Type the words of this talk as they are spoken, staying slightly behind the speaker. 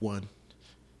One.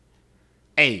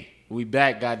 Hey, we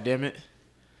back, goddammit,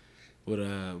 with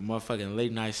a motherfucking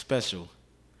late night special.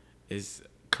 It's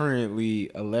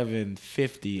currently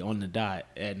 11:50 on the dot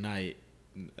at night.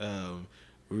 We're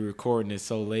recording it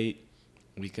so late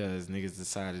because niggas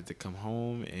decided to come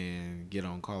home and get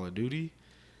on Call of Duty,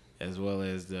 as well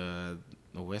as the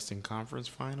Western Conference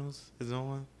Finals is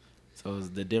on. So it's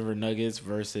the Denver Nuggets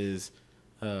versus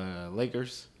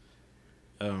Lakers.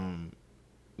 Um,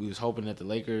 we was hoping that the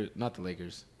Lakers, not the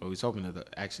Lakers, but we was hoping that the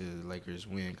Lakers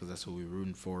win because that's what we were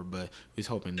rooting for. But we was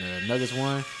hoping the Nuggets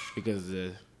won because we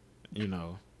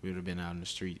would have been out in the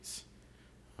streets,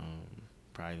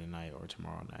 probably tonight or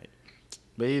tomorrow night.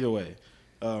 But either way,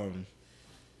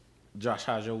 Josh,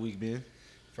 how's your week been?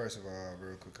 First of all,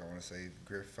 real quick, I want to say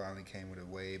Griff finally came with a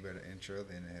way better intro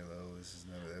than hello. This is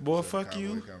another episode Boy, fuck of you.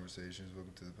 Convoy Conversations.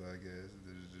 Welcome to the podcast.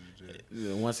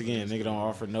 Once again, nigga don't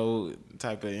offer no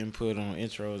type of input on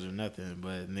intros or nothing,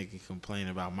 but nigga complain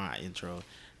about my intro,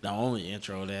 the only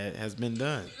intro that has been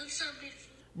done.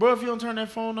 Bro, if you don't turn that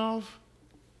phone off,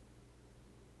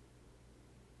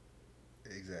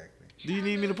 Exactly. do you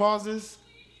need me to pause this?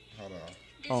 Hold on.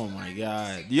 Oh my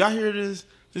god. Do y'all hear this?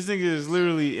 This nigga is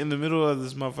literally in the middle of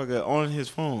this motherfucker on his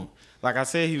phone. Like I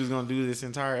said he was gonna do this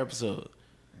entire episode.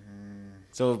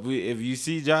 So if you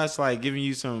see Josh like giving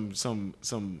you some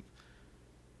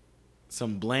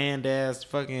bland ass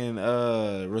fucking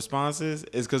responses,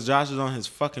 it's cause Josh is on his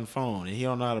fucking phone and he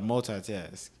don't know how to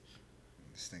multitask.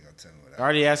 This thing gonna tell me what I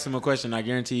already asked him a question. I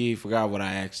guarantee he forgot what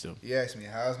I asked him. You asked me,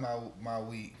 how's my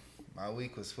week? My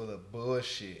week was full of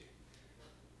bullshit.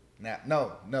 Now,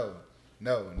 no,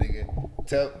 nigga.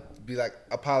 Be like,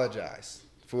 apologize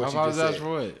for what you just said. Apologize for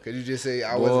what? Cause you just say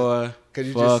I Boy, wasn't. Cause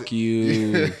you fuck just,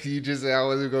 you. You just say I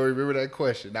wasn't gonna remember that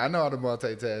question. I know how to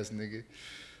multitask, nigga.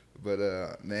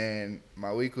 But man,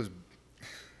 my week was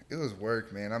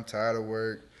work, man. I'm tired of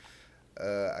work.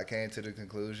 I came to the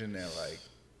conclusion that like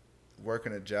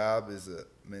working a job is a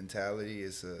mentality.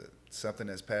 It's something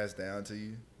that's passed down to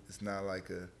you. It's not like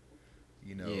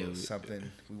something.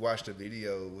 We watched a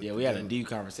video. We had a deep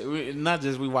conversation. Not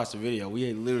just we watched the video.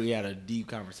 We literally had a deep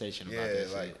conversation about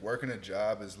this. Yeah, like shit. Working a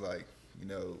job is like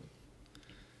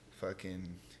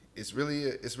fucking. It's really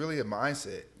a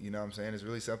mindset. You know what I'm saying? It's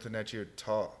really something that you're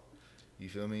taught. You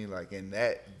feel me? Like in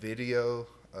that video,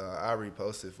 I'll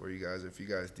repost it for you guys. If you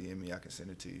guys DM me, I can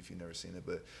send it to you if you've never seen it.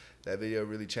 But that video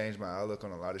really changed my outlook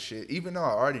on a lot of shit. Even though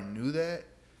I already knew that,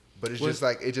 but it's just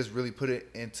like it just really put it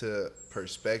into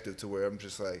perspective to where I'm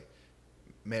just like,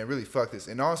 man, really fuck this.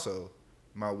 And also,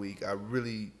 my week, I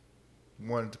really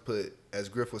wanted to put, as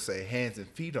Griff would say, hands and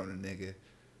feet on a nigga.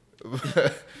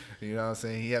 You know what I'm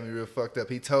saying? He had me real fucked up.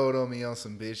 He told on me on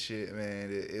some bitch shit, man.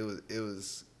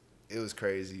 It was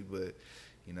crazy, but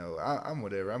I'm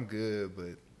whatever. I'm good,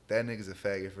 but that nigga's a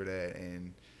faggot for that.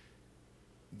 And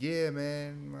yeah,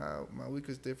 man, my week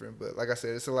was different. But like I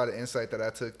said, it's a lot of insight that I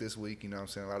took this week. You know what I'm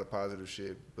saying? A lot of positive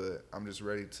shit. But I'm just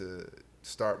ready to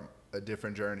start a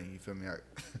different journey. You feel me?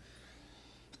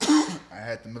 I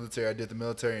had the military. I did the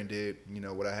military and did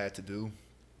what I had to do.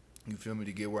 You feel me,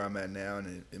 to get where I'm at now,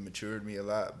 and it matured me a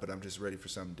lot. But I'm just ready for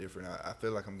something different. I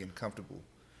feel like I'm getting comfortable.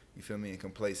 You feel me? And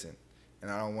complacent.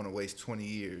 And I don't want to waste 20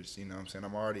 years. You know what I'm saying?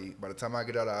 I'm already, by the time I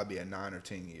get out, I'll be at 9 or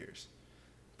 10 years.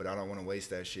 But I don't want to waste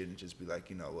that shit and just be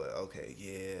like, okay,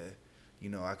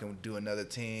 yeah, I can do another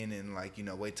 10 and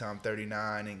wait till I'm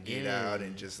 39 and get out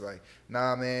and just like,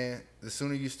 nah, man, the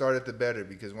sooner you start it, the better,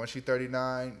 because once you're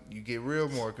 39, you get real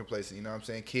more complacent. You know what I'm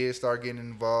saying? Kids start getting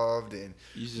involved and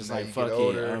You just you like, get fuck it,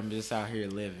 older. I'm just out here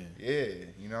living. Yeah,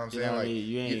 you know what I'm You saying? know what I Like mean?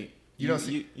 You ain't, you don't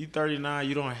see. You 39,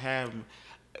 you don't have,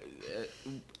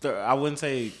 I wouldn't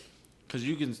say, because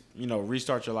you can,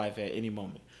 restart your life at any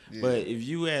moment. Yeah. But if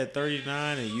you at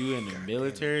 39 and you in the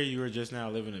military, you were just now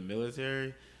living in the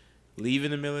military,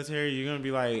 leaving the military, you're going to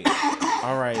be like,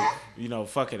 all right,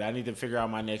 fuck it. I need to figure out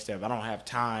my next step. I don't have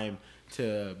time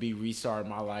to be restarting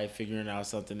my life, figuring out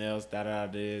something else,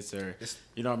 this, or,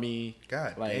 you know what I mean?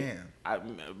 God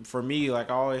damn. For me, like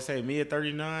I always say, me at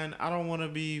 39, I don't want to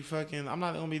be fucking, I'm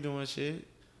not going to be doing shit.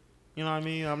 You know what I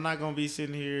mean? I'm not going to be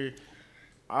sitting here.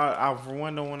 I for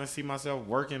one don't want to see myself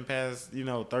working past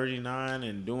 39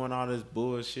 and doing all this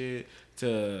bullshit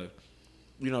to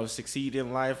succeed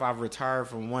in life. I've retired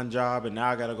from one job and now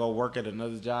I gotta go work at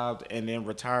another job and then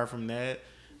retire from that.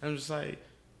 I'm just like,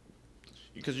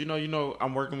 because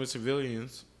I'm working with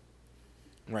civilians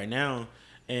right now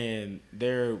and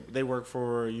they work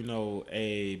for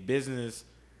a business.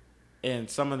 And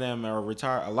some of them are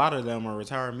retired. A lot of them are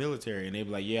retired military, and they be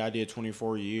like, "Yeah, I did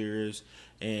 24 years,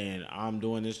 and I'm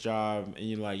doing this job." And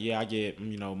you're like, "Yeah, I get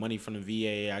money from the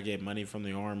VA, I get money from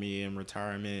the Army in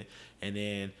retirement, and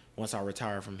then once I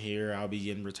retire from here, I'll be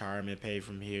getting retirement pay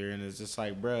from here. And it's just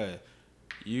like, bruh,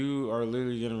 you are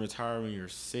literally going to retire when you're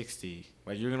 60.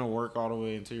 Like, you're going to work all the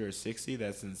way until you're 60?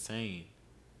 That's insane.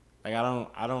 Like, I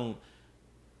don't,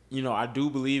 I do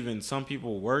believe in some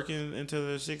people working until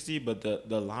they're 60, but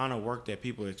the line of work that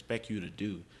people expect you to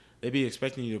do, they be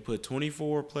expecting you to put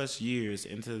 24 plus years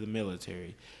into the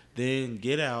military, then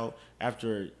get out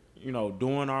after,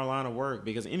 doing our line of work,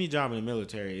 because any job in the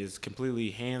military is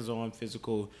completely hands-on,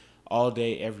 physical, all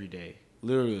day, every day,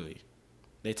 literally.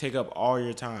 They take up all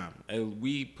your time.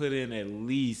 We put in at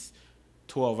least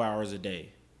 12 hours a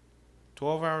day.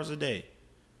 12 hours a day.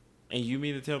 And you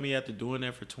mean to tell me after doing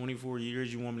that for 24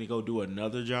 years, you want me to go do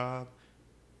another job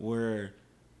where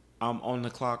I'm on the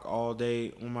clock all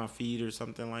day on my feet or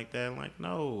something like that? Like,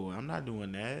 no, I'm not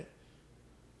doing that.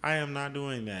 I am not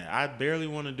doing that. I barely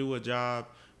want to do a job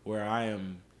where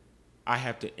I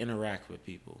have to interact with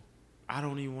people. I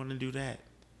don't even want to do that.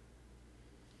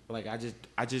 Like, I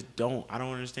just don't. I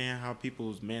don't understand how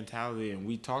people's mentality, and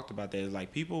we talked about that. It's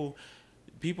like people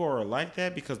are like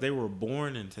that because they were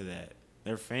born into that.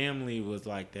 Their family was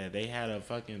like that. They had a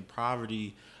fucking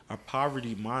poverty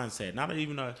mindset. Not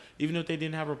even even if they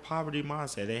didn't have a poverty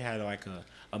mindset, they had like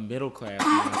a middle class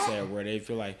mindset where they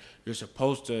feel like you're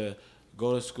supposed to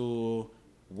go to school,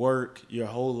 work your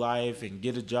whole life, and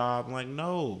get a job. I'm like,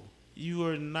 no, you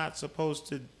are not supposed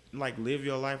to like live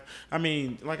your life. I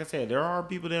mean, like I said, there are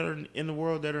people that are in the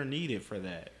world that are needed for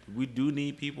that. We do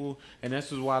need people, and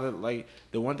this is why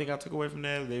the one thing I took away from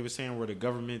that, they were saying where the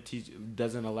government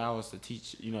doesn't allow us to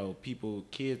teach people,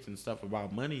 kids and stuff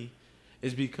about money,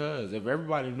 is because if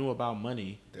everybody knew about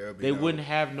money, they wouldn't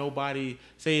have nobody.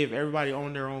 Say if everybody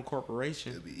owned their own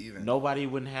corporation, it'd be even. Nobody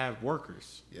wouldn't have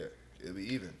workers. Yeah, it'd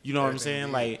be even. You know what I'm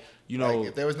saying? Like,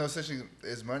 if there was no such thing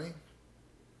as money,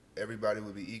 everybody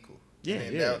would be equal.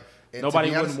 Yeah. Nobody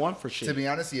wouldn't want for shit. To be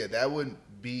honest, that wouldn't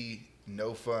be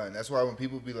no fun. That's why when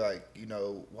people be like,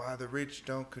 why the rich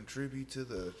don't contribute to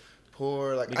the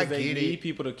poor, like, because I get it. They need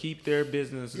people to keep their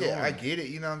business going. Yeah, I get it.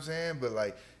 You know what I'm saying? But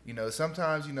like,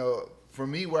 sometimes, for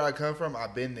me, where I come from,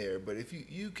 I've been there. But if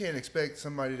you can't expect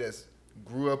somebody that's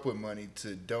grew up with money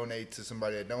to donate to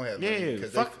somebody that don't have money. Yeah,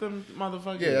 fuck them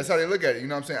motherfuckers. Yeah, that's how they look at it. You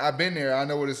know what I'm saying? I've been there. I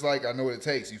know what it's like. I know what it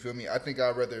takes. You feel me? I think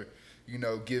I'd rather,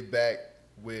 give back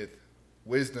with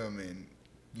wisdom and,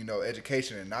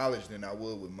 education and knowledge than I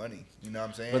would with money. You know what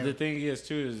I'm saying? But the thing is,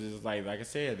 too, is like I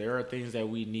said, there are things that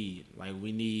we need. Like,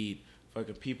 we need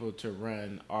fucking people to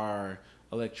run our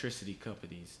electricity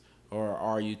companies or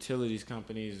our utilities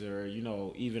companies, or,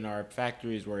 even our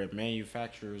factories where it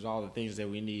manufactures all the things that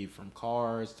we need, from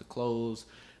cars to clothes.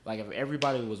 Like, if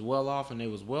everybody was well off and they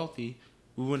was wealthy,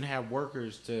 we wouldn't have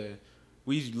workers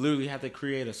we literally have to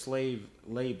create a slave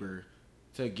labor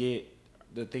to get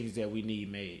the things that we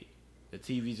need made. The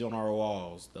TVs on our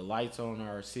walls, the lights on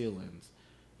our ceilings,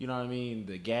 you know what I mean?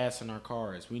 The gas in our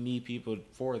cars. We need people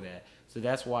for that. So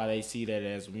that's why they see that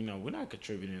as, we're not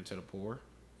contributing to the poor.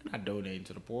 We're not donating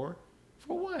to the poor.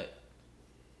 For what?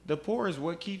 The poor is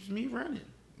what keeps me running.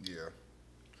 Yeah.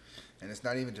 And it's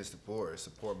not even just the poor. It's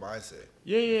the poor mindset.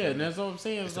 Yeah. And that's what I'm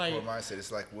saying. It's the poor mindset.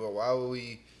 It's like, well, why would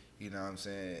we, you know what I'm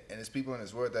saying? And it's people in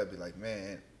this world that be like,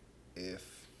 man,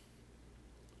 if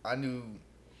I knew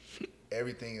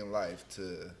everything in life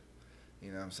to,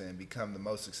 you know what I'm saying, become the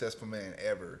most successful man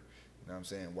ever, you know what I'm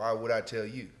saying, why would I tell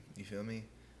you? You feel me?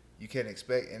 You can't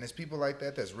expect, and it's people like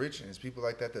that that's rich, and it's people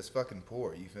like that that's fucking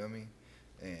poor, you feel me?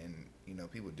 And,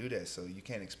 people do that, so you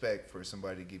can't expect for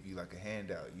somebody to give you like a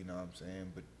handout, you know what I'm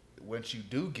saying? But once you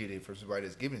do get it from somebody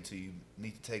that's giving it to you, you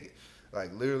need to take it.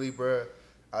 Like, literally, bruh,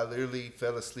 I literally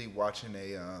fell asleep watching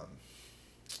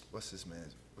what's this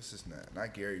name?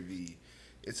 Not Gary Vee.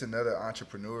 It's another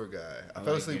entrepreneur guy. I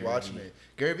fell asleep watching it.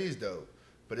 Gary Vee's dope,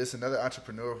 but it's another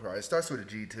entrepreneur guy. It starts with a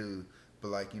G too, but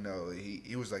like,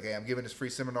 he was like, hey, I'm giving this free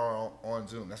seminar on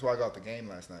Zoom. That's why I got off the game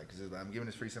last night, because like, I'm giving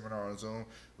this free seminar on Zoom.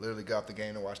 Literally got off the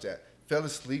game to watch that. Fell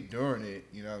asleep during it,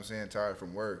 you know what I'm saying, tired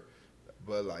from work.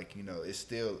 But like, it's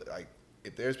still like,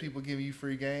 if there's people giving you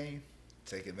free game,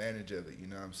 take advantage of it, you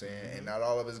know what I'm saying? Mm-hmm. And not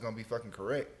all of it's going to be fucking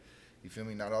correct. You feel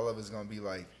me? Not all of it's going to be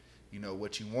like,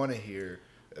 what you want to hear.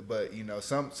 But,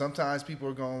 sometimes people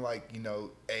are going like,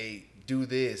 hey, do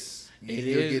this.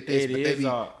 You'll get this.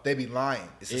 But they be lying.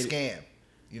 It's a scam.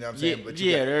 You know what I'm saying?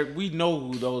 But we know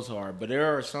who those are. But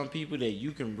there are some people that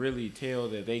you can really tell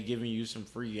that they giving you some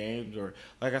free games. Or,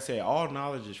 like I said, all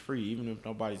knowledge is free, even if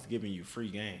nobody's giving you free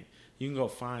game. You can go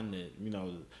find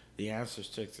the answers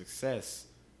to success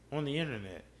on the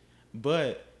internet.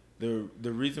 But the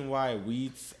reason why it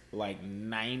weeds like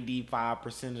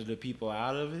 95% of the people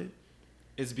out of it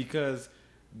is because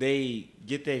they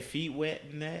get their feet wet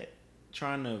in that,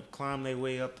 trying to climb their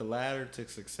way up the ladder to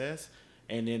success,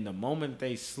 and then the moment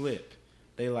they slip,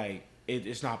 they like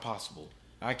it's not possible.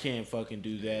 I can't fucking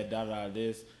do that. Da da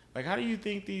this. Like, how do you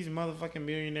think these motherfucking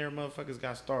millionaire motherfuckers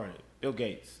got started? Bill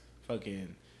Gates,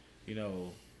 fucking, you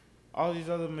know, all these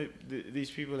other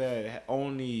these people that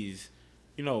own these,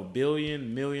 you know, $1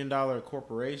 million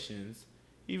corporations.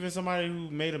 Even somebody who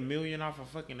made $1 million off a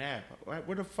fucking app. Like,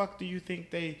 where the fuck do you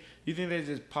think they? You think they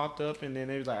just popped up and then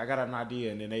they was like, I got an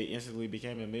idea, and then they instantly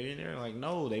became a millionaire? Like,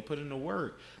 no, they put in the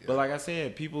work. Yeah. But like I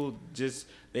said, people just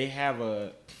they have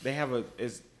a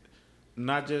it's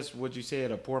not just what you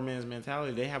said, a poor man's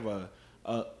mentality. They have a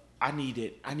I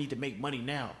need to make money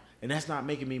now, and that's not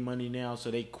making me money now. So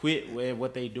they quit with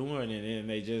what they doing, and then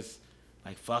they just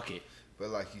like fuck it.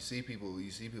 But like you see people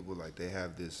like they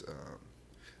have this.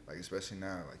 Like, especially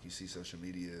now, like, you see social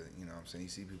media, you know what I'm saying? You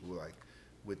see people, like,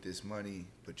 with this money,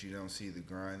 but you don't see the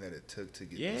grind that it took to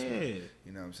get this money.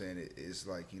 You know what I'm saying? It's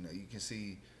like, you know, you can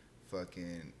see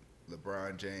fucking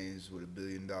LeBron James with $1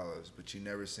 billion, but you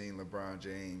never seen LeBron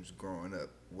James growing up,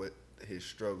 what his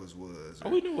struggles was.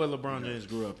 We knew what LeBron James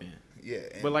grew up in. Yeah.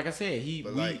 But like I said,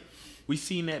 we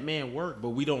seen that man work,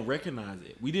 but we don't recognize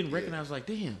it. We didn't recognize, like,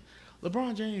 damn,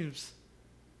 LeBron James,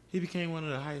 he became one of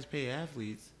the highest paid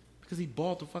athletes. Because he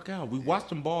balled the fuck out. We watched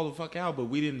him ball the fuck out, but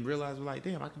we didn't realize, we're like,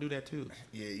 damn, I can do that too.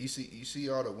 Yeah, you see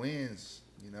all the wins,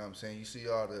 you know what I'm saying? You see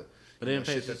all the but they didn't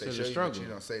pay attention to the struggle. You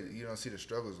don't see the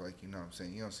struggles, like, you know what I'm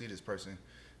saying? You don't see this person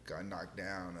got knocked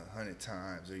down 100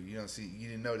 times, or you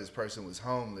didn't know this person was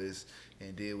homeless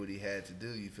and did what he had to do,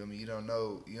 you feel me? You don't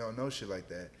know shit like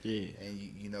that. Yeah. And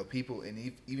you know people,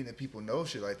 and even if people know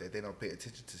shit like that, they don't pay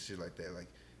attention to shit like that. Like,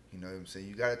 you know what I'm saying?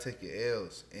 You got to take your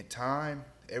L's. And time,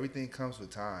 everything comes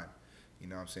with time. You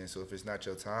know what I'm saying? So if it's not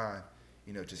your time,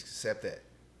 you know, just accept that.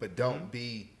 But don't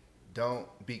be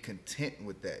content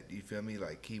with that. You feel me?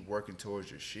 Like, keep working towards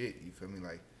your shit. You feel me?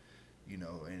 Like, you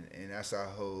know, and that's the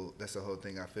whole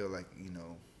thing. I feel like, you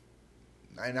know,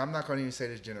 and I'm not gonna even say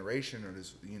this generation or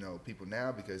this, you know, people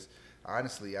now, because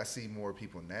honestly, I see more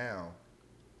people now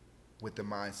with the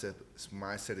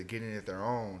mindset of getting it their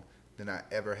own than I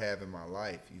ever have in my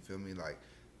life. You feel me? Like,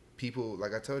 people,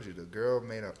 like I told you, the girl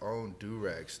made her own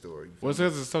do-rag store. Well, it's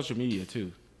because of social media,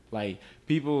 too. Like,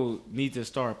 people need to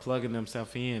start plugging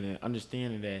themselves in and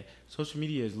understanding that social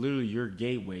media is literally your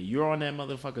gateway. You're on that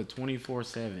motherfucker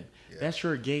 24/7. Yeah. That's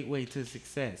your gateway to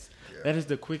success. Yeah. That is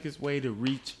the quickest way to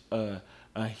reach a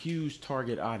huge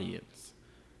target audience.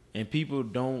 And people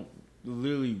don't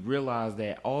literally realize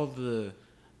that all the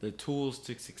tools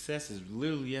to success is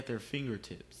literally at their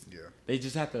fingertips. Yeah. They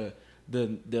just have to...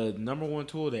 The number one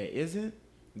tool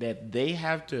that they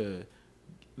have to,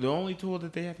 the only tool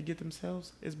that they have to get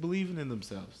themselves is believing in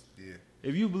themselves. Yeah.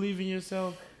 If you believe in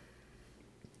yourself,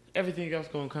 everything else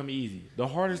gonna come easy. The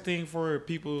hardest thing for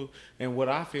people, and what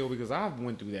I feel, because I've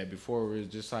went through that before, is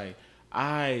just like,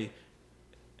 I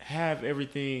have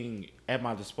everything at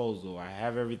my disposal. I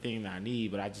have everything that I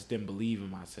need, but I just didn't believe in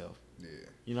myself. Yeah.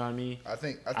 You know what I mean? I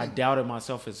think I doubted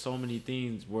myself in so many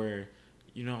things where,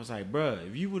 you know, I was like, bruh,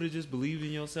 if you would have just believed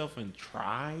in yourself and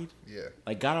tried,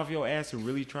 like, got off your ass and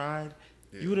really tried,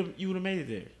 you would have made it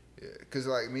there. Yeah, because,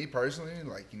 like, me personally,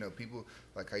 like, you know, people,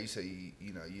 like how you say,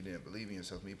 you know, you didn't believe in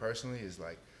yourself. Me personally is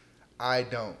like, I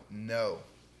don't know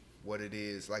what it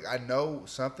is. Like, I know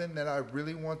something that I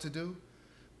really want to do,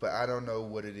 but I don't know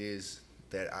what it is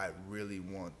that I really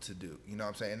want to do. You know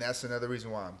what I'm saying? And that's another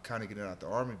reason why I'm kind of getting out the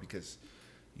Army, because,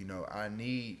 you know,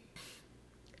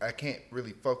 I can't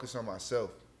really focus on myself,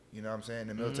 you know what I'm saying? In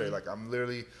the military, like, I'm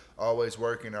literally always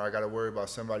working, or I got to worry about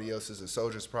somebody else's, a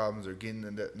soldier's problems, or getting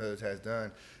another task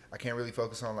done. I can't really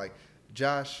focus on, like,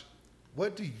 Josh,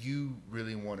 what do you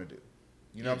really want to do?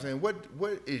 You know what I'm saying?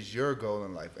 What is your goal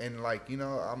in life? And, like, you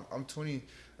know, I'm 20,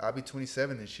 I'll be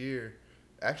 27 this year,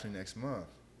 actually next month.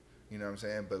 You know what I'm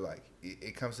saying? But, like,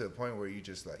 it comes to a point where you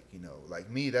just, like, you know, like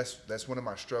me, that's one of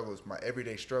my struggles, my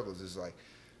everyday struggles is, like,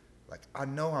 I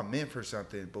know I'm meant for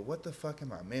something, but what the fuck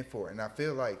am I meant for? And I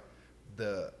feel like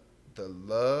the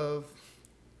love,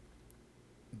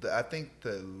 I think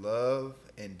the love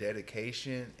and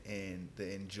dedication and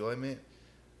the enjoyment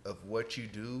of what you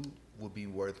do will be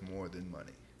worth more than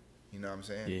money. You know what I'm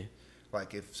saying? Yeah.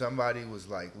 Like, if somebody was,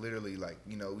 like, literally, like,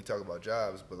 you know, we talk about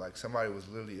jobs, but, like, somebody was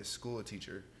literally a school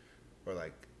teacher, or,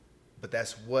 like, but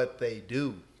that's what they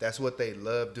do. That's what they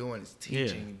love doing, is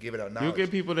teaching and giving out knowledge. You'll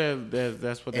get people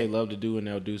that's what they love to do, and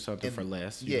they'll do something for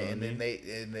less. Yeah, and then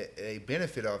they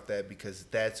benefit off that because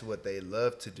that's what they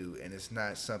love to do, and it's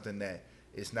not something that,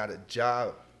 it's not a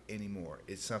job anymore.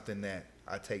 It's something that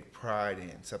I take pride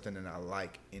in, something that I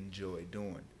enjoy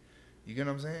doing. You get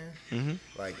what I'm saying?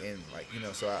 Mm-hmm. Like, and, like, you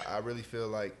know, so I really feel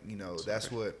like, you know,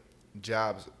 that's what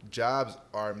jobs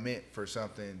are meant for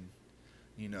something,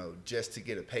 just to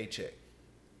get a paycheck.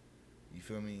 You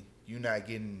feel me? You're not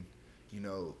getting,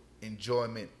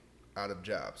 enjoyment out of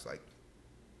jobs. Like,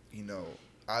 you know,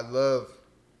 I love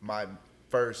my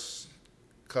first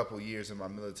couple years of my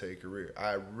military career.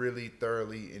 I really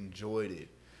thoroughly enjoyed it.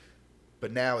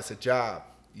 But now it's a job.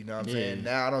 You know what I'm saying?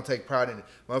 Now I don't take pride in it.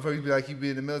 Motherfuckers be like, you be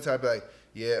in the military, I be like,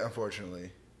 yeah,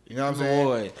 unfortunately. You know what I'm saying?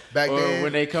 Boy. Back or then,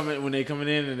 when they coming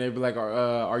in and they be like,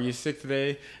 are you sick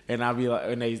today? And I'll be like,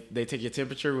 and they take your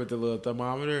temperature with the little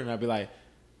thermometer, and I'll be like,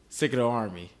 sick of the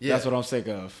Army. Yeah. That's what I'm sick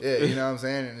of. Yeah, you know what I'm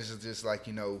saying? And it's just like,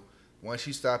 once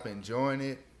you stop enjoying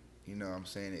it, you know what I'm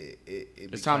saying?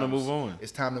 It's time to move on.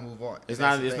 It's time to move on. It's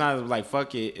not like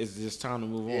fuck it. It's just time to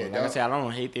move Yeah, on. Like I said, I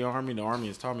don't hate the Army. The Army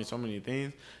has taught me so many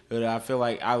things, but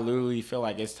I literally feel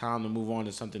like it's time to move on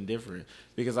to something different.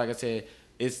 Because like I said,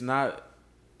 it's not,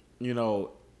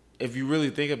 if you really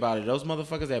think about it, those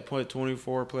motherfuckers that put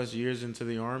 24 plus years into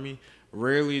the Army,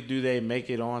 rarely do they make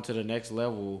it on to the next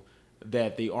level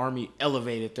that the Army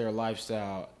elevated their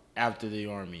lifestyle after the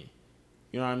Army.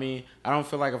 You know what I mean? I don't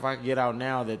feel like if I could get out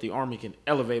now that the Army can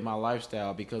elevate my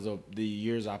lifestyle because of the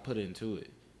years I put into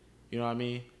it. You know what I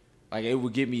mean? Like, it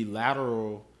would get me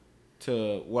lateral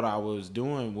to what I was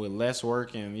doing with less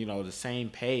work and, the same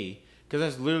pay. Because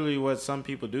that's literally what some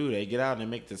people do. They get out and they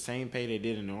make the same pay they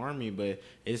did in the Army, but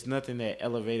it's nothing that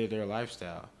elevated their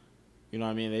lifestyle. You know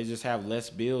what I mean? They just have less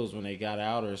bills when they got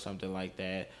out or something like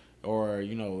that. Or,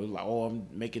 like, oh, I'm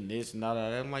making this and all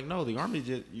that. I'm like, no, the Army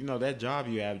just, that job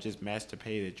you have just matched the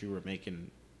pay that you were making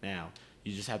now.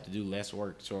 You just have to do less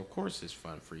work. So, of course, it's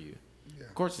fun for you. Yeah.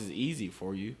 Of course, it's easy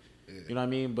for you. Yeah. You know what I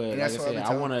mean? But, like I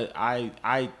said,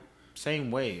 I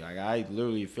same way. Like, I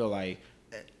literally feel like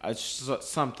it's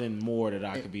something more that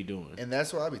I could be doing. And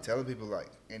that's why I be telling people,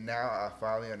 like, and now I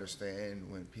finally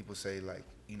understand when people say, like,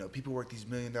 people work these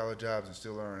 $1 million jobs and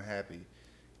still are unhappy.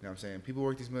 You know what I'm saying? People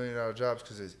work these $1 million jobs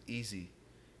because it's easy.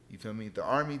 You feel me? The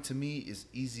Army, to me, is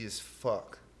easy as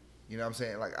fuck. You know what I'm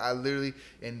saying? Like, I literally,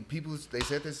 and people, they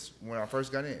said this when I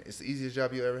first got in. It's the easiest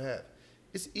job you ever have.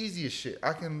 It's easy as shit.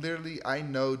 I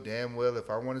know damn well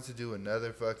if I wanted to do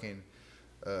another fucking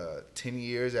 10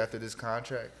 years after this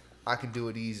contract, I can do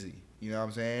it easy. You know what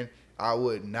I'm saying? I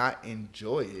would not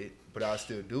enjoy it, but I'll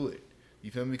still do it.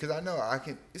 You feel me? Because I know I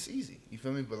can, it's easy. You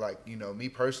feel me? But, like, me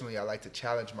personally, I like to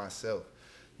challenge myself.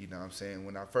 You know what I'm saying?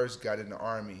 When I first got in the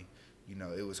Army,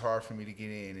 it was hard for me to get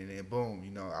in. And then, boom,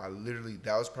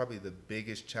 that was probably the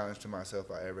biggest challenge to myself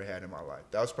I ever had in my life.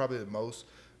 That was probably the most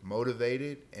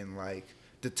motivated and, like,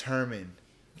 determined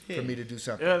for me to do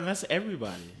something. Yeah, that's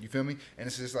everybody. You feel me? And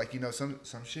it's just like, some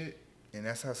shit, and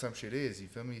that's how some shit is. You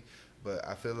feel me? But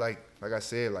I feel like I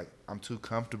said, like, I'm too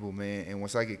comfortable, man. And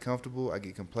once I get comfortable, I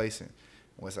get complacent.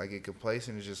 Once I get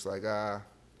complacent, it's just like, I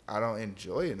don't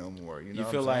enjoy it no more. You know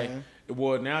feel what I'm like,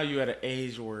 well, now you're at an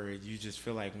age where you just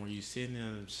feel like when you sitting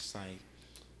there, it's just like,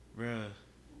 bruh,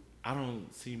 I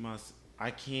don't see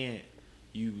I can't,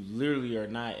 you literally are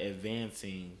not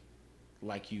advancing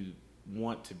like you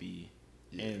want to be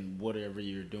in whatever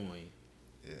you're doing.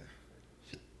 Yeah.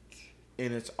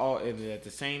 And and at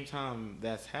the same time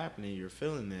that's happening, you're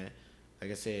feeling that,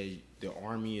 like I said, the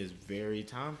Army is very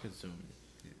time consuming.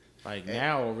 Like,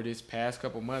 now, over this past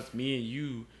couple months, me and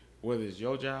you, whether it's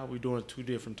your job, we doing two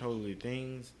different totally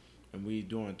things, and we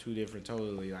doing two different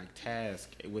totally, like,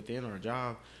 tasks within our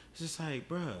job. It's just like,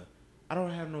 bruh, I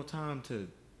don't have no time to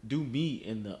do me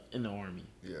in the Army.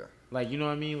 Yeah. Like, you know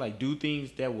what I mean? Like, do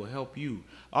things that will help you.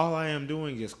 All I am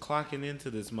doing is clocking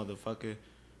into this motherfucker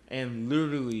and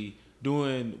literally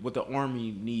doing what the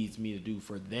Army needs me to do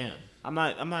for them. I'm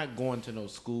not going to no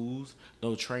schools,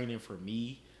 no training for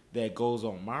me that goes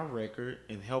on my record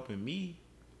and helping me.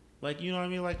 Like, you know what I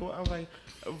mean? Like, I was like,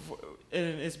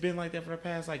 and it's been like that for the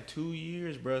past, like, 2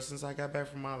 years, bro, since I got back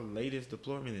from my latest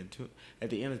deployment at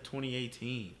the end of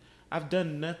 2018. I've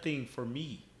done nothing for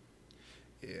me.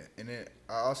 Yeah, and then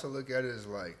I also look at it as,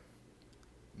 like,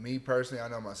 me personally, I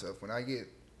know myself.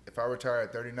 If I retire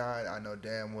at 39, I know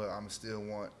damn well I'm still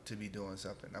want to be doing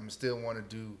something. I'm still want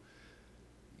to do,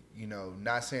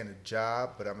 not saying a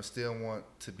job, but I'm still want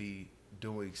to be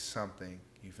doing something.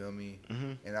 You feel me?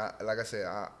 Mm-hmm. And like I said,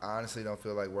 I honestly don't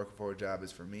feel like working for a job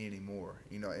is for me anymore.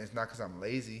 It's not because I'm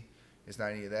lazy. It's not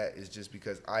any of that. It's just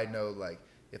because I know, like,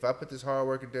 if I put this hard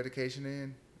work and dedication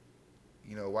in,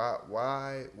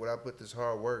 why would I put this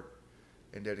hard work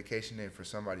and dedication in for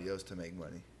somebody else to make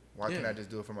money? Why can't I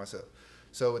just do it for myself?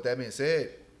 So with that being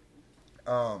said,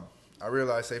 I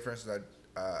realized, say for instance,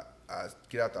 I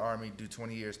get out the Army, do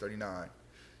 20 years, 39.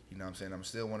 You know what I'm saying? I'm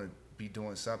still want to be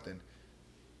doing something.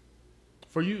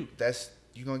 For you.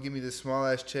 You're going to give me this small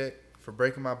ass check for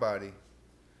breaking my body.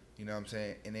 You know what I'm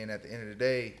saying? And then at the end of the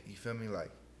day, you feel me? Like,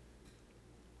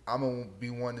 I'm gonna be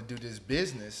wanting to do this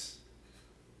business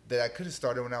that I could have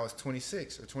started when I was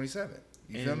 26 or 27.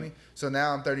 You feel me? So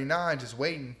now I'm 39, just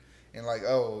waiting, and like,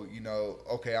 oh, you know,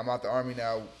 okay, I'm out the army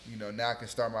now. You know, now I can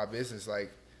start my business. Like,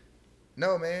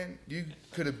 no, man, you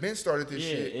could have been started this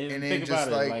shit, and then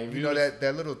just like, you know,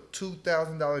 that little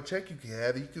 $2,000 check you could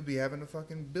have, you could be having a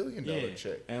fucking $1 billion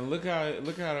check. And look how it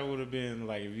would have been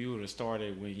like if you would have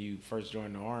started when you first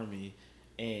joined the army,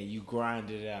 and you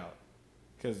grinded it out.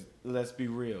 Cause let's be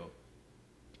real,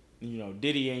 you know,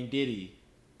 Diddy ain't Diddy.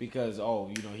 Because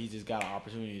he just got an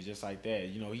opportunity just like that.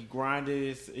 You know, he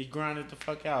grinded the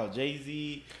fuck out.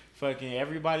 Jay-Z, fucking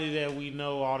everybody that we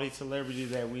know, all these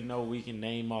celebrities that we know, we can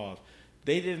name off.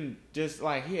 They didn't just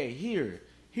like, hey,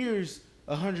 here's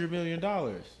 $100 million.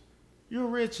 You're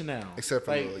rich now. Except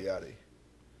for like, Lil Yachty.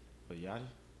 Lil Yachty?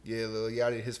 Yeah, Lil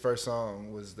Yachty. His first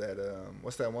song was that.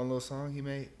 What's that one little song he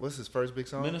made? What's his first big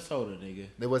song? Minnesota, nigga.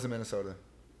 It wasn't Minnesota.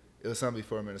 It was something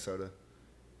before Minnesota.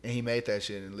 And he made that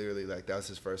shit, and literally, like, that was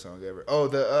his first song ever.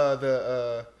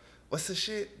 Oh, what's the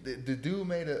shit? The dude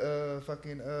made a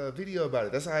fucking video about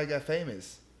it. That's how he got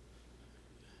famous.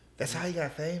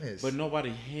 But nobody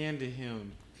handed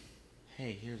him,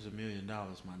 hey, here's $1 million,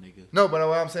 my nigga. No, but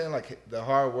what I'm saying, like, the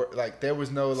hard work, like, there was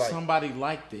no, like. Somebody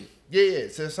liked it. Yeah,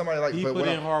 so somebody like. He put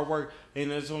in hard work, and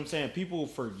that's what I'm saying. People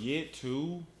forget,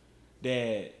 too,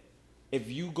 that if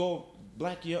you go.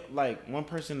 Like one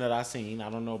person that I seen, I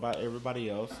don't know about everybody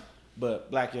else, but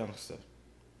Black Youngster.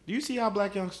 Do you see how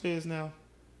Black Youngster is now?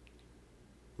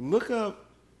 Look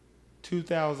up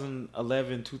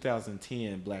 2011,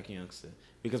 2010 Black Youngster.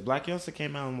 Because Black Youngster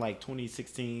came out in like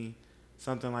 2016,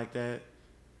 something like that.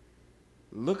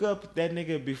 Look up that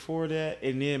nigga before that,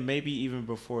 and then maybe even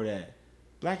before that.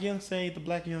 Black Youngster ain't the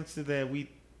Black Youngster that we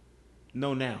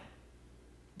know now.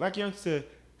 Black Youngster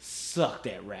sucked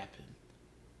at rapping.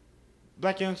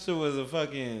 Black Youngster was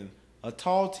a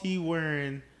tall tee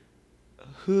wearing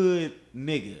hood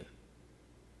nigga.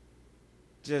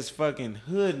 Just fucking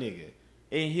hood nigga.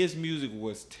 And his music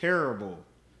was terrible.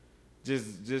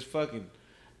 Just fucking.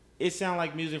 It sounded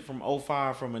like music from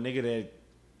 05 from a nigga that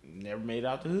never made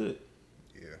out the hood.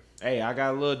 Yeah. Hey, I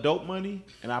got a little dope money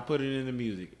and I put it in the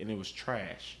music and it was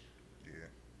trash. Yeah.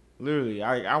 Literally,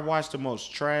 I watched the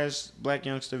most trash Black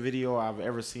Youngster video I've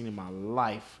ever seen in my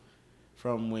life.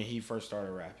 From when he first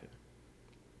started rapping.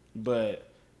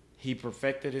 But he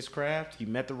perfected his craft. He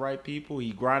met the right people. He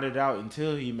grinded out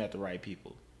until he met the right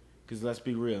people. Because let's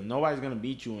be real. Nobody's going to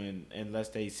beat you unless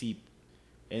they be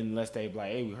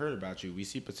like, hey, we heard about you. We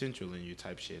see potential in you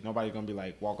type shit. Nobody's going to be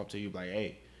like, walk up to you like,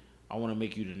 hey, I want to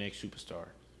make you the next superstar.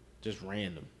 Just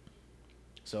random.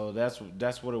 So that's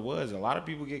what it was. A lot of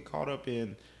people get caught up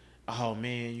in, oh,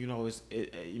 man,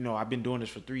 I've been doing this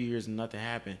for 3 years and nothing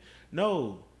happened.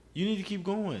 No. You need to keep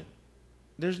going.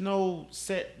 There's no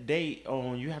set date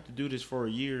on you have to do this for a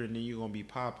year and then you're going to be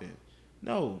popping.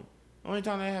 No. The only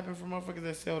time that happens for motherfuckers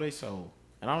that sell they soul.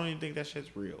 And I don't even think that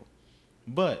shit's real.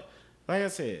 But, like I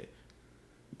said,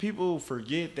 people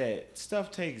forget that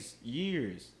stuff takes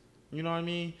years. You know what I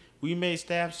mean? We made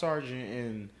staff sergeant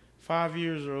in 5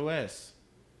 years or less.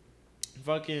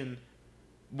 But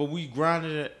we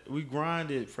grinded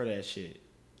for that shit.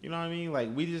 You know what I mean?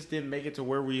 Like, we just didn't make it to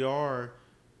where we are.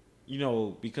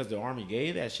 Because the Army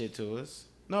gave that shit to us.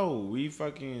 No, there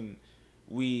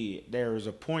was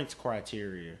a points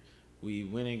criteria. We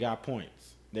went and got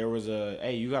points. There was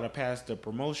you got to pass the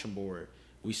promotion board.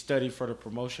 We studied for the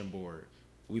promotion board.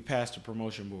 We passed the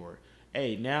promotion board.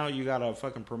 Hey, now you got a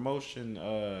fucking promotion,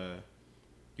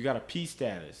 you got a P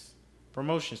status,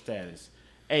 promotion status.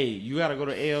 Hey, you got to go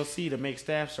to ALC to make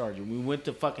staff sergeant. We went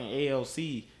to fucking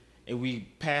ALC and we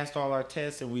passed all our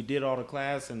tests and we did all the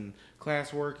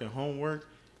classwork and homework,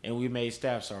 and we made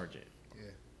staff sergeant. Yeah.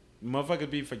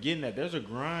 Motherfuckers be forgetting that there's a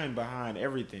grind behind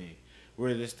everything.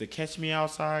 Whether it's the Catch Me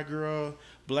Outside girl,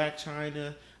 Black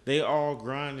China, they all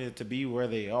grinded to be where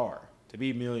they are, to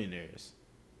be millionaires.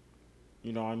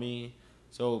 You know what I mean?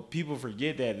 So people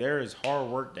forget that there is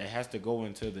hard work that has to go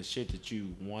into the shit that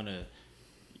you want to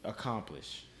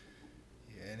accomplish.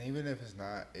 Yeah, and even if it's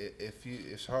not,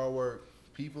 it's hard work.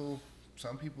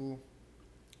 Some people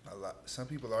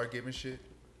are giving shit.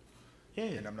 Yeah.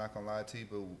 And I'm not gonna lie to you,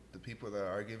 but the people that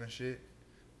are giving shit,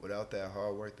 without that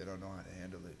hard work, they don't know how to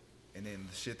handle it. And then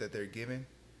the shit that they're giving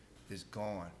is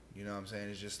gone. You know what I'm saying?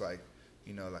 It's just like,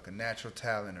 like a natural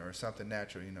talent or something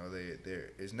natural.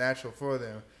 It's natural for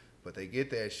them, but they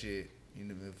get that shit.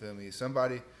 You feel me?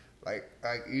 Somebody like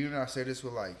even I say this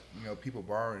with people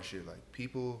borrowing shit. Like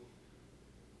people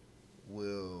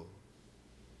will.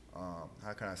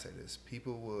 How can I say this?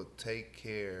 People will take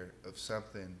care of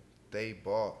something they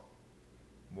bought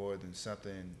more than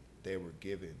something they were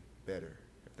given better,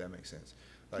 if that makes sense.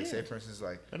 Like, Yeah. say, for instance,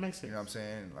 like, That makes sense. you know what I'm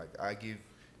saying? Like, I give,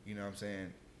 you know what I'm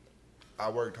saying? I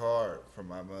worked hard for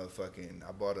my motherfucking,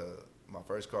 my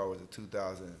first car was a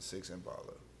 2006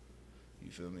 Impala.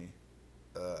 You feel me?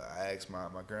 I asked my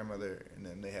grandmother, and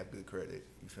then they have good credit.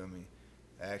 You feel me?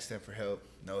 I asked them for help,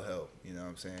 no help. You know what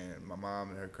I'm saying? My mom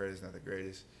and her credit's not the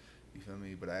greatest. You feel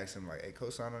me? But I asked them, like, hey,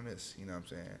 co-sign on this. You know what I'm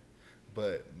saying?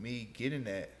 But me getting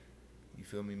that, you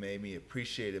feel me, made me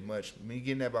appreciate it much. Me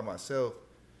getting that by myself,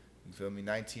 you feel me,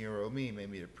 19-year-old me made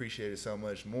me appreciate it so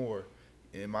much more.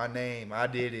 In my name, I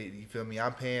did it. You feel me?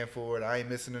 I'm paying for it. I ain't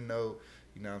missing a note.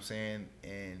 You know what I'm saying?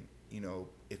 And, you know,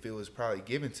 if it was probably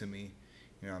given to me,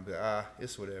 you know, I'd be like,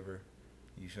 it's whatever.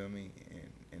 You feel me?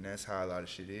 And that's how a lot of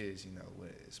shit is, you know,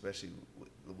 especially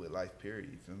with life, period.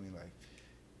 You feel me? Like,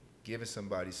 giving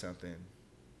somebody something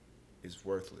is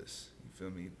worthless. You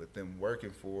feel me? But them working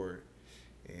for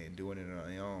it and doing it on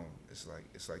their own, it's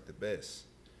like the best.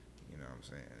 You know what I'm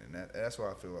saying? And that's why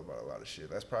I feel about a lot of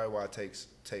shit. That's probably why I take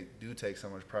so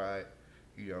much pride,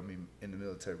 you know what I mean, in the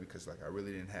military, because, like, I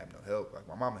really didn't have no help. Like,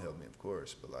 my mama helped me, of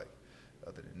course, but, like,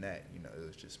 other than that, you know, it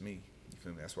was just me. You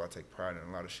feel me? That's why I take pride in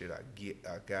a lot of shit I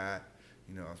got,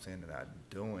 you know what I'm saying, that I'm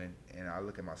doing. And I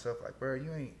look at myself like, bro,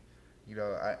 you ain't, you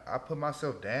know, I put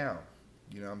myself down,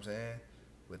 you know what I'm saying?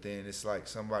 But then it's like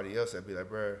somebody else that be like,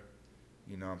 bro,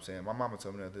 you know what I'm saying? My mama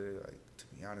told me the other day, like, to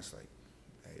be honest, like,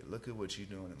 hey, look at what you're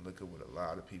doing and look at what a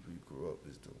lot of people you grew up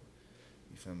is doing.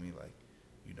 You feel me? Like,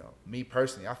 you know, me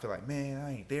personally, I feel like, man,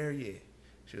 I ain't there yet.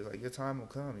 She was like, your time will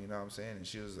come, you know what I'm saying? And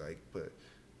she was like,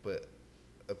 but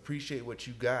appreciate what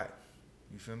you got.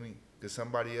 You feel me? Because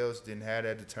somebody else didn't have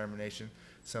that determination.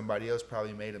 Somebody else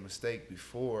probably made a mistake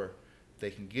before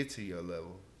they can get to your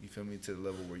level. You feel me? To the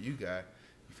level where you got.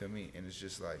 You feel me? And it's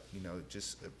just like, you know,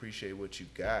 just appreciate what you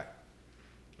got.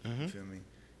 You feel me?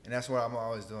 And that's what I'm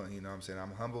always doing, you know what I'm saying?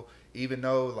 I'm humble, even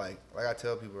though, like I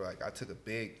tell people, like, I took a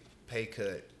big pay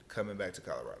cut coming back to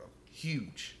Colorado.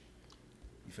 Huge.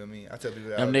 You feel me? I tell people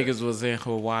that. Them niggas was in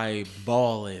Hawaii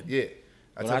balling. Yeah.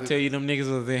 When I tell you them niggas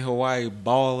was in Hawaii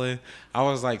balling, I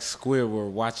was like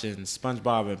Squidward watching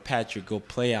SpongeBob and Patrick go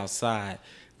play outside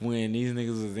when these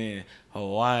niggas was in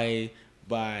Hawaii,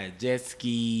 by jet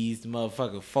skis,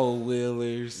 motherfucking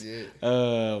four-wheelers,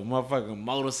 motherfucking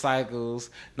motorcycles.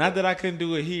 Not that I couldn't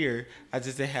do it here. I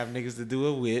just didn't have niggas to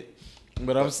do it with.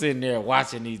 But I'm sitting there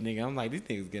watching these niggas. I'm like, these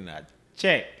niggas getting a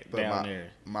check down there.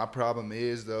 My problem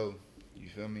is, though, you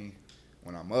feel me?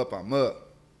 When I'm up,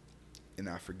 and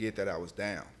I forget that I was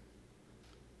down.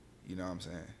 You know what I'm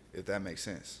saying? If that makes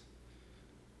sense.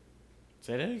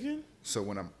 Say that again? So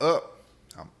when I'm up,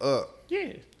 I'm up.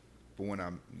 Yeah. But when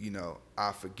I'm, you know,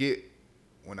 I forget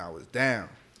when I was down.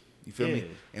 You feel me?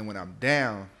 And when I'm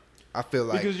down, I feel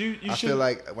like I feel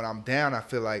like when I'm down, I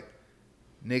feel like,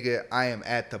 nigga, I am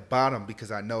at the bottom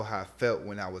because I know how I felt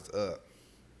when I was up.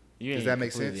 Does that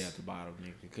make sense? At the bottom,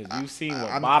 nigga, because you've seen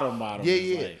what bottom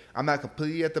is like. I'm not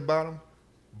completely at the bottom,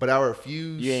 but I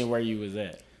refuse. You ain't where you was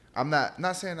at. I'm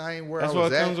not saying I ain't where I was at.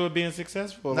 That's what comes with being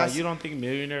successful. Like, you don't think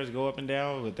millionaires go up and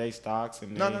down with their stocks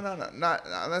and No.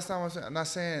 That's not what I'm saying. I'm not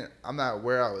saying I'm not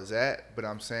where I was at, but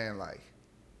I'm saying, like,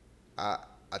 I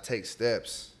take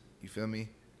steps. You feel me?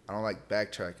 I don't like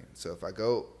backtracking. So if I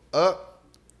go up,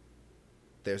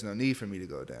 there's no need for me to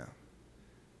go down.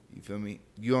 You feel me?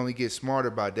 You only get smarter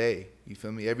by day. You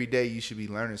feel me? Every day you should be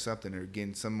learning something or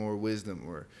getting some more wisdom,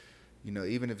 or, you know,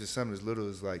 even if it's something as little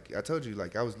as, like, I told you,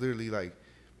 like, I was literally, like,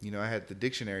 you know, I had the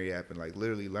dictionary app and, like,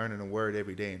 literally learning a word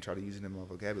every day and try to use it in my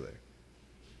vocabulary.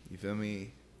 You feel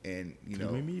me? And, you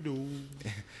know,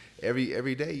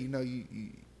 every day, you know, you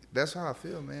that's how I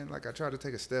feel, man. Like, I try to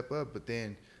take a step up, but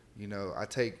then, you know, I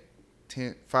take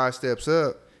 5 steps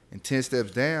up and 10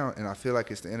 steps down, and I feel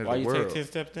like it's the end of the world. Why you take 10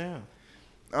 steps down?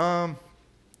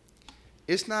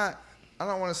 It's not, I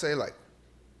don't want to say, like,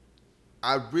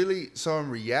 so in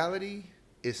reality,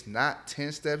 it's not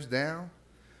 10 steps down,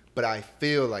 but I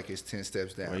feel like it's 10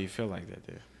 steps down. Why do you feel like that,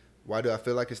 there? Why do I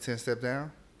feel like it's 10 steps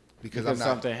down? Because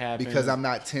something happened. Because I'm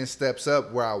not 10 steps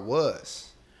up where I was.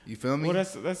 You feel me? Well,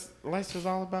 that's life's just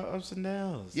all about ups and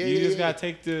downs. You just gotta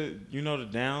take the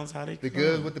downs, how they come. The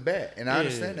good with the bad, and I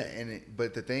understand that.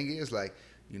 But the thing is, like,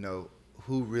 you know,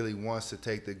 who really wants to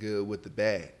take the good with the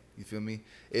bad? You feel me?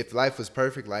 If life was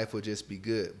perfect, life would just be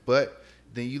good. But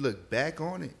then you look back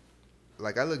on it.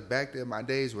 Like, I look back at my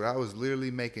days where I was literally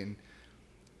making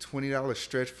 $20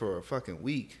 stretch for a fucking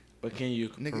week. But can you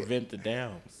prevent the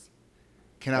downs?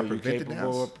 Can I prevent the downs? Are you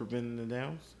capable of preventing the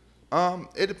downs?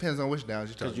 It depends on which downs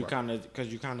you're talking about. Because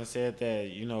you kind of said that,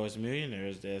 you know, it's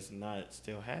millionaires that's not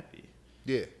still happy.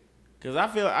 Yeah. Because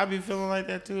I be feeling like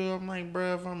that too. I'm like,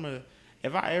 bro,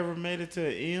 if I ever made it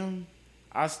to M,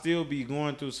 I still be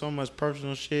going through so much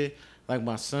personal shit. Like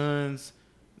my sons,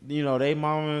 they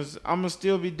mamas. I'ma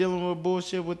still be dealing with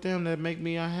bullshit with them that make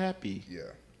me unhappy.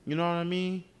 Yeah. You know what I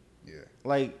mean? Yeah.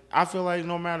 Like I feel like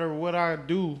no matter what I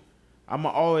do, I'ma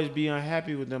always be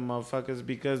unhappy with them motherfuckers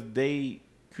because they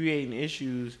creating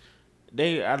issues.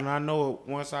 And I know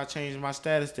once I change my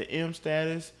status to M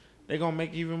status, they gonna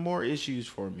make even more issues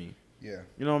for me. Yeah.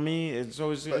 You know what I mean? And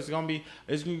so it's gonna be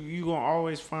you gonna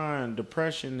always find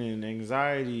depression and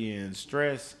anxiety and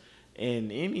stress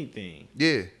and anything.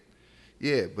 Yeah.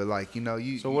 Yeah, but like,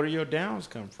 So where do your downs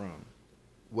come from?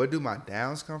 Where do my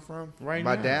downs come from?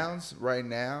 My downs right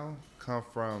now come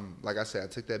from, like I said, I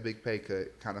took that big pay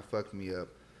cut, kind of fucked me up.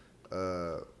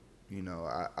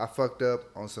 I fucked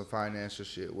up on some financial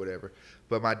shit, whatever.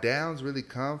 But my downs really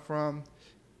come from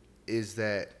is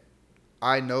that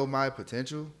I know my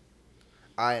potential.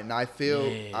 I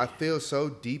feel so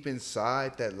deep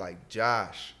inside that, like,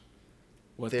 Josh,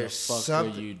 What there's the fuck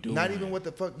something, are you doing? not even what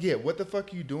the fuck, yeah, what the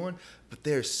fuck are you doing? But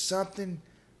there's something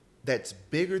that's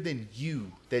bigger than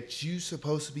you that you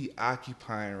supposed to be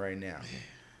occupying right now,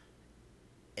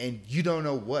 and you don't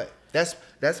know what. That's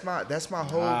my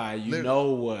whole. You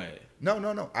know what?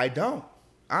 No, I don't.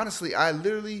 Honestly, I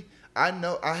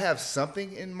know I have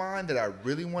something in mind that I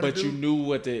really want to do. But you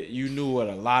knew what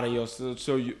a lot of your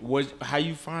how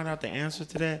you find out the answer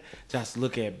to that? Just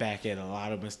look back at a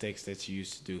lot of mistakes that you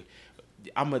used to do.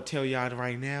 I'm gonna tell y'all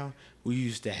right now, we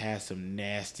used to have some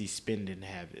nasty spending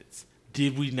habits.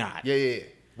 Did we not? Yeah.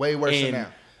 Way worse than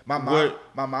now. My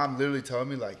mom literally told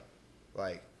me like,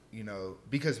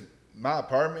 because my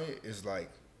apartment is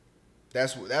like,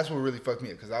 that's what really fucked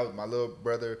me up. Because I was my little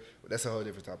brother. That's a whole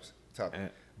different topic.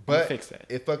 But fix that.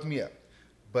 It fucked me up.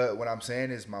 But what I'm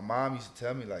saying is, my mom used to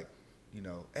tell me like,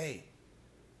 hey,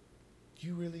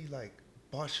 you really like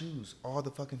bought shoes all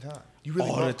the fucking time. You really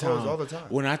bought clothes all the time.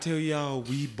 When I tell y'all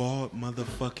we bought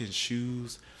motherfucking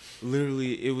shoes,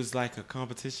 literally it was like a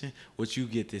competition. What you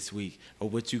get this week or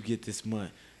what you get this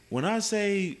month. When I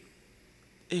say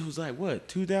it was like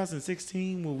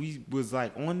 2016 when we was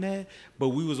like on that, but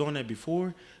we was on that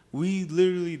before. We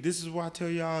literally, this is why I tell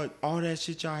y'all all that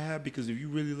shit y'all have, because if you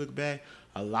really look back,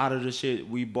 a lot of the shit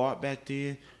we bought back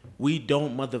then, we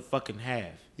don't motherfucking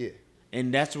have. Yeah.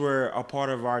 And that's where a part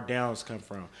of our downs come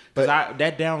from. Because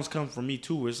that downs come from me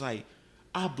too. Where it's like,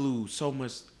 I blew so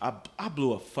much, I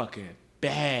blew a fucking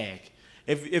bag.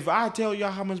 If I tell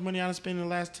y'all how much money I spent in the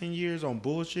last 10 years on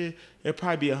bullshit, it'd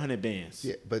probably be 100 bands.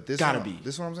 Yeah, but this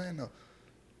is what I'm saying though.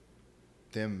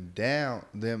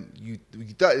 You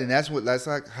thought, and that's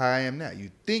like how I am now.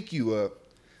 You think you up,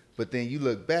 but then you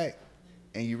look back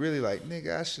and you really like,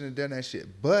 nigga, I shouldn't have done that shit.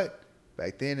 But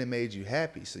back then it made you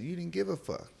happy, so you didn't give a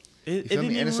fuck. It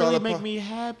didn't even really make me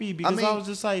happy because I was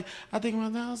just like, I think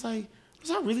about that, I was like, was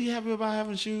I really happy about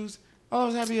having shoes? All I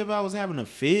was happy about was having a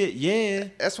fit, yeah.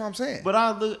 That's what I'm saying. But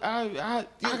I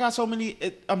got so many.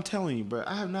 I'm telling you, bro.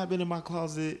 I have not been in my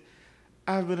closet.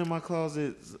 I've been in my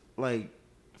closet like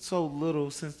so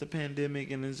little since the pandemic,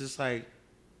 and it's just like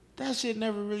that shit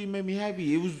never really made me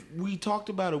happy. We talked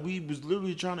about it. We was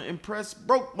literally trying to impress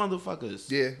broke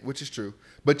motherfuckers. Yeah, which is true.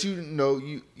 But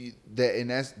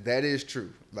that is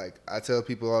true. Like I tell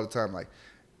people all the time, like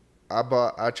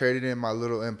I traded in my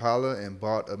little Impala and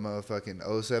bought a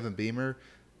motherfucking 07 Beamer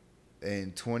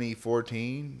in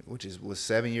 2014, which was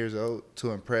 7 years old,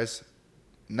 to impress.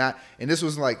 And this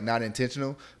was like not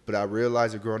intentional, but I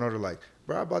realized it growing older, like,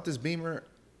 bro, I bought this Beamer.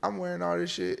 I'm wearing all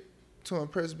this shit to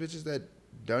impress bitches that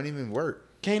don't even work.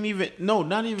 Don't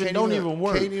even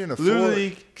work. Can't even afford.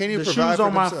 Literally, can't even the provide shoes for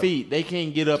on my themselves. feet, they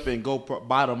can't get up and go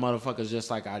buy the motherfuckers just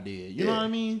like I did. You know what I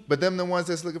mean? But them the ones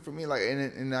that's looking for me, like,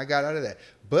 and I got out of that.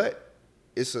 But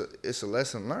it's a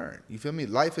lesson learned. You feel me?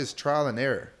 Life is trial and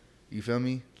error. You feel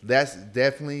me? That's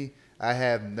definitely.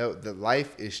 The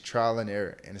life is trial and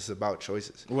error, and it's about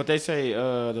choices. What they say,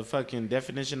 the fucking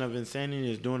definition of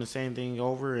insanity is doing the same thing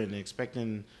over and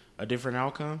expecting a different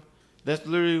outcome. That's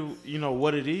literally,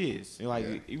 what it is. Like,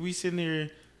 we sitting here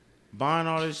buying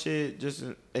all this shit just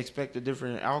to expect a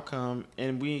different outcome,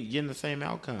 and we ain't getting the same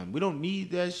outcome. We don't need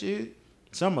that shit.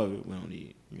 Some of it we don't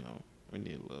need, we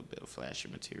need a little bit of flashy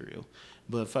material.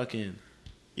 But fucking,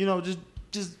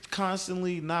 just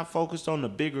constantly not focused on the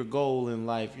bigger goal in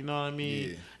life. You know what I mean?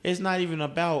 Yeah. It's not even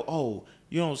about,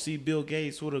 you don't see Bill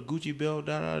Gates with a Gucci belt,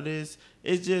 this.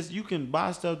 It's just you can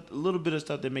buy stuff, a little bit of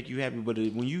stuff that make you happy. But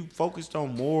when you focused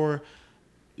on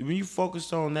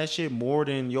that shit more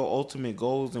than your ultimate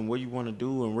goals and what you want to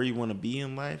do and where you want to be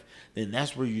in life, then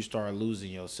that's where you start losing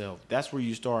yourself. That's where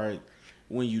you start,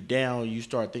 when you down, you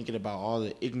start thinking about all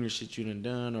the ignorant shit you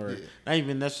done or not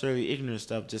even necessarily ignorant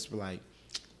stuff, just like,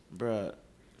 bruh,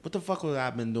 what the fuck was I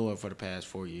been doing for the past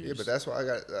 4 years? Yeah, but that's why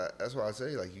that's why I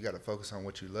say like you got to focus on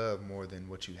what you love more than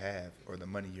what you have or the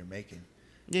money you're making.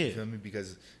 Yeah. You feel me?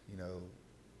 Because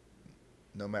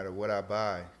no matter what I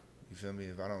buy, you feel me?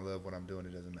 If I don't love what I'm doing,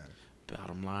 it doesn't matter.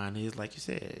 Bottom line is, like you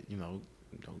said,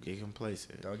 don't get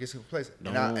complacent. Don't get complacent.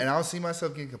 Don't. And I don't see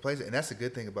myself getting complacent, and that's a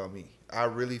good thing about me. I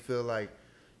really feel like,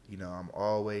 I'm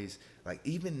always like,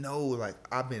 even though like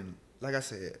I've been, like I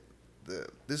said,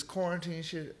 this quarantine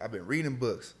shit, I've been reading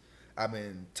books. I've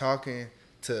been talking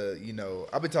to,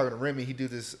 I've been talking to Remy. He do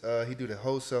the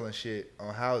wholesaling shit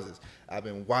on houses. I've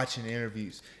been watching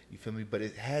interviews. You feel me? But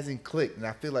it hasn't clicked, and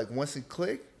I feel like once it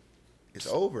clicked, it's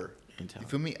over. You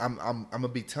feel me? I'm gonna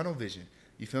be tunnel vision.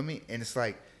 You feel me? And it's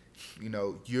like,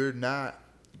 you're not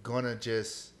gonna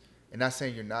just, and not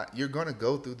saying you're not, you're gonna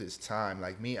go through this time.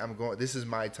 Like me, this is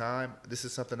my time. This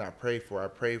is something I pray for. I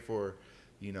pray for,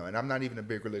 and I'm not even a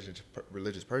big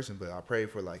religious person, but I pray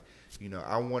for like,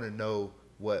 I want to know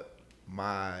what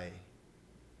not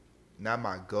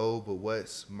my goal, but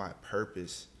what's my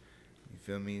purpose. You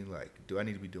feel me? Like, do I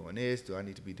need to be doing this? Do I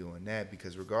need to be doing that?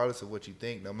 Because regardless of what you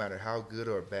think, no matter how good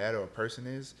or bad or a person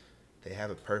is, they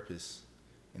have a purpose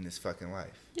in this fucking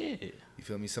life. Yeah. You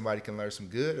feel me? Somebody can learn some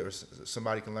good, or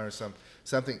somebody can learn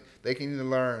something. They can either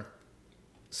learn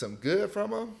some good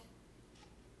from them,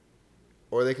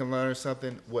 or they can learn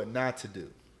something what not to do.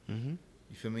 Mm-hmm.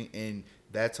 You feel me? And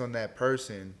that's on that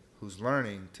person who's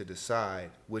learning to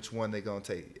decide which one they're gonna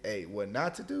take. Hey, what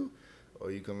not to do,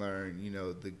 or you can learn. You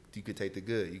could take the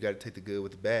good. You got to take the good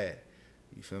with the bad.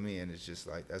 You feel me? And it's just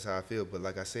like that's how I feel. But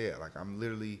like I said, like I'm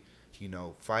literally,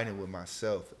 fighting with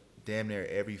myself damn near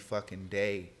every fucking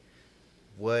day.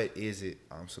 What is it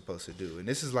I'm supposed to do? And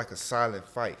this is like a silent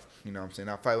fight. You know what I'm saying?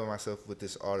 I fight with myself with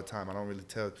this all the time. I don't really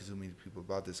tell too many people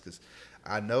about this because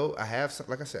I know I have,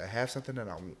 like I said, I have something that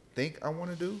I think I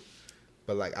want to do,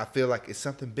 but like I feel like it's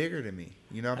something bigger than me.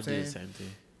 You know what I'm saying? I do the same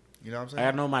thing. You know what I'm saying?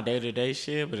 I know my day-to-day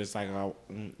shit, but it's like,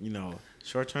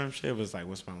 short-term shit was like,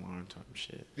 what's my long-term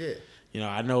shit? Yeah.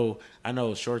 I know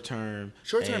short-term.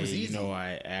 Short-term is easy.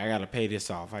 I got to pay this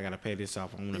off. I want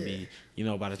to be,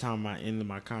 by the time I end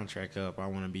my contract up, I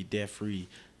want to be debt-free.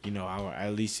 I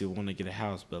at least want to get a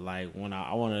house. But like when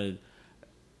I want to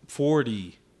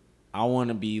 40, I want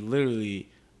to be literally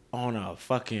on a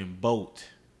fucking boat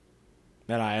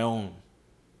that I own.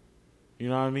 You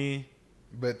know what I mean?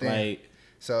 But then,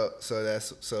 so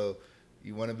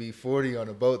you want to be 40 on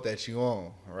a boat that you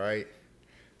own, right?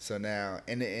 So now,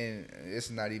 and it's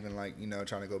not even like,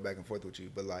 trying to go back and forth with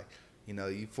you, but like,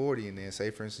 you 40 and then say,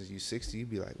 for instance, you 60, you'd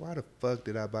be like, why the fuck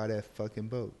did I buy that fucking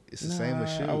boat? It's the same with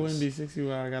shoes. I wouldn't be 60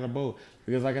 when I got a boat.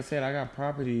 Because like I said, I got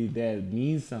property that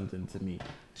means something to me.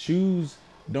 Shoes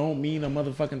don't mean a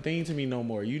motherfucking thing to me no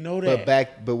more. You know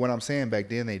that. But what I'm saying, back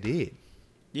then they did.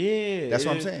 Yeah. That's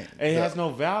what I'm saying. It has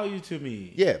no value to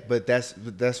me. Yeah, but that's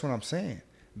what I'm saying.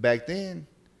 Back then,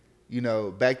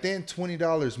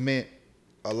 $20 meant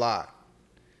a lot.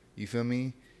 You feel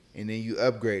me? And then you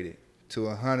upgrade it to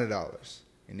 $100,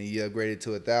 and then you upgrade it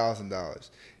to $1,000.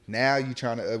 Now you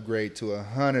trying to upgrade to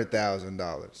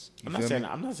 $100,000.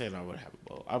 I'm not saying I would have a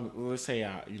boat. Let's say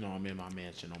I'm in my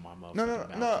mansion on my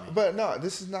motherfucking balcony. But no,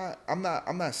 this is not. I'm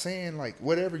not saying like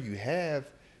whatever you have.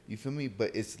 You feel me?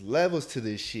 But it's levels to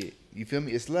this shit. You feel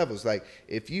me? It's levels. Like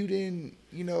if you didn't,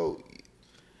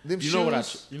 them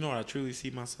shoes. What I truly see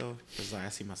myself is like I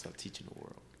see myself teaching the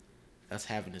world. That's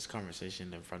having this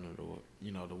conversation in front of the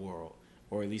world,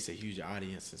 or at least a huge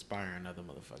audience, inspiring other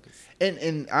motherfuckers.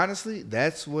 And honestly,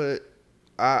 that's what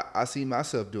I see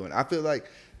myself doing. I feel like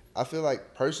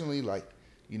personally, like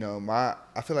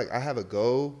I feel like I have a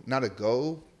goal, not a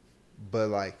goal, but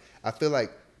like I feel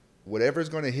like whatever's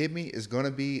going to hit me is going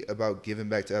to be about giving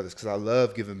back to others because I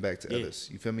love giving back to others.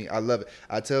 You feel me? I love it.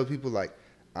 I tell people like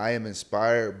I am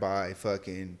inspired by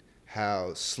fucking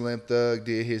how Slim Thug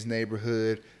did his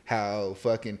neighborhood, how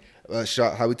fucking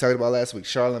how we talked about last week,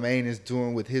 Charlemagne is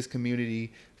doing with his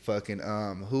community. Fucking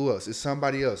who else? It's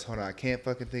somebody else. Hold on, I can't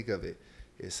fucking think of it.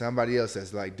 It's somebody else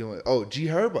that's like doing. Oh, G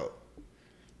Herbo.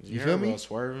 You feel me?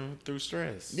 Swerving through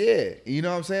stress. Yeah, you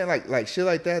know what I'm saying? Like shit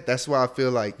like that. That's why I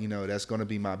feel like that's gonna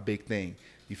be my big thing.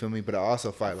 You feel me? But I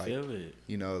also fight like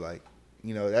that.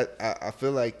 I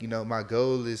feel like my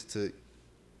goal is to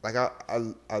like I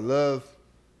love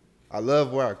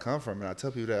where I come from, and I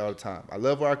tell people that all the time. I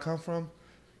love where I come from.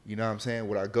 You know what I'm saying?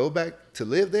 Would I go back to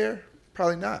live there?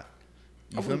 Probably not.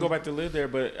 I wouldn't go back to live there,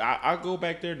 but I go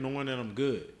back there knowing that I'm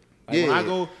good. Like when I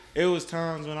go, it was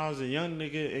times when I was a young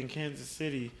nigga in Kansas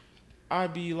City,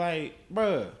 I'd be like,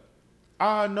 bruh,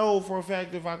 I know for a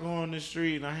fact if I go on the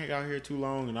street and I hang out here too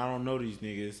long and I don't know these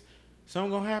niggas,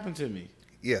 something gonna happen to me.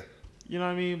 Yeah. You know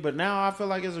what I mean? But now I feel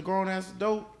like as a grown ass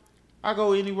adult, I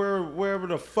go anywhere, wherever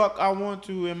the fuck I want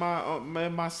to in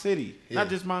my city, not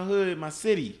just my hood, my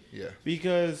city. Yeah.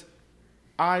 Because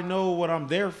I know what I'm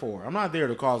there for. I'm not there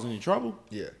to cause any trouble.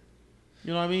 Yeah.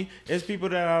 You know what I mean? It's people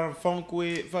that I funk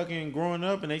with fucking growing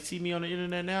up, and they see me on the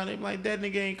internet now. They be like, that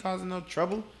nigga ain't causing no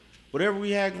trouble. Whatever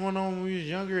we had going on when we was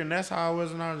younger, and that's how I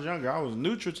was when I was younger. I was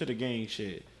neutral to the gang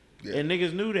shit, and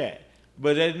niggas knew that.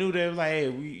 But they knew that, like, hey,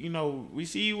 we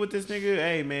see you with this nigga.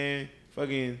 Hey, man,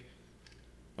 fucking,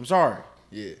 I'm sorry.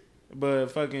 Yeah. But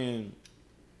fucking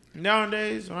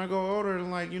nowadays, when I go older,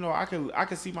 like, I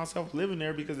could see myself living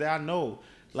there because I know,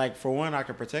 like, for one, I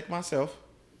can protect myself,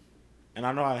 and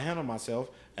I know how to handle myself,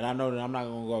 and I know that I'm not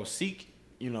gonna go seek,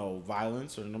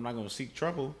 violence, or I'm not gonna seek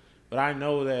trouble. But I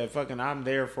know that fucking I'm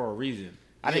there for a reason.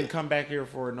 I didn't come back here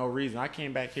for no reason. I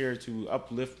came back here to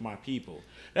uplift my people.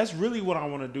 That's really what I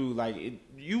want to do. Like,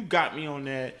 you got me on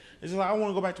that. It's like I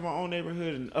want to go back to my own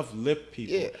neighborhood and uplift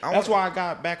people. Yeah, that's why I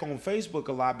got back on Facebook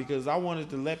a lot, because I wanted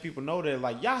to let people know that,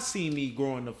 like, y'all seen me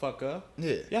growing the fuck up.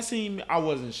 Yeah. Y'all seen me, I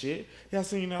wasn't shit. Y'all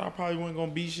seen that I probably wasn't going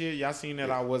to be shit. Y'all seen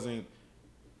that I wasn't,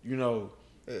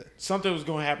 something was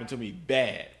going to happen to me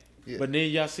bad. Yeah. But then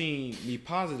y'all seen me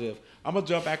positive. I'm going to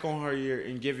jump back on her here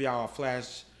and give y'all a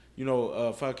flash, give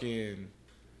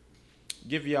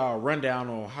y'all a rundown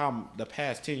on how the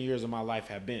past 10 years of my life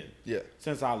have been. Yeah.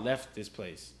 Since I left this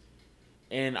place.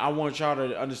 And I want y'all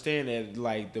to understand that,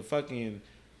 like, the fucking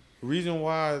reason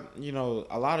why,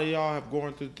 a lot of y'all have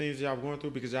gone through things y'all going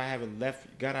through because y'all haven't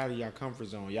got out of y'all comfort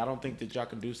zone. Y'all don't think that y'all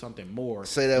can do something more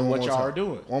Say that than one what more y'all time. are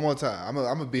doing. One more time. I'm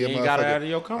gonna be a motherfucker. Got out of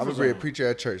your comfort I'm gonna be a preacher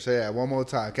at church. Say that one more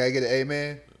time. Can I get an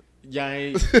amen? Y'all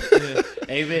ain't,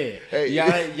 amen. Hey.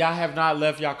 Y'all have not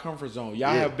left y'all comfort zone. Y'all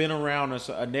have been around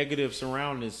a negative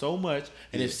surrounding so much,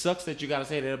 and it sucks that you got to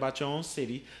say that about your own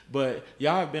city, but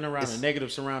y'all have been around a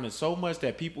negative surrounding so much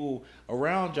that people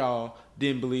around y'all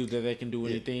didn't believe that they can do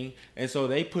anything, and so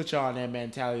they put y'all in that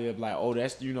mentality of like, oh,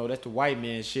 that's that's the white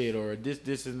man shit, or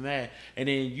this and that, and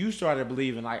then you started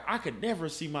believing like, I could never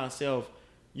see myself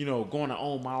going to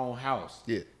own my own house.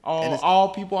 Yeah. All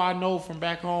people I know from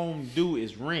back home do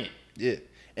is rent. Yeah.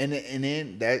 And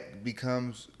then that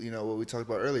becomes, what we talked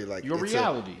about earlier. Like, your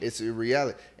reality. It's a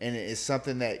reality. And it's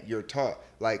something that you're taught.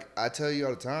 Like, I tell you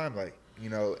all the time, like,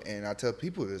 and I tell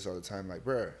people this all the time, like,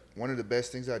 bruh, one of the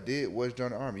best things I did was join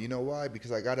the Army. You know why?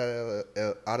 Because I got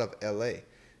out of L.A.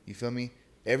 You feel me?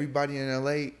 Everybody in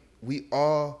L.A., we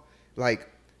all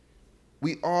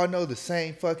know the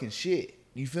same fucking shit.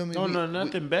 You feel me? Don't know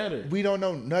nothing better. We don't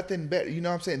know nothing better. You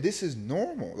know what I'm saying? This is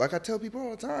normal. Like, I tell people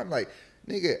all the time, like,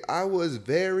 nigga, I was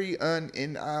very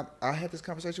and I had this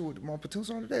conversation with my platoon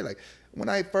sergeant today. Like, when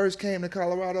I first came to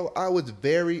Colorado, I was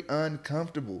very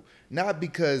uncomfortable. Not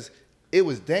because it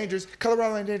was dangerous.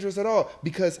 Colorado ain't dangerous at all.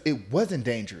 Because it wasn't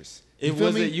dangerous. You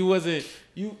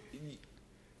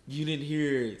didn't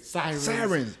hear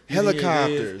sirens,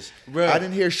 helicopters. I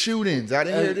didn't hear shootings. I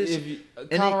didn't hear this.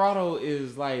 Colorado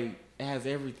is like, has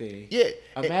everything. Yeah.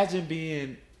 Imagine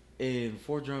being in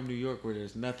Fort Drum, New York, where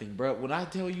there's nothing, bro. When I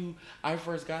tell you, I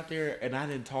first got there and I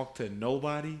didn't talk to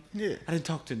nobody. Yeah. I didn't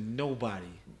talk to nobody.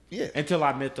 Yeah. Until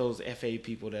I met those FA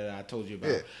people that I told you about.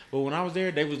 Yeah. But when I was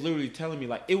there, they was literally telling me,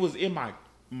 like, it was in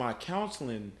my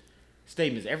counseling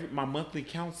statements, my monthly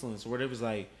counselings, where it was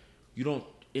like, you don't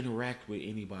interact with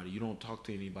anybody, you don't talk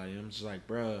to anybody. And I'm just like,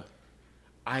 bruh,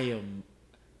 I am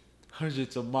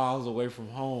hundreds of miles away from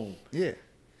home. Yeah.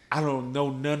 I don't know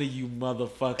none of you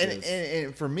motherfuckers.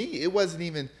 And for me, it wasn't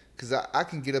even, because I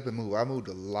can get up and move. I moved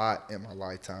a lot in my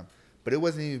lifetime. But it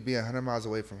wasn't even being 100 miles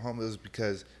away from home. It was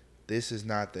because this is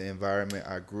not the environment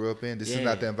I grew up in. This is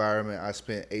not the environment I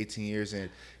spent 18 years in.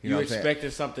 You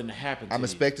expecting something to happen to I'm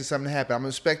expecting something to happen. I'm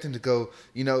expecting to go,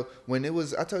 when it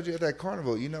was, I told you at that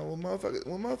carnival, when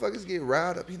motherfuckers get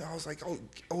riled up, I was like, oh,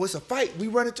 it's a fight. We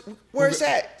run it. Where's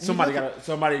that? Somebody going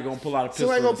to pull out a pistol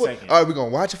in a second. All right, we're going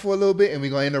to watch it for a little bit and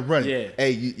we're going to end up running. Yeah.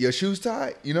 Hey, your shoes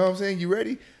tied? You know what I'm saying? You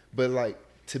ready? But, like,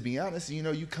 to be honest,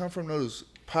 you come from those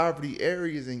poverty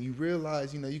areas and you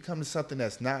realize, you come to something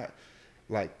that's not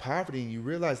like poverty, and you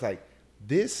realize, like,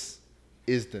 this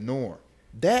is the norm.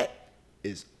 That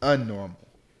is unnormal.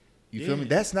 You feel me?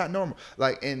 That's not normal.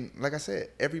 Like, and like I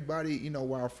said, everybody,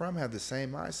 where I'm from have the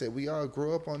same mindset. We all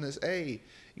grow up on this, hey,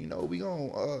 we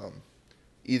gonna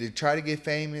either try to get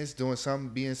famous,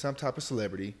 being some type of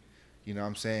celebrity, you know what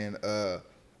I'm saying,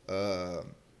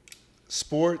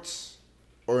 sports,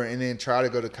 and then try to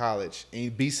go to college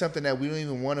and be something that we don't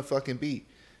even want to fucking be.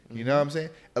 You know what I'm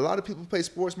saying? A lot of people play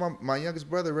sports. My youngest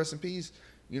brother, rest in peace,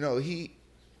 this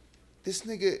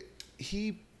nigga,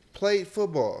 he played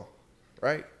football,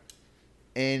 right?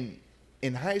 And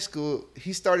in high school,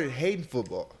 he started hating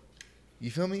football.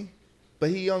 You feel me?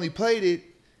 But he only played it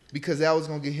because that was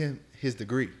gonna get him his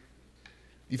degree.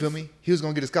 You feel me? He was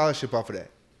gonna get a scholarship off of that.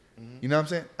 You know what I'm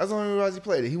saying? That's the only reason he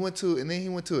played it. He went to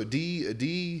a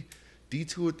D2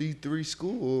 or D3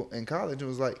 school in college and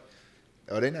was like,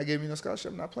 oh, they not giving me no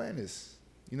scholarship. I'm not playing this.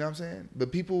 You know what I'm saying?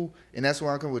 But people, and that's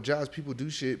why I come with jobs. People do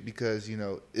shit because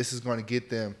this is going to get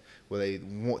them where they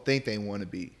think they want to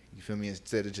be. You feel me?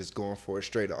 Instead of just going for it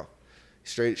straight off,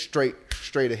 straight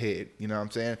ahead. You know what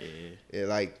I'm saying?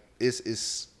 Yeah.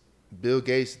 It's Bill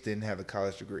Gates didn't have a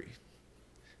college degree.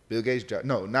 Bill Gates,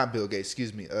 no, not Bill Gates.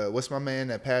 Excuse me. What's my man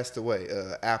that passed away?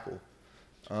 Apple.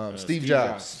 Steve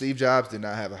Jobs. Steve Jobs did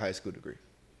not have a high school degree.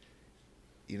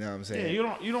 You know what I'm saying?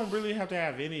 Yeah, you don't really have to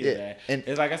have any of that. And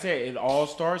it's like I said, it all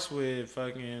starts with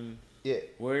fucking. Yeah.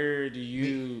 Where do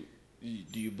you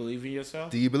believe in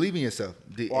yourself? Do you believe in yourself?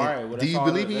 Do you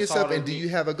believe in yourself, and do you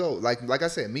have a goal? Like I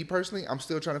said, me personally, I'm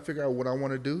still trying to figure out what I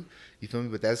want to do. You feel me?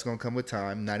 But that's gonna come with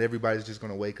time. Not everybody's just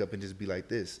gonna wake up and just be like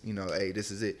this. Hey,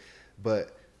 this is it.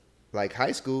 But like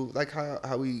high school, like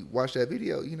how we watched that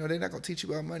video, they're not gonna teach you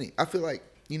about money. I feel like,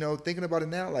 thinking about it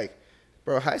now, like,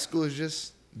 bro, high school is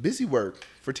just busy work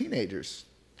for teenagers.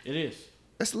 It is.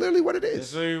 That's literally what it is.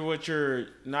 That's literally what your,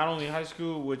 not only high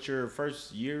school, with your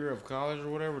first year of college or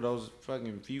whatever, those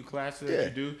fucking few classes that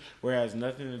you do, where it has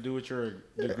nothing to do with your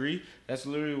degree. That's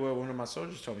literally what one of my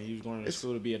soldiers told me. He was going to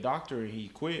school to be a doctor and he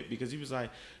quit because he's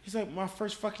like, my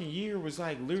first fucking year was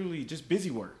like literally just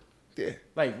busy work. Yeah.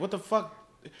 Like, what the fuck?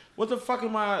 What the fuck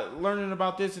am I learning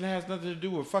about this and it has nothing to do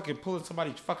with fucking pulling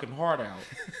somebody's fucking heart out?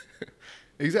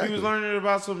 Exactly. He was learning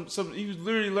about he was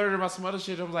literally learning about some other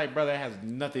shit. I was like, brother, that has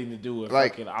nothing to do with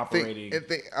fucking operating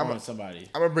on somebody.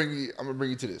 I'm gonna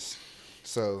bring you to this.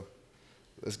 So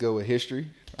let's go with history.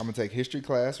 I'm gonna take history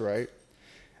class, right?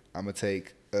 I'm gonna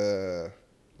take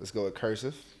let's go with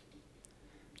cursive.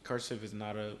 Cursive is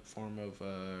not a form of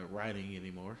writing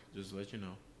anymore. Just to let you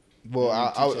know. Well,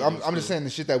 I'm just saying the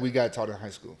shit that we got taught in high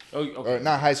school. Oh, okay. Or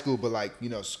not high school, but like,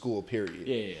 school period.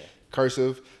 Yeah.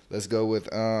 Cursive. Let's go with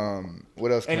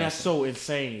what else? And that's so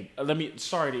insane.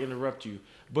 Sorry to interrupt you,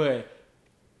 but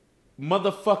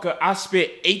motherfucker, I spent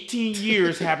 18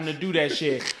 years having to do that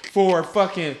shit for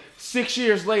fucking 6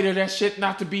 years later, that shit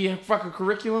not to be in fucking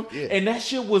curriculum. Yeah. And that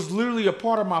shit was literally a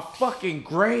part of my fucking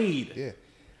grade. Yeah.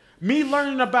 Me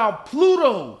learning about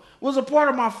Pluto was a part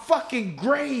of my fucking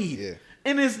grade. Yeah.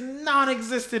 And it's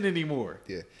non-existent anymore.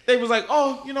 Yeah. They was like,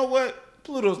 oh, you know what?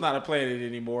 Pluto's not a planet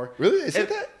anymore. Really? They said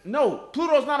that? No,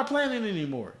 Pluto's not a planet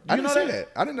anymore. I didn't know that.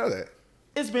 I didn't know that.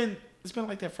 It's been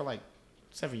like that for like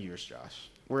 7 years, Josh.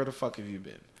 Where the fuck have you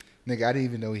been? Nigga, I didn't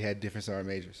even know we had different sergeant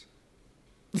majors.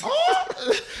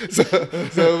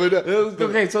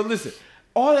 Okay, so listen.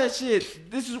 All that shit,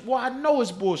 this is why I know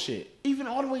it's bullshit. Even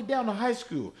all the way down to high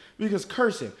school. Because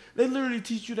cursive, they literally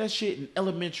teach you that shit in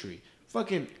elementary.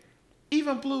 Fucking,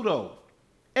 even Pluto.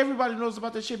 Everybody knows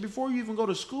about that shit before you even go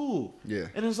to school. Yeah.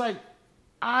 And it's like,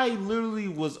 I literally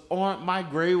my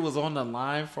grade was on the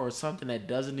line for something that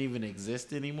doesn't even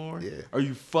exist anymore. Yeah. Are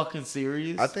you fucking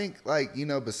serious? I think,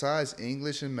 besides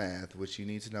English and math, which you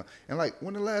need to know, and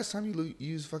when the last time you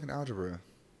used fucking algebra?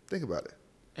 Think about it.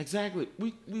 Exactly.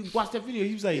 We watched that video.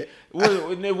 He was like,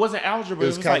 well, it wasn't algebra. It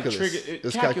was calculus.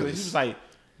 Like calculus. He was like,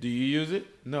 do you use it?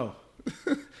 No.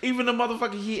 Even the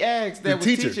motherfucker he asked that was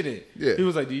teaching it. Yeah. He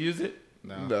was like, do you use it?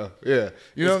 No. Yeah.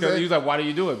 You know what I'm saying? He was like, why do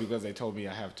you do it? Because they told me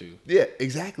I have to. Yeah,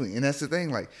 exactly. And that's the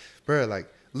thing.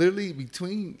 Literally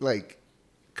between,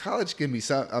 college can be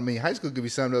high school can be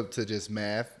summed up to just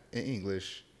math and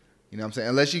English. You know what I'm saying?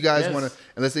 Unless you guys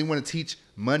unless they want to teach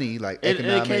money, economics.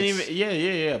 It can't even,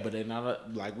 yeah. But they're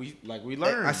not, like we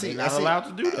learned. They're not allowed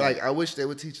to do that. I wish they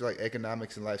would teach,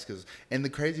 economics and life skills. And the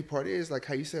crazy part is,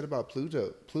 how you said about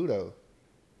Pluto.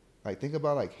 Think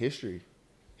about, history.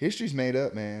 History's made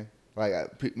up, man.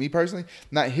 Me personally,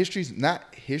 not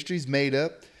history's made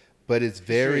up, but it's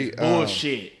very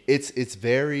bullshit. It's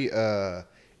very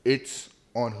it's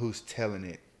on who's telling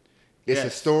it. It's a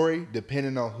story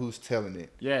depending on who's telling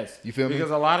it. Yes. You feel me?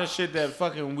 Because a lot of shit that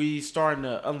fucking we starting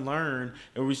to unlearn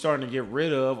and we starting to get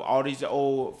rid of, all these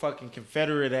old fucking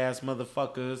Confederate ass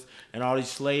motherfuckers and all these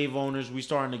slave owners, we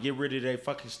starting to get rid of their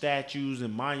fucking statues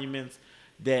and monuments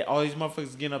that all these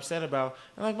motherfuckers getting upset about.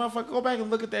 And motherfucker, go back and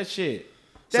look at that shit.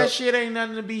 That shit ain't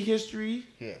nothing to be history.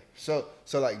 Yeah. So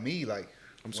me,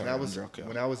 I'm sorry,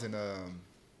 when I was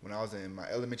in my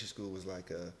elementary school was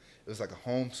it was like a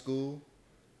home school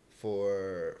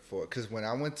for because when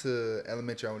I went to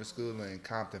elementary, I went to school in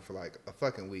Compton for a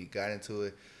fucking week. Got into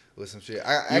it with some shit.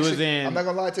 I'm not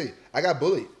gonna lie to you. I got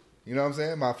bullied. You know what I'm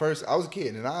saying? I was a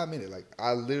kid, and I admit it.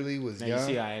 I literally was young. You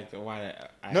see,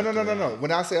 No.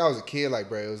 When I say I was a kid,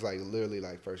 bro, it was literally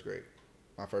first grade.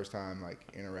 my first time like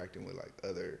interacting with like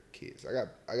other kids.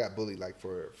 I got bullied like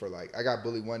for like I got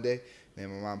bullied one day. Then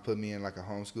my mom put me in like a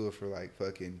homeschool for like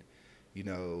fucking, you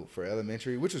know, for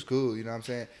elementary, which was cool. You know what I'm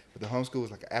saying? But the homeschool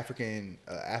was like an African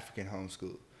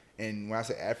homeschool. And when I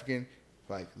say African,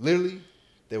 like literally,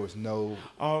 there was no.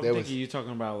 Oh, I'm there thinking you're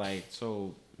talking about like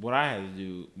so. What I had to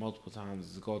do multiple times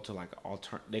is go to like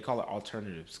they call it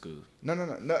alternative school. No.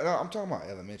 I'm talking about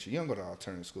elementary. You don't go to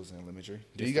alternative schools in elementary.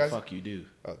 Do Yes, you guys? the fuck you do.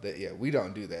 Oh, yeah. We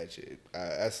don't do that shit.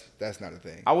 That's not a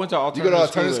thing. I went to You go to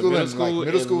alternative school in in like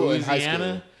middle school and high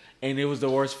school. And it was the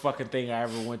worst fucking thing I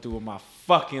ever went through in my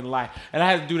fucking life. And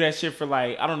I had to do that shit for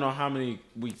like, I don't know how many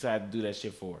weeks I had to do that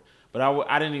shit for. But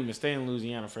I didn't even stay in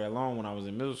Louisiana for that long when I was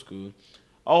in middle school.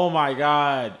 Oh my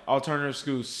God. Alternative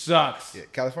school sucks. Yeah,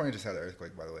 California just had an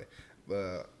earthquake, by the way.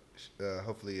 But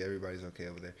hopefully everybody's okay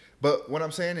over there. But what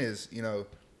I'm saying is, you know,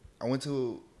 I went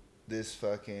to this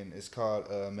fucking, it's called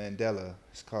Mandela.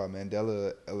 It's called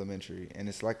Mandela Elementary. And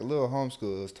it's like a little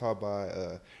homeschool. It was taught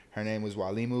by, her name was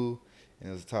Walimu. And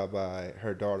it was taught by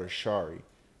her daughter, Shari.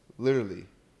 Literally,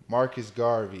 Marcus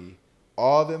Garvey,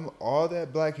 all that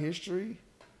black history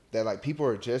that like people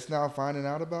are just now finding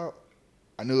out about,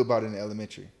 I knew about it in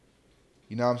elementary.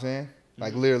 You know what I'm saying?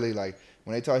 Like literally, like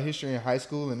when they taught history in high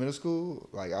school and middle school,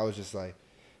 like I was just like,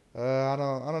 I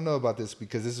don't know about this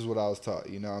because this is what I was taught.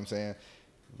 You know what I'm saying?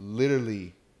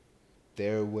 Literally,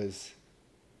 there was,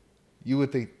 you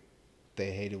would think they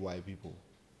hated white people.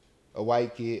 A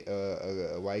white kid,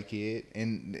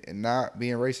 and not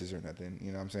being racist or nothing.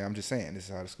 You know what I'm saying? I'm just saying this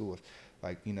is how the school was.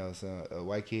 Like, you know, so a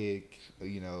white kid,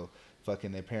 you know,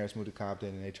 fucking their parents moved to Compton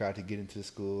and they tried to get into the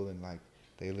school and like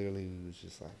they literally was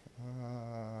just like,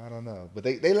 I don't know. But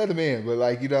they let them in. But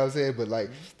like, you know what I'm saying? But like,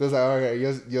 they was like, all right,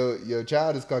 your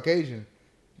child is Caucasian.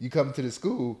 You come to the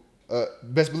school,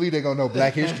 best believe they're gonna know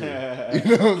black history.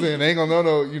 You know what I'm saying? They ain't gonna know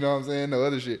no, you know what I'm saying, no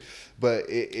other shit. But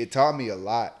it taught me a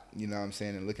lot. You know what I'm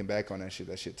saying? And looking back on that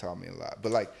shit taught me a lot.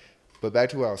 But back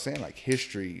to what I was saying, like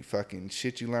history, fucking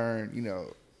shit you learn, you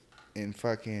know, and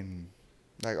fucking,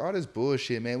 like all this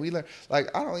bullshit, man. We learn,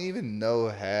 like, I don't even know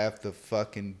half the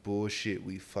fucking bullshit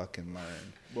we fucking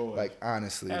learned. Boy. Like,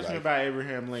 honestly. Ask like, me about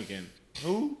Abraham Lincoln.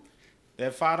 Who?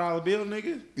 That $5 bill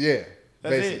nigga? Yeah,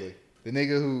 That's basically. it. The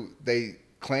nigga who they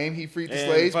claim he freed the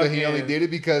And slaves, but he only did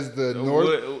it because the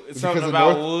North. Something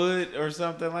about wood or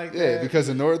something like that. Yeah, because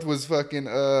the North was fucking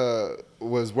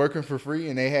was working for free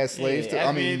and they had slaves. Yeah,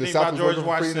 I mean, the South was George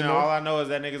working for free in the Washington. All North. I know is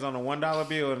that nigga's on a $1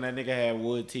 bill and that nigga had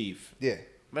wood teeth. Yeah.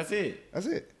 That's it. That's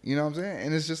it. You know what I'm saying?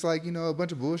 And it's just like, you know, a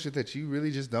bunch of bullshit that you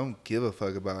really just don't give a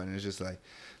fuck about. And it's just like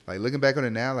looking back on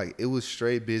it now, like it was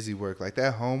straight busy work. Like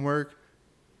that homework,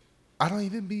 I don't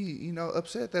even be, you know,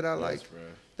 upset that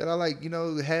I you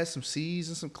know, had some C's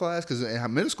in some class. Because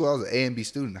in middle school, I was an A and B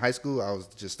student. In high school, I was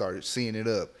just started seeing it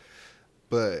up.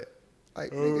 But,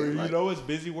 like, nigga, you know what's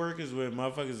busy work is when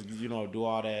motherfuckers, you know, do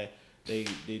all that. They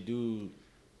do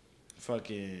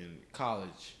fucking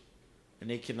college. And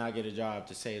they cannot get a job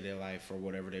to save their life for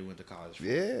whatever they went to college for.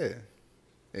 Yeah,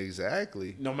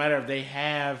 exactly. No matter if they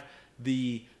have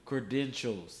the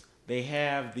credentials, they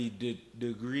have the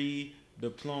degree,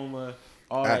 diploma,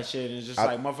 all that shit. And it's just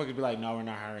like, motherfuckers be like, no, we're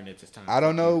not hiring at this time. I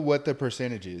don't know what the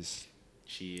percentage is.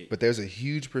 Shit. But there's a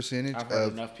huge percentage I've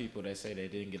heard enough people that say they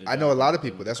didn't get a job. I know a lot of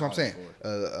people. That's what I'm saying.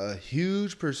 A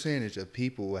huge percentage of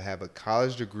people will have a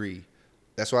college degree.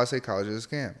 That's why I say college is a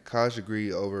scam. College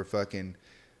degree over fucking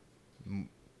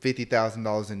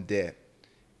 $50,000 in debt,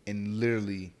 and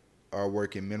literally are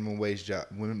working minimum wage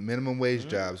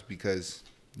jobs because,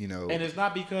 you know. And it's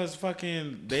not because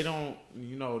fucking they don't,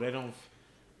 you know,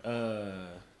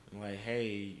 like, hey,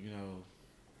 you know,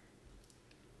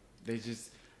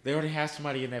 they already have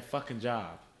somebody in that fucking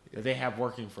job that they have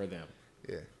working for them.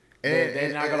 Yeah. And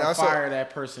they're not gonna fire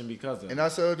that person because of. And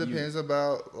also it depends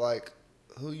about like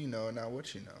who you know and not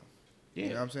what you know. Yeah, you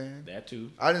know what I'm saying? That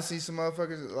too. I didn't see some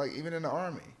motherfuckers, like, even in the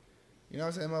Army. You know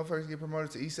what I'm saying? Motherfuckers get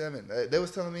promoted to E7. They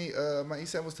was telling me, my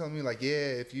E7 was telling me, like, yeah,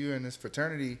 if you're in this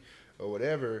fraternity or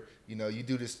whatever, you know, you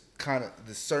do this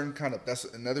certain kind of, that's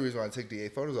another reason why I take DA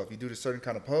photos off. You do this certain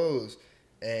kind of pose,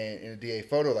 and in a DA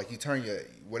photo, like, you turn your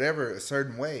whatever a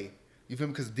certain way. You feel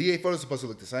me? Because DA photos are supposed to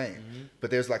look the same. Mm-hmm.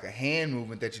 But there's, like, a hand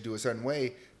movement that you do a certain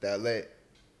way that let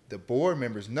the board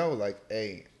members know, like,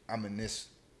 hey, I'm a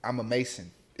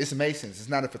Mason. It's Masons. It's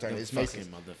not a fraternity. It's Masons.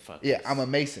 Motherfuckers. Yeah, I'm a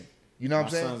Mason. You know what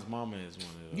I'm saying? My son's mama is one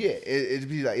of those. Yeah, it'd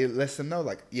be like, it lets them know,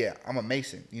 like, yeah, I'm a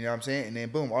Mason. You know what I'm saying? And then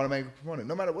boom, automatically promoted.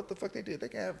 No matter what the fuck they did, they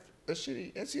can have a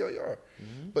shitty NCOER.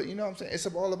 Mm-hmm. But you know what I'm saying? It's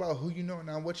all about who you know and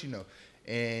not what you know.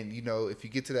 And, you know, if you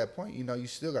get to that point, you know, you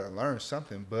still got to learn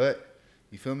something. But,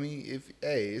 You feel me?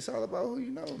 It's all about who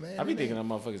you know, man. I be thinking them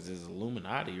motherfuckers is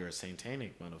Illuminati or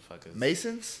satanic motherfuckers.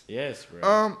 Masons? Yes, bro.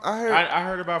 I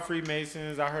heard about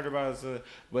Freemasons. I heard about,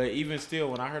 but even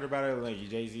still, when I heard about it, like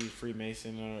Jay-Z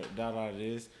Freemason or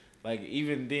this, like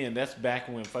even then, that's back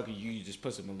when fucking you just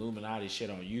put some Illuminati shit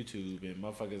on YouTube and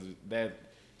motherfuckers that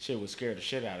shit would scare the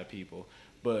shit out of people.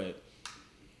 But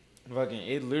fucking,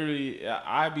 it literally,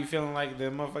 I be feeling like the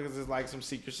motherfuckers is like some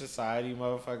secret society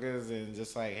motherfuckers, and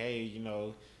just like, hey, you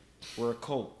know, we're a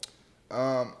cult.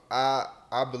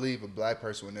 I believe a black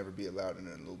person would never be allowed in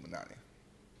an Illuminati.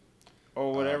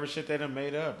 Or whatever shit they done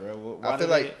made up, bro. Why I feel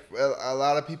like a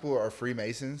lot of people are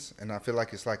Freemasons, and I feel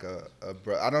like it's like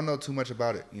I don't know too much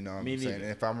about it, you know what I'm saying? And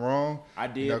if I'm wrong, I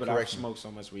did, but I smoked so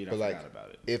much weed, I forgot about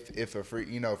it. If a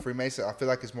Freemason, I feel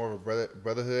like it's more of a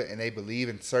brotherhood, and they believe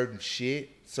in certain shit,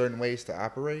 certain ways to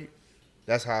operate.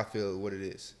 That's how I feel what it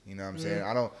is. You know what I'm saying?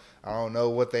 I don't know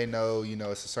what they know. You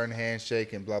know, it's a certain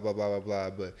handshake and blah blah blah blah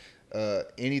blah.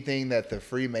 But anything that the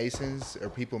Freemasons or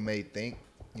people may think,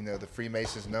 you know, the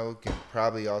Freemasons know can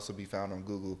probably also be found on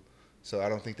Google. So I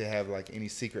don't think they have like any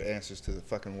secret answers to the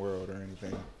fucking world or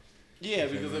anything. Yeah,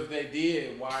 because if they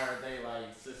did, why are they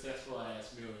like successful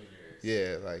ass millionaires?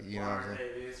 Yeah, like you know what I'm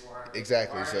saying.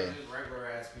 Exactly. Why are they just regular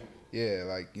ass people? Yeah,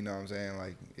 like you know what I'm saying.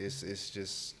 Like it's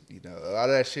just, you know, a lot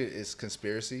of that shit is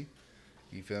conspiracy.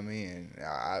 You feel me? And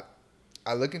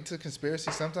I look into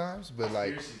conspiracy sometimes, but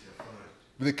like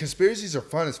the conspiracies are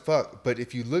fun as fuck. But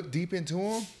if you look deep into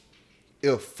them,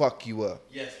 it'll fuck you up.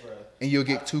 Yes, bro. And you'll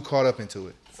get too caught up into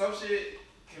it. Some shit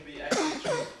can be actually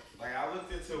true. Like I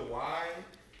looked into why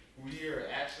we are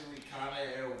actually kind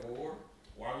of at war,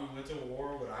 why we went to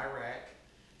war with Iraq,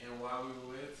 and why we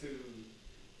went to,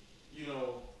 you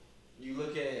know, you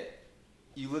look at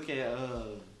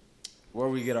where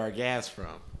we get our gas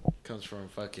from. Comes from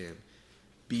fucking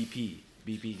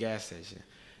BP gas station.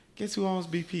 Guess who owns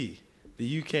BP?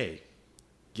 The UK.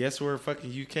 Guess where fucking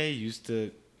UK used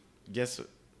to? Guess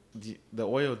the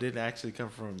oil didn't actually come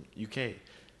from UK.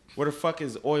 Where the fuck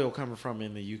is oil coming from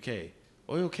in the UK?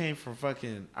 Oil came from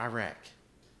fucking Iraq.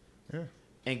 Yeah.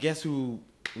 And guess who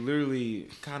literally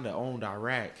kind of owned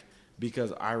Iraq?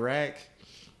 Because Iraq,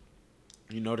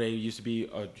 you know, they used to be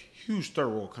a huge third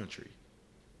world country.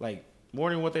 Like, more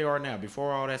than what they are now.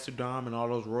 Before all that Saddam and all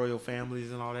those royal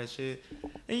families and all that shit,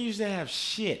 they used to have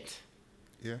shit.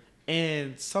 Yeah.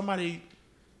 And somebody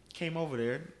came over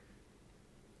there,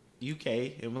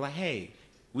 UK, and were like, hey,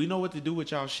 we know what to do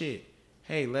with y'all shit.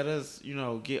 Hey, let us, you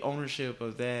know, get ownership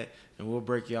of that, and we'll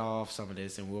break y'all off some of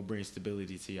this, and we'll bring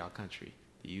stability to y'all country,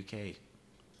 the UK.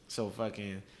 So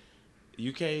fucking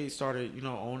UK started, you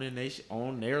know,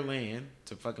 own their land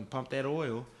to fucking pump that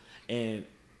oil. And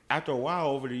after a while,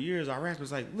 over the years, Iraq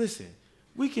was like, listen,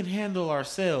 we can handle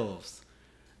ourselves.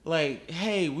 Like,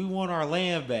 hey, we want our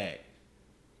land back.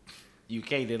 UK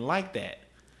didn't like that.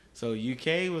 So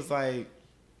UK was like,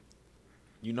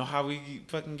 you know how we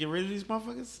fucking get rid of these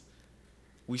motherfuckers?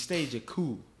 We stage a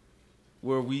coup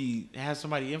where we have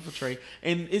somebody infiltrate,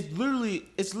 and it's literally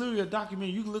a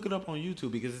documentary. You can look it up on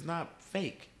YouTube because it's not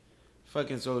fake.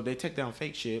 Fucking, so they take down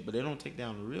fake shit, but they don't take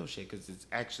down the real shit because it's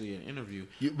actually an interview.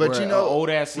 But you know, old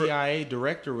ass CIA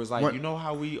director was like, you know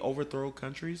how we overthrow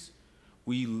countries?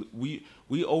 We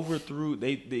overthrew.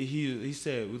 He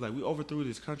said we overthrew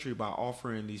this country by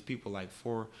offering these people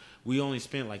we only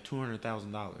spent like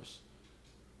 $200,000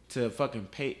 to fucking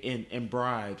pay in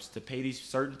bribes to pay these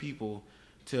certain people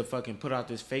to fucking put out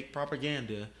this fake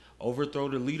propaganda, overthrow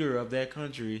the leader of that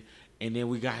country, and then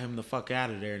we got him the fuck out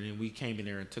of there, and then we came in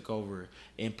there and took over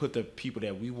and put the people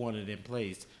that we wanted in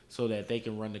place so that they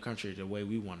can run the country the way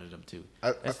we wanted them to.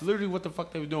 That's literally what the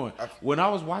fuck they were doing. When I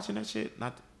was watching that shit,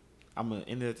 I'm gonna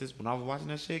end it at this. When I was watching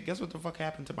that shit, guess what the fuck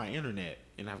happened to my internet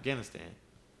in Afghanistan?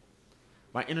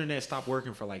 My internet stopped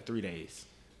working for like 3 days.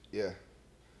 Yeah.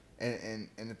 And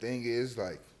the thing is,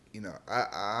 like, you know, I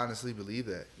honestly believe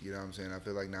that. You know what I'm saying? I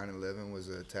feel like 9/11 was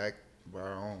an attack by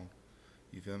our own.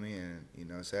 You feel me? And, you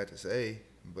know, it's sad to say,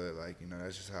 but, like, you know,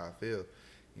 that's just how I feel.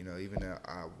 You know, even though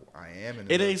I am in the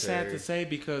military. Ain't sad to say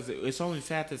because it's only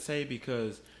sad to say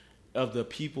because of the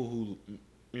people who,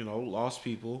 you know, lost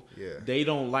people. Yeah. They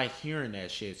don't like hearing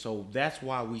that shit. So that's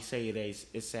why we say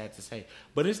it's sad to say.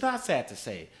 But it's not sad to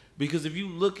say because if you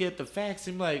look at the facts,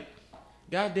 I'm like,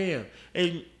 goddamn.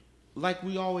 And like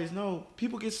we always know,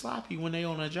 people get sloppy when they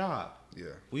on a job. Yeah.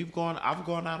 I've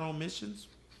gone out on missions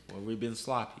where we've been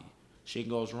sloppy. Shit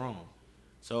goes wrong.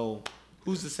 So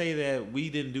who's to say that we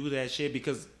didn't do that shit?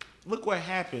 Because look what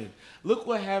happened. Look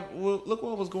what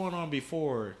was going on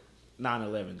before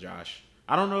 9/11, Josh.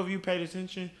 I don't know if you paid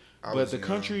attention, but the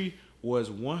country was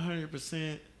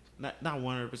 100% not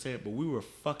 100%, but we were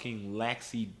fucking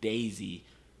laxy daisy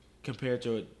compared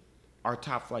to our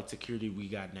top flight security we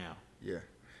got now. Yeah.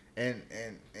 And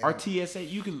Our TSA,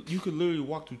 you could literally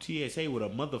walk through TSA with a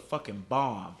motherfucking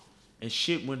bomb, and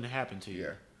shit wouldn't happen to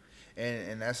you. Yeah,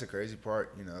 and that's the crazy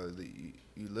part. You know,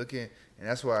 you look in, and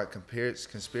that's why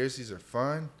conspiracies are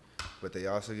fun, but they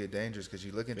also get dangerous because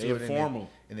you look into They're formal,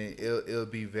 and then it'll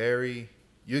be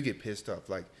you'll get pissed off.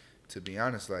 Like, to be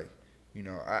honest, like, you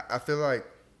know, I feel like,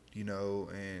 you know,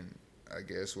 and I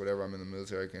guess whatever, I'm in the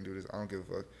military, I can't do this. I don't give a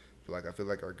fuck. But like, I feel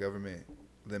like our government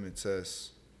limits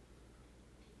us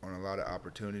on a lot of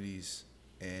opportunities,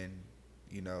 and,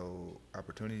 you know,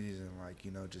 opportunities and, like,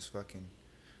 you know, just fucking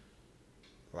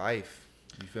life.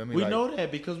 You feel me? We like, know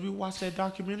that because we watched that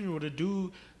documentary where the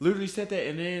dude literally said that,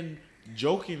 and then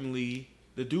jokingly,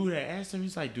 the dude that asked him,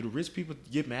 he's like, "Do the rich people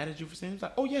get mad at you for saying?" He's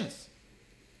like, "Oh yes."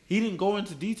 He didn't go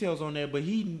into details on that, but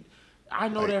I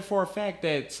know that for a fact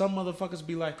that some motherfuckers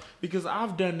be like, because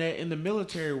I've done that in the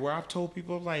military where I've told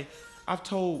people, like, I've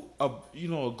told a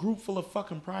group full of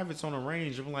fucking privates on a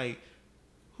range, I'm like,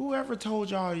 whoever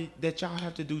told y'all that y'all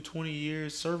have to do 20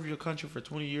 years, serve your country for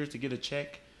 20 years to get a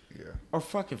check, are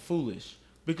fucking foolish.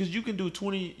 Because you can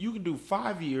do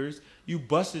 5 years, you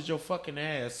busted your fucking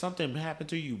ass, something happened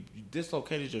to you, you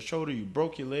dislocated your shoulder, you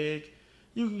broke your leg,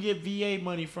 you can get VA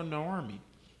money from the Army,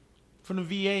 from the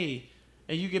VA,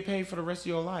 and you get paid for the rest of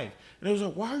your life. And it was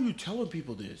like, why are you telling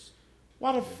people this?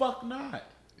 Why the fuck not?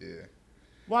 Yeah.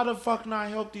 Why the fuck not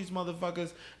help these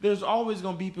motherfuckers? There's always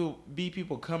gonna be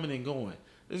people coming and going.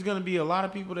 There's gonna be a lot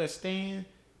of people that staying,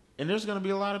 and there's gonna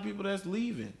be a lot of people that's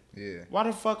leaving. Yeah. Why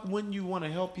the fuck wouldn't you want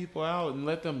to help people out and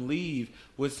let them leave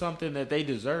with something that they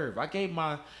deserve? I gave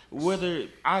I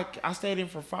stayed in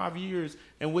for 5 years,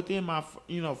 and within my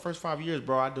first 5 years,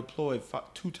 bro, I deployed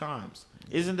 2 times.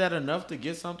 Isn't that enough to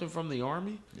get something from the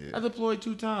Army? Yeah. I deployed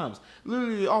 2 times.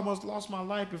 Literally almost lost my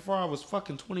life before I was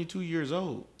fucking 22 years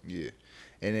old. Yeah.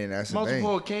 And then that's the thing.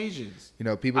 Multiple occasions. You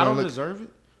know, people I don't deserve it.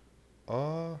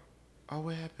 Oh,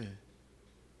 what happened?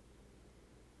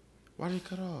 Why did it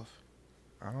cut off?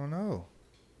 I don't know.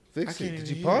 Fix I it. can't Did even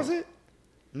you hear pause it?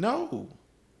 No.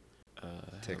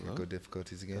 Technical Hello?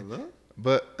 difficulties again. Hello?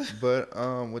 But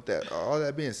with that, all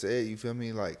that being said, you feel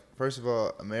me? Like, first of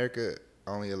all, America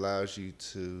only allows you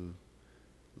to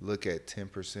look at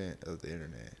 10% of the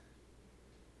internet.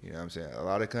 You know what I'm saying? A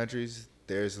lot of countries,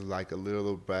 there's like a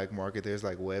little black market. There's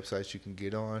like websites you can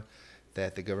get on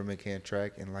that the government can't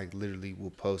track, and like literally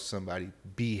will post somebody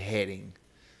beheading,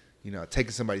 you know,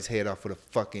 taking somebody's head off with a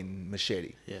fucking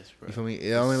machete. Yes, bro. You feel me?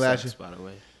 It only allows you. By the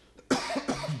way.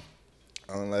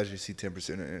 Only allows you to see 10%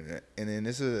 of the internet. And then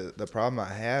this is the problem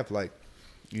I have. Like,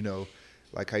 you know,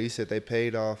 like how you said they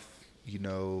paid off, you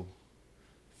know,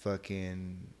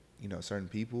 fucking, you know, certain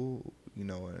people, you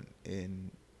know,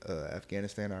 in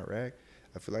Afghanistan, Iraq.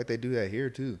 I feel like they do that here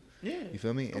too. Yeah. You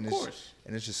feel me? And of course.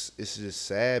 It's just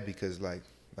sad because like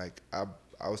I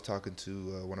was talking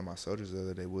to one of my soldiers the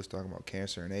other day. We was talking about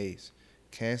cancer and AIDS.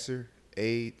 Cancer,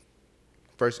 AIDS.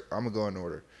 First, I'm gonna go in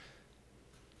order.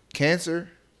 Cancer,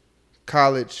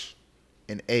 college,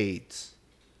 and AIDS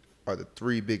are the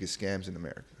 3 biggest scams in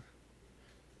America.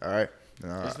 All right.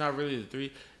 It's not really the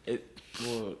 3.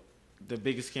 The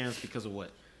biggest scams because of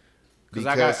what? Because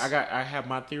I have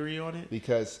my theory on it.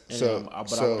 Because but I want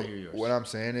to hear yours. What I'm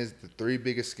saying is the 3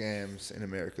 biggest scams in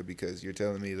America, because you're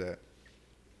telling me that,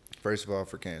 first of all,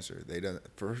 for cancer and AIDS,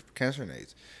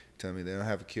 you're telling me they don't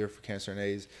have a cure for cancer and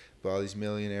AIDS, but all these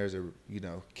millionaires are, you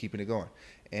know, keeping it going.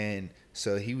 And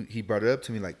so he brought it up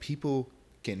to me, like, people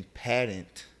can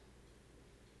patent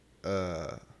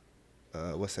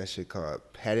what's that shit called?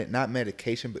 Patent, not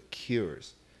medication, but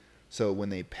cures. So when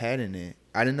they patent it,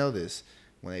 I didn't know this.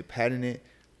 When they patent it,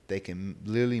 they can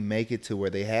literally make it to where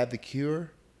they have the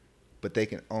cure, but they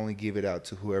can only give it out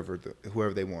to whoever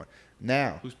they want.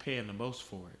 Now, who's paying the most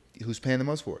for it? Who's paying the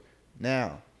most for it?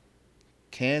 Now,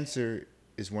 cancer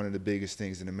is one of the biggest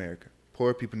things in America.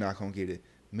 Poor people not gonna get it.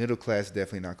 Middle class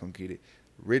definitely not gonna get it.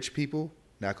 Rich people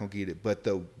not gonna get it. But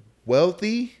the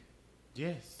wealthy,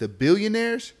 yes, the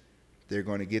billionaires, they're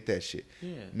gonna get that shit.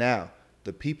 Yeah. Now,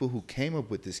 the people who came up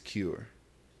with this cure,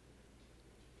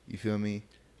 you feel me?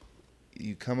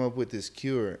 You come up with this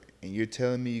cure, and you're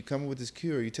telling me you come up with this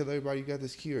cure. You tell everybody you got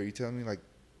this cure. You telling me like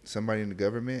somebody in the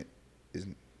government is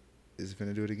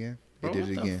finna do it again? Bro, They did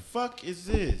it again. What the fuck is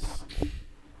this?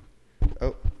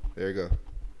 Oh, there you go.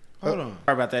 Hold on.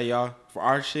 Sorry about that, y'all. For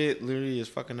our shit, literally is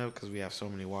fucking up because we have so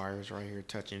many wires right here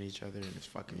touching each other and it's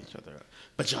fucking each other up.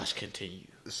 But Josh, continue.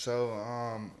 So,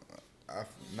 I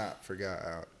not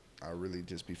forgot. I really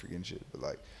just be forgetting shit. But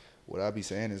like, what I be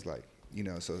saying is like, you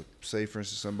know, so say for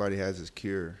instance somebody has this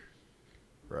cure,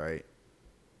 right?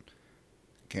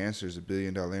 cancer is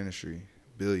billion dollar industry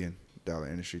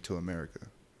to America.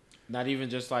 Not even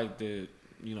just like the,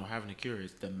 having a cure.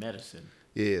 It's the medicine.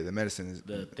 Yeah, the medicine is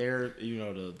the therapy,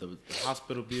 the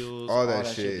hospital bills, all that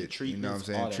shit. the treatments,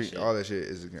 You know what I'm saying? All that shit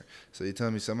is. So you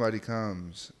tell me somebody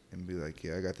comes and be like,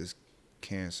 yeah, I got this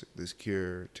cancer, this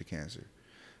cure to cancer.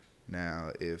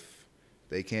 Now, if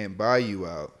they can't buy you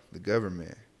out, the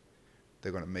government,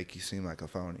 they're gonna make you seem like a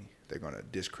phony. They're gonna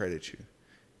discredit you.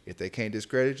 If they can't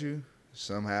discredit you,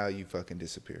 somehow you fucking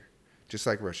disappear. Just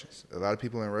like Russians. A lot of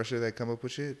people in Russia that come up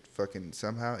with shit fucking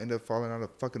somehow end up falling out a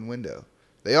fucking window.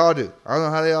 They all do. I don't know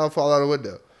how they all fall out a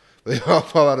window. They all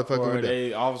fall out a fucking window. Or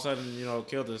they all of a sudden,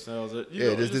 kill themselves.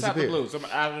 Just disappear. Out the blue. Some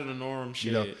out of the norm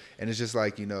shit. And it's just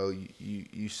like,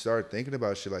 you start thinking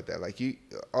about shit like that. Like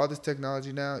all this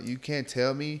technology now, you can't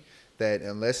tell me that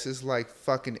unless it's like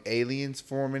fucking aliens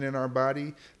forming in our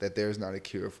body, that there's not a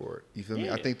cure for it. You feel me?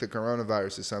 I think the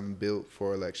coronavirus is something built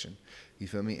for election. You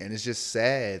feel me? And it's just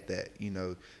sad that,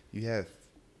 you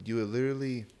would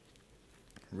literally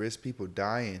risk people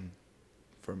dying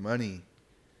for money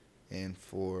and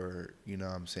for, what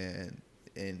I'm saying,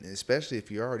 and especially if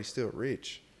you're already still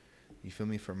rich, you feel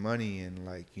me, for money and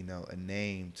like, a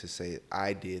name to say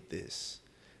I did this,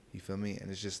 you feel me?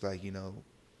 And it's just like,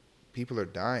 people are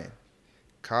dying.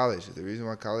 College, the reason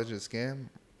why college is a scam,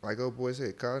 like old boy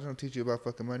said, college don't teach you about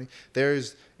fucking money.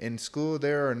 In school,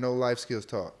 there are no life skills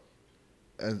taught.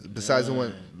 Besides the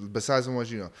ones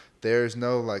there's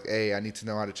no like, hey, I need to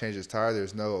know how to change this tire.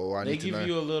 There's no, I need to know. They give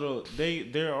you a little.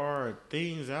 There are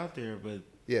things out there, but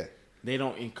yeah, they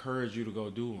don't encourage you to go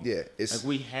do them. Yeah, it's like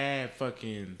we had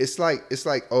fucking. It's like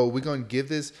oh, we're gonna give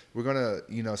this. We're gonna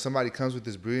somebody comes with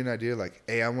this brilliant idea like,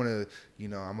 hey, I want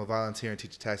to I'm a volunteer and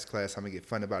teach a tax class. I'm gonna get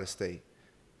funded by the state.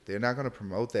 They're not gonna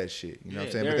promote that shit. You know what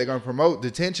I'm saying? But they're gonna promote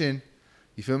detention.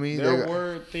 You feel me? There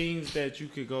were things that you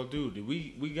could go do.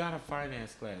 We got a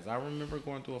finance class. I remember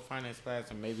going through a finance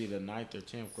class in maybe the 9th or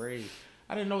 10th grade.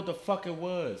 I didn't know what the fuck it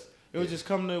was. It was just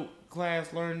come to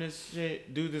class, learn this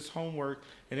shit, do this homework,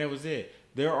 and that was it.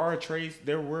 There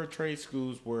were trade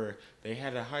schools where they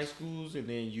had the high schools, and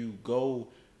then you go,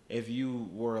 if you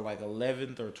were like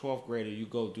 11th or 12th grader, you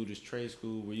go do this trade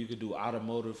school where you could do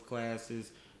automotive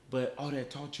classes. But all that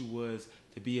taught you was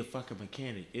to be a fucking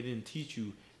mechanic. It didn't teach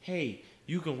you, hey,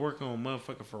 you can work on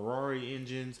motherfucking Ferrari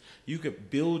engines. You could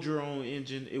build your own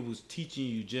engine. It was teaching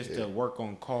you just to work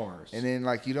on cars. And then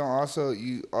like you also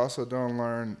don't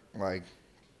learn like,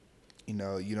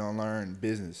 you don't learn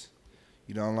business.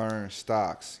 You don't learn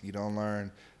stocks. You don't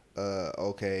learn,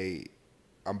 okay,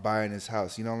 I'm buying this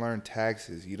house. You don't learn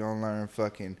taxes. You don't learn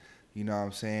fucking,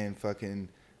 fucking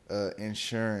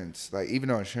insurance. Like even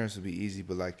though insurance would be easy,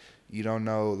 but like you don't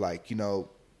know like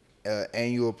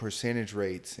annual percentage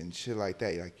rates and shit like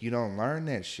that. Like you don't learn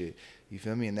that shit. You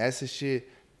feel me? And that's the shit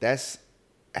that's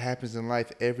happens in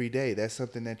life every day. That's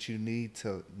something that you need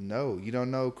to know. You don't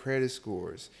know credit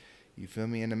scores. You feel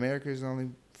me? And America is the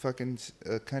only fucking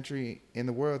country in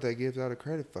the world that gives out a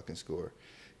credit fucking score.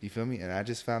 You feel me? And I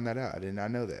just found that out. I did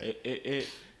not know that.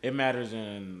 It matters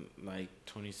in like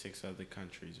 26 other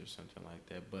countries or something like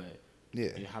that, but yeah,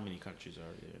 how many countries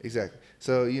are there? Exactly.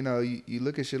 So you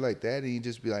look at shit like that and you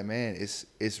just be like, man, it's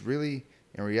really,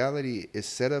 in reality, it's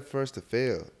set up for us to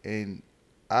fail. And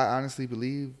I honestly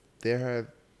believe there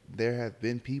have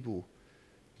been people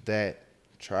that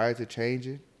tried to change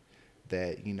it,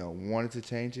 that wanted to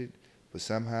change it, but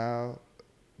somehow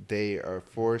they're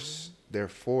forced.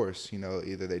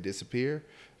 Either they disappear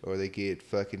or they get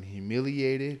fucking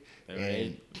humiliated,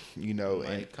 and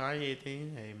like Kanye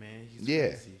thing. Hey man, he's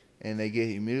crazy. And they get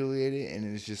humiliated,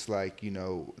 and it's just like,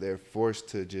 they're forced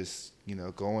to just,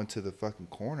 go into the fucking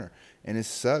corner. And it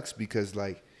sucks because,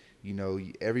 like,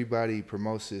 everybody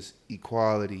promotes this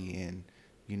equality and,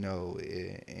 I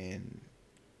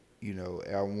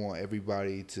want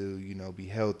everybody to, be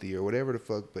healthy or whatever the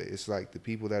fuck. But it's like the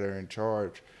people that are in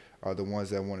charge are the ones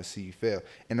that want to see you fail.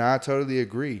 And I totally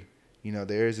agree.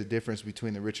 There is a difference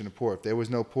between the rich and the poor. If there was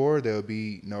no poor, there would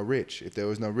be no rich. If there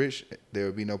was no rich, there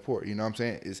would be no poor. You know what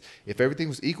I'm saying? If everything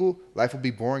was equal, life would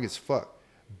be boring as fuck.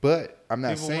 But I'm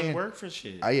not saying people work for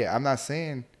shit. I'm not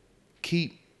saying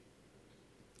keep.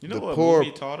 You know what movie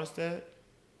taught us that?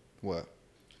 What?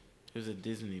 It was a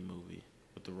Disney movie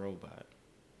with the robot.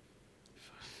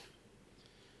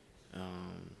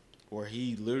 Where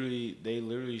they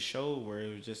literally showed where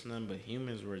it was just nothing but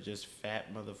humans were just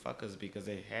fat motherfuckers because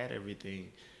they had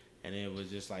everything, and it was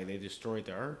just like they destroyed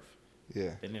the earth.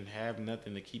 Yeah. They didn't have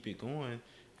nothing to keep it going,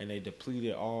 and they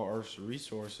depleted all Earth's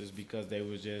resources because they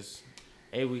was just,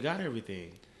 hey, we got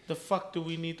everything. The fuck do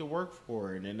we need to work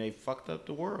for? And then they fucked up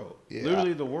the world. Yeah,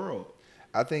 literally the world.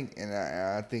 I think, and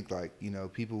I think like,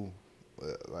 people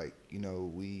like, you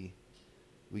know, we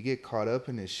get caught up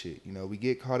in this shit. You know, we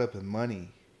get caught up in money.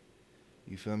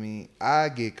 You feel me? I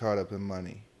get caught up in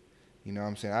money. You know what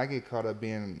I'm saying? I get caught up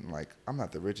being like, I'm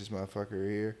not the richest motherfucker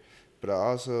here, but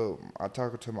I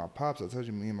talking to my pops. I told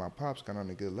you, me and my pops got on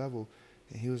a good level,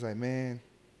 and he was like, man,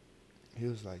 he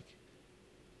was talking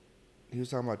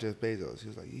about Jeff Bezos. He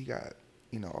was like, he got,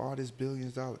 you know, all this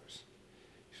billions of dollars.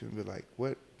 You should be like,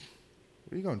 what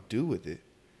are you gonna do with it?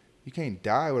 You can't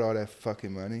die with all that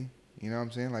fucking money. You know what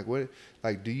I'm saying? Like, what?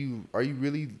 Like, are you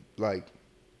really like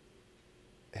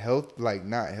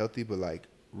not healthy, but like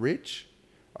rich?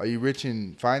 Are you rich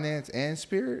in finance and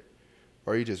spirit?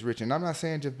 Or are you just rich? And I'm not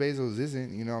saying Jeff Bezos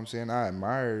isn't, you know what I'm saying? I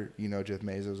admire, you know, Jeff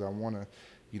Bezos. I want to,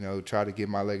 you know, try to get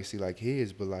my legacy like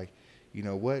his, but like, you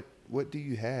know, what do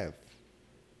you have?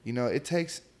 You know, it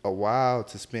takes a while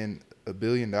to spend $1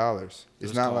 billion.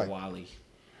 It's not like Wally.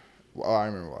 Well, I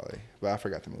remember Wally, but I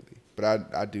forgot the movie.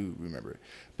 But I do remember it.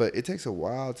 But it takes a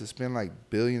while to spend like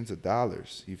billions of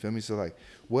dollars. You feel me? So like,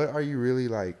 what are you really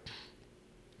like?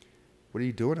 What are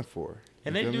you doing it for?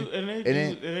 And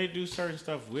they do certain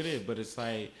stuff with it, but it's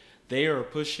like they are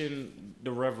pushing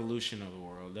the revolution of the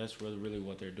world. That's really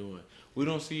what they're doing. We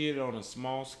don't see it on a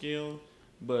small scale,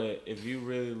 but if you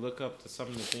really look up to some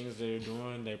of the things they're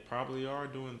doing, they probably are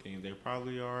doing things. They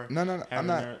probably are. No. I'm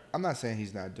not saying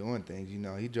he's not doing things. You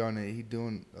know, he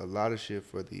doing a lot of shit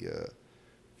for the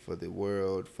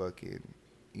world. Fucking,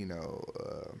 you know.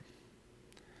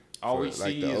 All we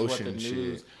see is what the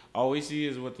news. All we see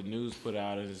is what the news put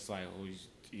out, and it's like, oh,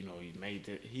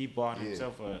 he bought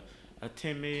himself a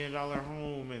 $10 million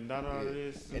home and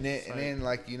this. And then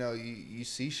like, you know, you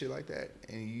see shit like that,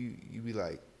 and you be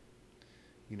like,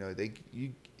 you know,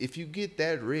 if you get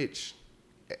that rich,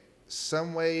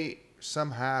 some way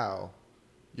somehow,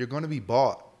 you're gonna be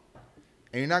bought,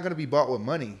 and you're not gonna be bought with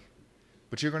money,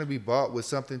 but you're gonna be bought with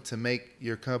something to make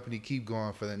your company keep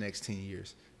going for the next 10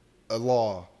 years, a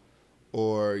law.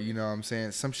 Or, you know what I'm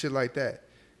saying, some shit like that.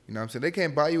 You know what I'm saying? They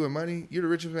can't buy you with money. You're the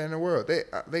richest man in the world. They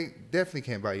definitely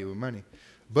can't buy you with money.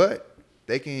 But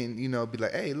they can, you know, be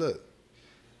like, hey, look,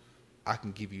 I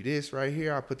can give you this right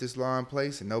here. I'll put this law in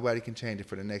place, and nobody can change it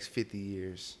for the next 50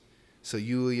 years. So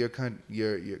you and your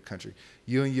country,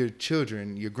 you and your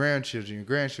children, your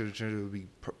grandchildren will be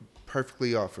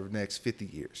perfectly off for the next 50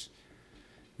 years.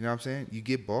 You know what I'm saying? You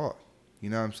get bought. You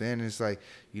know what I'm saying? And it's like,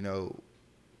 you know,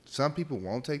 some people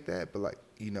won't take that, but like,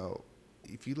 you know,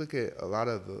 if you look at a lot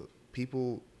of the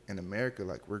people in America,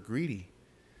 like, we're greedy.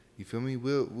 You feel me?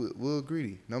 We're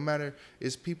greedy. No matter,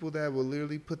 it's people that will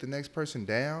literally put the next person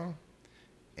down,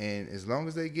 and as long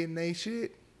as they getting their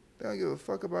shit, they don't give a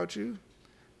fuck about you.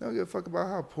 They don't give a fuck about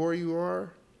how poor you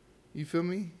are. You feel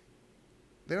me?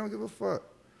 They don't give a fuck.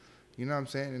 You know what I'm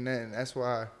saying? And that's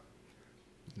why,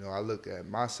 you know, I look at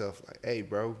myself like, hey,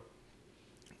 bro,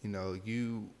 you know,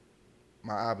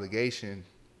 my obligation,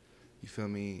 you feel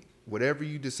me? Whatever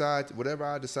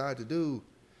I decide to do,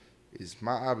 is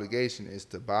my obligation is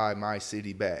to buy my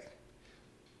city back.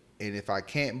 And if I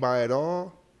can't buy it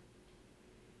all,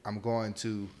 I'm going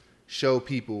to show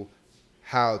people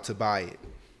how to buy it.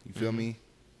 You feel me?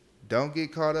 Don't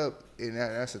get caught up in that.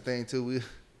 That's the thing too.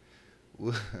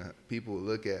 People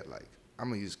look at, like, I'm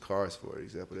gonna use cars for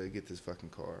example. They get this fucking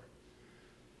car.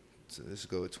 So let's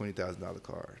go with $20,000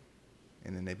 car.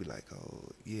 And then they be like,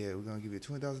 oh, yeah, we're going to give you a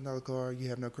 $20,000 car. You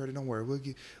have no credit. Don't worry.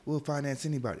 We'll finance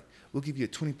anybody. We'll give you a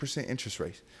 20% interest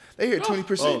rate. They hear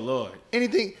 20%. Oh, Lord.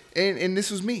 Anything. And this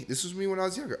was me. This was me when I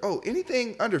was younger. Oh,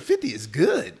 anything under 50 is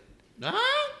good. Huh?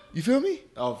 You feel me?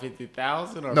 Oh,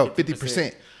 50,000 or no,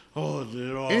 50%. Oh,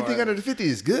 Lord. Anything under the 50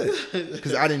 is good.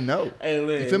 Because I didn't know. Hey,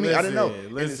 you feel me? I didn't know.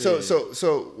 Listen.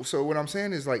 So what I'm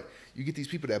saying is, like, you get these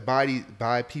people that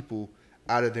buy people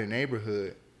out of their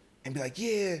neighborhood and be like,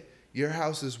 yeah, your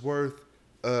house is worth,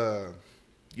 let's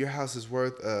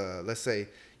say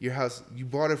your house, you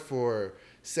bought it for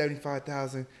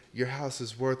 $75,000. Your house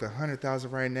is worth $100,000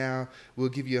 right now. We'll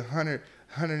give you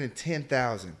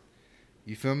 $110,000.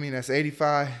 You feel me? That's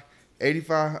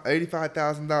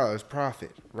 $85,000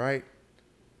 profit, right?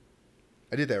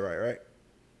 I did that right?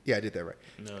 Yeah, I did that right.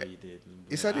 No, you didn't.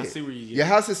 Yes, I did. I see where you get. Your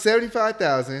house is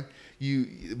 $75,000.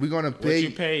 We're gonna pay. What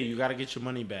you pay, you gotta get your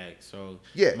money back. So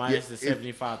minus the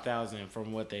 $75,000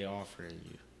 from what they offering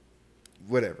you.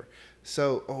 Whatever.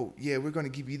 So, we're gonna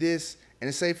give you this,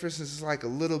 and say for instance it's like a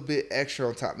little bit extra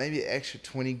on top, maybe an extra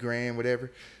 $20,000,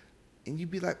 whatever. And you'd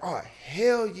be like, oh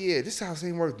hell yeah, this house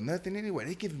ain't worth nothing anyway.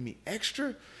 They giving me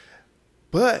extra.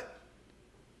 But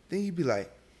then you'd be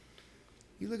like,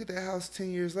 you look at that house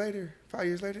 10 years later, 5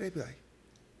 years later, they'd be like,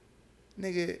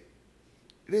 nigga,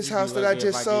 this house that I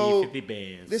just sold,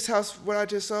 this house what I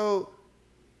just sold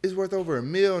is worth over $1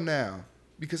 million now.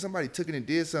 because somebody took it and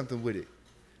did something with it.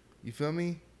 You feel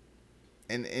me?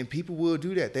 And people will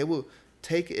do that. They will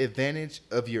take advantage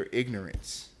of your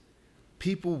ignorance.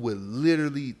 People will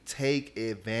literally take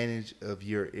advantage of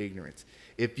your ignorance.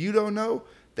 If you don't know,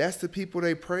 that's the people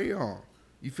they prey on.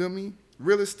 You feel me?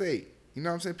 Real estate. You know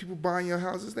what I'm saying? People buying your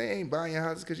houses, they ain't buying your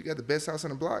houses because you got the best house on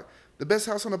the block. The best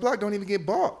house on the block don't even get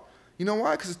bought. You know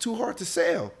why? Because it's too hard to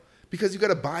sell. Because you got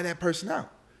to buy that person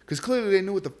out. Because clearly they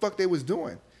knew what the fuck they was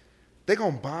doing. They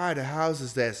going to buy the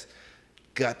houses that's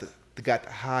got the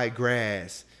high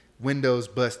grass, windows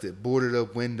busted, boarded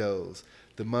up windows,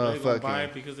 the motherfucking... They going to buy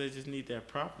it because they just need that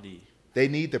property. They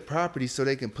need the property so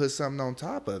they can put something on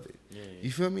top of it. Yeah.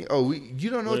 You feel me? Oh, you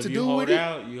don't know what to do with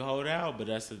it? You hold out, but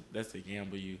that's a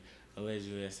gamble you...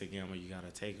 Allegedly, that's a gamble you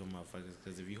gotta take them, motherfuckers.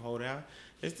 Because if you hold out,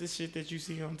 it's the shit that you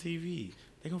see on TV.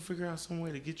 They gonna figure out some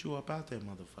way to get you up out there,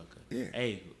 motherfucker. Yeah.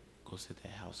 Hey, go set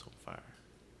that house on fire.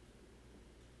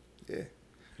 Yeah.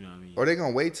 You know what I mean? Or they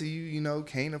gonna wait till you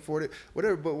can't afford it,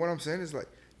 whatever. But what I'm saying is like,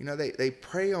 they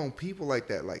prey on people like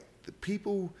that. Like the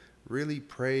people really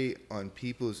prey on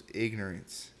people's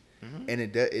ignorance, and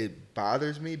it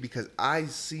bothers me because I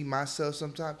see myself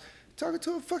sometimes talking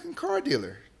to a fucking car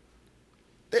dealer.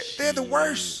 They're the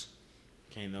worst.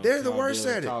 They're the worst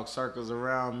at it. Talk circles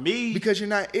around me because you're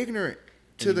not ignorant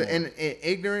to the and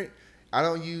ignorant. I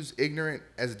don't use ignorant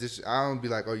as a I don't be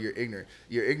like, oh, you're ignorant.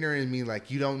 You're ignorant means like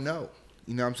you don't know.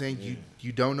 You know what I'm saying? Yeah.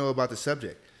 You don't know about the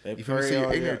subject. They you feel me? So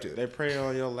you're ignorant to it. They prey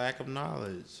on your lack of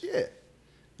knowledge. Yeah. You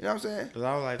know what I'm saying? Because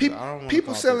I don't like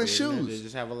people selling shoes. They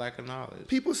just have a lack of knowledge.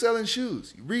 People selling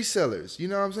shoes, resellers. You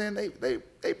know what I'm saying?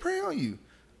 They prey on you.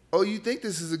 Oh, you think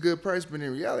this is a good price, but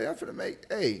in reality, I'm finna make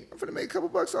a couple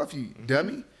bucks off you,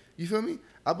 dummy. You feel me?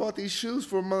 I bought these shoes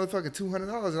for a motherfucking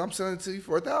 $200, and I'm selling it to you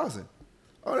for $1,000.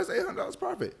 Oh, that's $800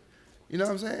 profit. You know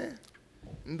what I'm saying?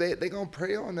 And they gonna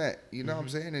prey on that. You know what I'm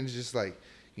saying? And it's just like,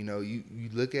 you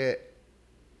look at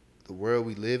the world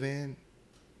we live in,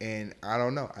 and I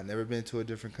don't know. I've never been to a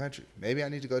different country. Maybe I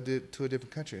need to go to a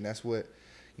different country, and that's what,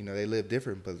 they live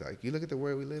different. But like, you look at the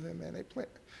world we live in, man,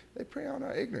 they prey on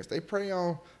our ignorance. They prey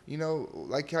on,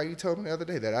 like how you told me the other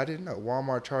day that I didn't know.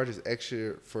 Walmart charges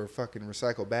extra for fucking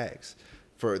recycled bags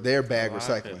for their bag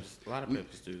recycling. A lot of people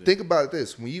do that. Think about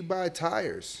this. When you buy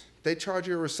tires, they charge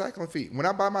you a recycling fee. When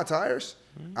I buy my tires,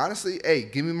 honestly, hey,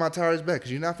 give me my tires back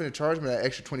because you're not going to charge me that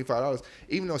extra $25.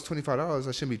 Even though it's $25,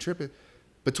 I shouldn't be tripping.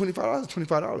 But $25 is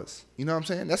 $25. You know what I'm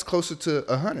saying? That's closer to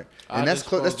 $100, and that's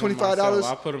 $25.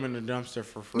 I put them in the dumpster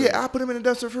for free. Yeah, I put them in the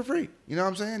dumpster for free. You know what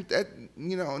I'm saying? That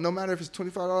no matter if it's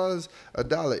 $25,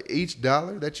 $1, each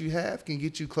dollar that you have can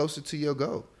get you closer to your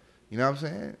goal. You know what I'm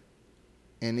saying?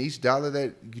 And each dollar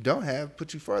that you don't have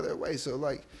puts you further away. So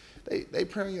like, they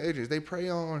prey on your ignorance. They prey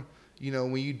on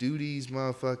when you do these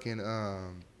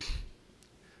motherfucking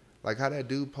like how that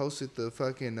dude posted the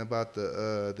fucking about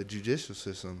the judicial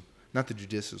system. Not the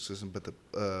judicial system, but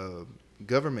the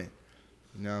government.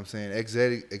 You know what I'm saying?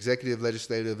 Executive,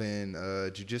 legislative,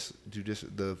 and judicial,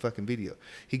 the fucking video.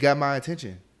 He got my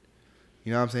attention.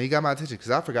 You know what I'm saying? He got my attention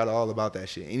because I forgot all about that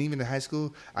shit. And even in high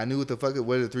school, I knew what are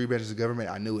the three branches of government.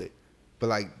 I knew it. But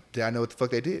like, did I know what the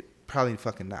fuck they did? Probably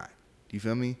fucking not. You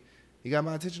feel me? He got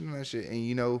my attention on that shit.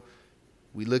 And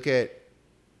we look at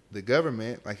the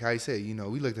government, like how he said,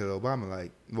 we looked at Obama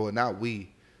like, well, not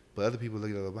we. But other people look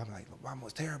at Obama like, Obama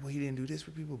was terrible. He didn't do this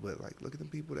for people. But like, look at them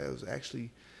people that was actually,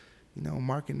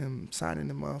 marking them, signing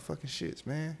them motherfucking shits,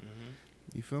 man.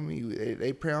 You feel me?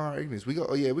 They prey on our ignorance. We go,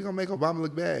 oh yeah, we're gonna make Obama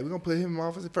look bad. We're gonna put him in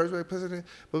office as first black president,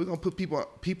 but we're gonna put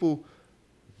people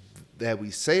that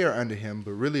we say are under him,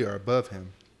 but really are above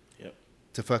him,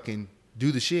 to fucking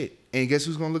do the shit. And guess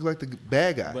who's gonna look like the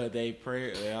bad guy? But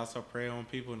they also prey on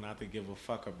people not to give a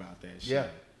fuck about that shit.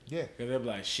 Yeah. Because they're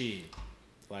like, shit.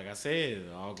 Like I said,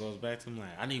 it all goes back to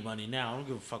like, I need money now. I don't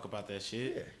give a fuck about that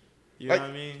shit. Yeah. You know what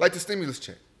I mean? Like the stimulus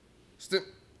check.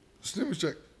 Stimulus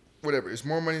check, whatever. It's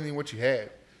more money than what you had.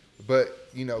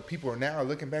 But, people are now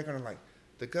looking back on it like,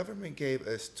 the government gave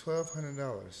us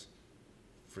 $1,200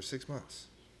 for 6 months.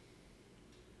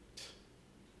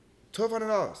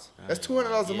 $1,200. That's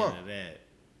 $200 a month.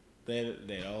 They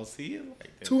don't see it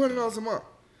like that. $200 a month.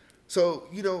 So,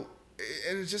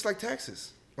 and it's just like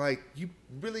taxes. Like, you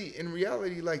really, in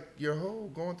reality, like,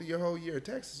 going through your whole year of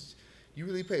taxes, you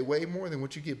really pay way more than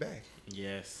what you get back.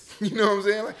 Yes. You know what I'm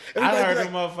saying? Like, I heard a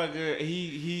motherfucker,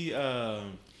 he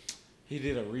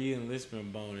did a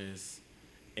re-enlistment bonus,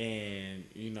 and,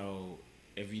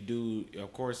 if you do,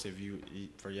 of course,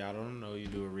 for y'all don't know, you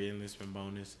do a re-enlistment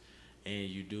bonus, and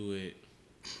you do it,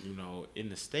 in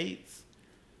the States,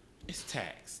 it's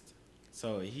taxed.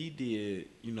 So he did,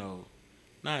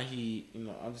 I'm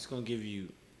just going to give you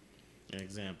an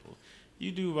example.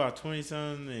 You do about 20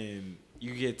 something and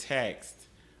you get taxed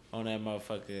on that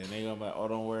motherfucker, and they gonna be like, oh,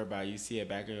 don't worry about it. You see it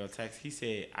back on your tax. He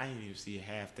said, I didn't even see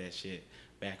half that shit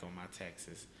back on my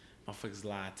taxes. Motherfuckers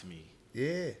lied to me.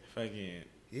 Yeah. Fucking.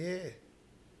 Yeah.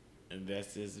 And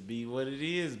that's just be what it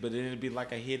is. But then it'd be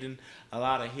like a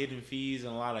lot of hidden fees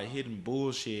and a lot of hidden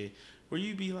bullshit where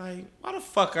you be like, why the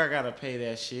fuck I gotta pay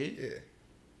that shit? Yeah.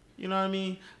 You know what I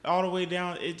mean? All the way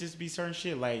down, it just be certain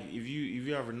shit. Like if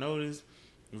you ever notice,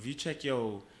 if you check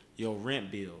your rent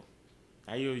bill,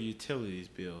 or your utilities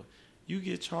bill, you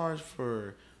get charged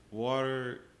for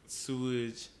water,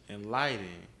 sewage, and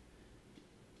lighting.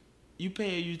 You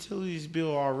pay a utilities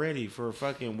bill already for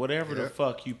fucking whatever the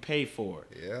fuck you pay for.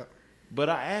 Yeah. But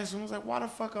I asked him, I was like, why the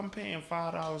fuck I'm paying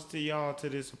 $5 to y'all to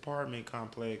this apartment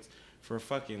complex for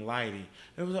fucking lighting?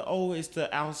 It was like, oh, it's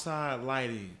the outside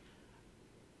lighting.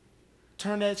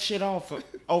 Turn that shit off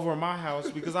over my house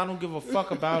because I don't give a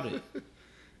fuck about it.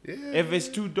 Yeah. If it's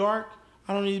too dark,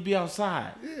 I don't need to be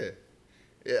outside. Yeah.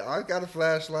 Yeah, I got a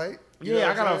flashlight. Yeah,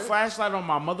 I got a flashlight on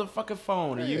my motherfucking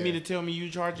phone. And you Yeah. mean to tell me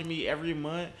you charging me every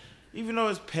month? Even though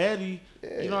it's petty,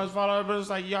 you know, it's $5, but it's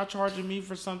like y'all charging me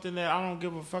for something that I don't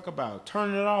give a fuck about.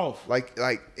 Turn it off.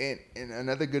 And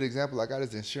another good example I got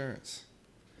is insurance.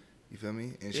 You feel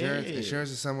me? Insurance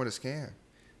is somewhat a scam.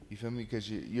 You feel me? Because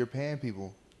you're paying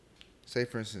people. Say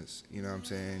for instance, you know what I'm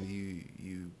saying,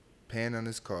 you paying on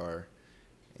this car,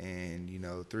 and you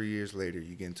know 3 years later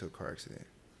you get into a car accident.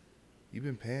 You've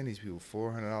been paying these people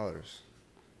 $400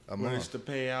 a month. It's to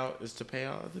pay out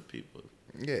other people.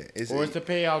 Yeah, It's to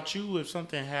pay out you if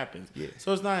something happens. Yeah.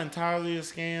 So it's not entirely a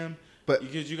scam, but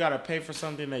because you got to pay for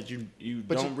something that you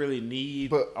don't really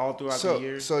need all throughout the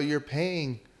year. So you're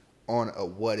paying on a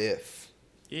what if.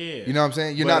 Yeah. You know what I'm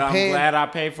saying? I'm glad I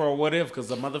paid for a what if, because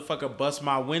the motherfucker bust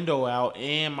my window out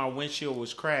and my windshield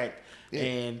was cracked. Yeah.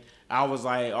 And I was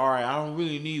like, all right, I don't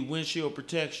really need windshield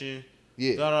protection.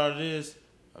 Yeah. Got all this.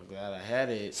 I'm glad I had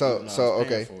it. So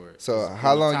okay. So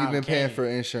how long you been paying for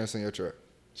insurance on your truck?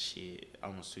 Shit,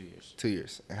 almost 2 years. 2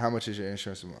 years. And how much is your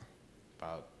insurance a month?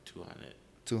 About $200.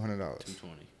 $200. $220.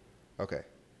 Okay.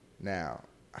 Now,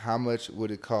 how much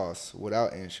would it cost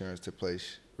without insurance to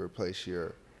replace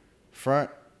your front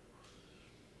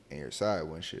and your side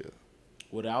windshield?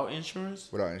 Without insurance?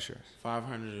 Without insurance.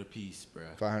 $500 a piece, bro.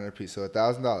 $500 a piece. So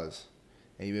 $1,000.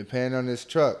 And you've been paying on this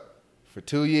truck for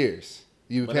 2 years.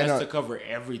 But that's to cover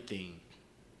everything.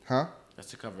 Huh? That's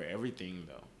to cover everything,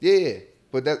 though. Yeah.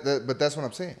 But that's what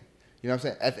I'm saying. You know what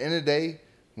I'm saying? At the end of the day,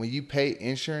 when you pay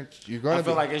insurance, you're gonna. I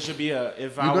feel like it should be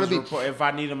if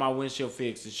I needed my windshield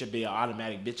fixed, it should be an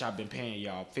automatic. Bitch, I've been paying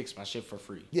y'all. Fix my shit for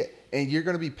free. Yeah, and you're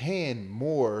gonna be paying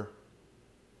more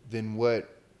than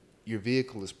what your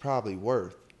vehicle is probably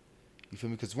worth. You feel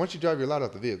me? Because once you drive your lot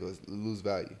off the vehicle, it lose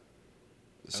value.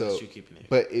 So, unless you're keeping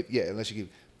it. Unless you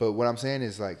keep. But what I'm saying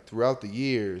is, like, throughout the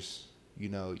years, you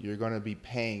know, you're gonna be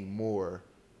paying more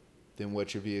than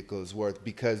what your vehicle is worth,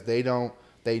 because they know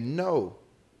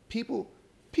people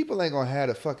ain't gonna have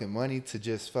the fucking money to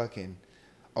just fucking,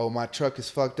 oh, my truck is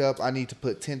fucked up, I need to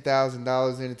put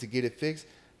 $10,000 in it to get it fixed.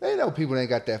 They know people ain't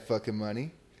got that fucking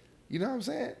money. You know what I'm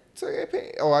saying? So they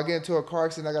pay. Oh, I get into a car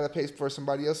accident, I gotta pay for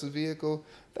somebody else's vehicle.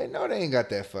 They know they ain't got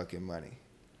that fucking money.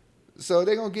 So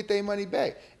they gonna get their money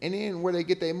back. And then where they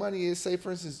get their money is, say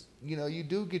for instance, you know, you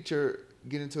do get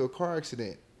into a car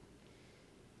accident,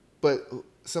 but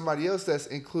somebody else that's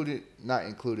not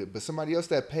included, but somebody else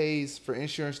that pays for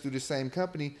insurance through the same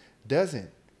company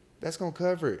doesn't. That's going to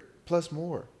cover it, plus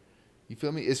more. You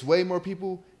feel me? It's way more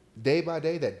people day by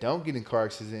day that don't get in car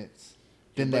accidents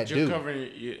than that do.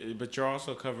 But you're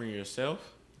also covering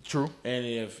yourself. True. And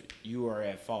if you are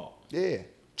at fault. Yeah,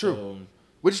 true.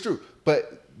 Which is true.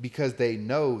 But because they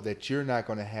know that you're not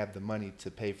going to have the money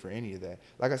to pay for any of that.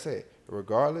 Like I said,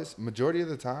 regardless, majority of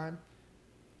the time,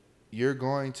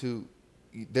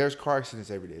 there's car accidents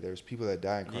every day. There's people that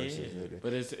die in car accidents every day.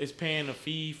 But it's paying a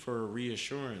fee for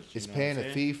reassurance. It's paying a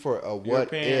fee for a what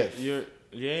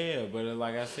if. But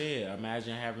like I said,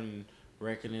 imagine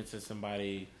wrecking into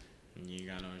somebody and you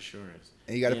got no insurance.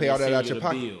 And you got to pay all that out your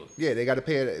pocket. Yeah, they got to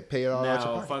pay it all out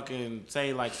your pocket. Now, fucking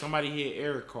say like somebody hit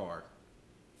Eric car,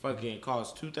 fucking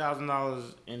cost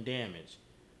 $2,000 in damage.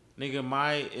 Nigga,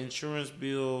 my insurance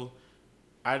bill,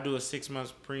 I do a 6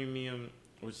 months premium,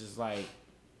 which is like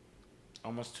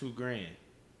almost $2,000.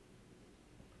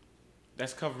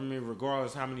 That's covering me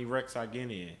regardless how many wrecks I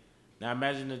get in. Now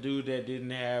imagine the dude that didn't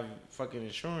have fucking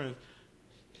insurance.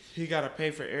 He gotta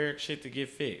pay for Eric's shit to get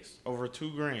fixed. Over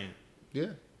 $2,000. Yeah.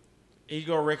 He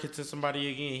go wreck it to somebody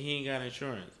again. He ain't got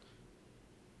insurance.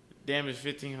 Damage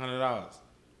 $1,500.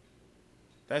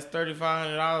 That's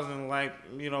 $3,500, and like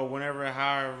whenever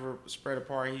however spread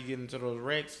apart he get into those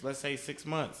wrecks. Let's say 6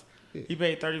 months, he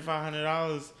paid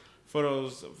 $3,500 for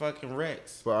those fucking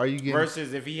wrecks. But are you getting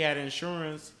versus if he had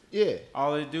insurance? Yeah.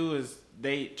 All they do is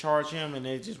they charge him and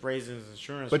they just raise his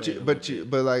insurance. But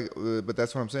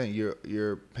that's what I'm saying.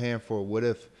 You're paying for a what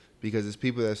if, because it's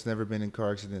people that's never been in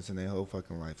car accidents in their whole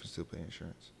fucking life and still pay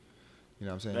insurance. You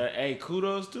know what I'm saying? Hey,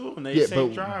 kudos to them. They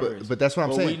safe drivers. But that's what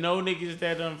I'm saying. But we know niggas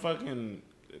that done fucking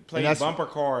play bumper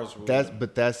cars.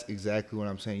 That's exactly what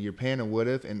I'm saying. You're paying a what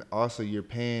if, and also you're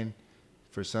paying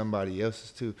for somebody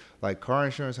else's too. Like car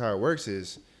insurance, how it works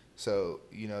is, so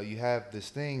you have this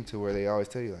thing to where they always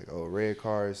tell you like, oh, red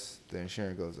cars, the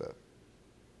insurance goes up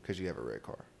because you have a red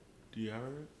car. Do you have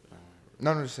it?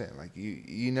 No, I'm just saying, like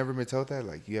you never been told that,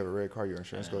 like you have a red car, your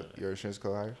insurance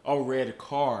go higher. Oh, red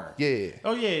car. Yeah.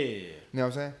 Oh yeah. You know what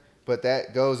I'm saying? But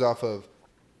that goes off of,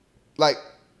 like,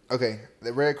 okay,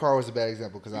 the red car was a bad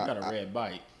example because I got a red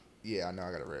bike. Yeah, I know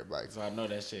I got a red bike. So I know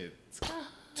that shit.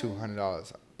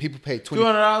 $200. People pay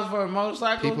 $200 for a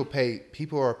motorcycle.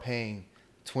 People are paying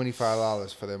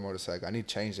 $25 for their motorcycle. I need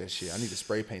to change that shit. I need to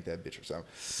spray paint that bitch or something.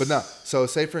 But no. So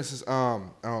say for instance,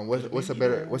 what's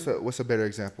a better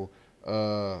example?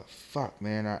 Fuck,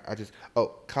 man.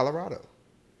 Colorado,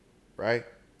 right?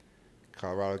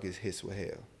 Colorado gets hit with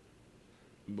hell.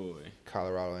 Boy.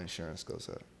 Colorado insurance goes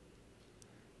up.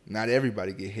 Not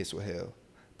everybody get hit with hell,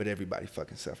 but everybody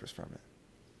fucking suffers from it.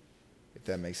 If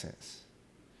that makes sense.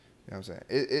 You know what I'm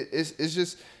saying? It's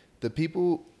just the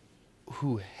people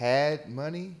who had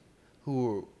money,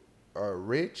 who are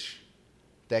rich,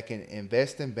 that can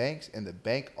invest in banks, and the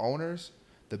bank owners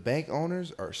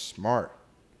are smart.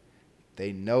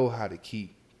 They know how to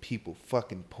keep people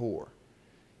fucking poor.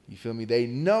 You feel me? They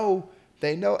know.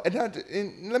 And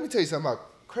let me tell you something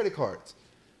about credit cards.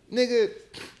 Nigga,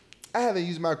 I haven't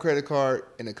used my credit card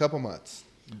in a couple months.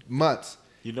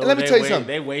 You know, let me tell you something.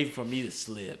 They wait for me to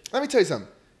slip. Let me tell you something.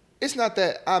 It's not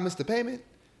that I missed the payment,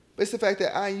 but it's the fact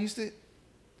that I ain't used it,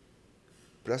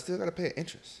 but I still got to pay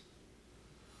interest.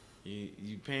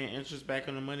 You paying interest back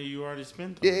on the money you already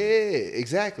spent on it. Yeah,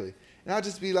 exactly. And I'll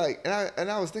just be like, and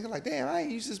I was thinking like, damn, I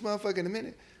ain't used this motherfucker in a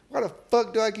minute. Why the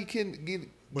fuck do I keep getting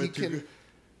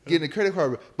a credit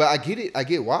card? But I get it. I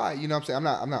get why. You know what I'm saying?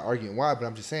 I'm not arguing why, but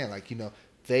I'm just saying like,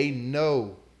 they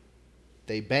know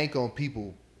they bank on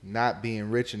people not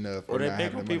being rich enough, or they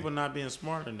bank on people not being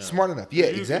smart enough. Yeah,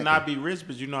 you exactly. You cannot be rich,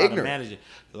 but you know how to manage it.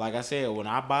 Like I said, when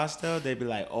I buy stuff, they be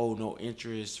like, "Oh, no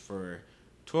interest for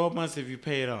 12 months if you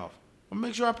pay it off." I'll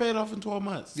make sure I pay it off in 12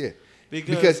 months. Yeah,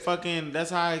 because fucking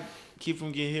that's how I keep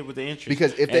from getting hit with the interest.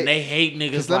 Because they hate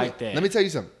niggas like that. Let me tell you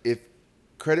something. If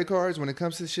credit cards, when it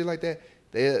comes to shit like that,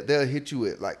 they'll hit you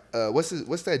with like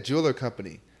what's that jeweler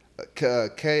company?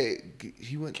 Case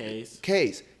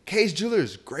Jeweler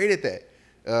is great at that.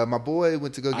 My boy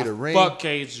went to go get a ring. Fuck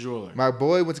Case Jeweler. My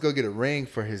boy went to go get a ring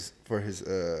for his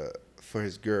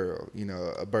girl.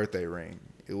 A birthday ring.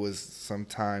 It was some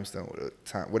time stone,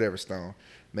 whatever stone.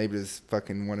 Maybe it's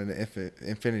fucking one of the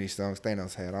Infinity Stones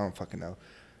Thanos had. I don't fucking know.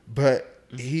 But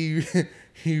he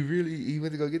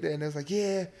went to go get that, and I was like,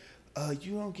 yeah,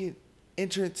 you don't get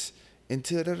entrance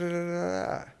until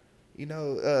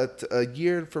a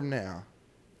year from now.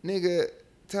 Nigga,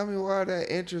 tell me why that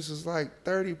interest is like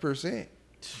 30%.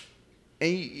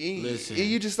 And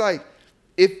you just like,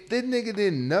 if this nigga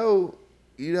didn't know,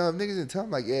 if niggas didn't tell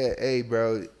him like, yeah, hey,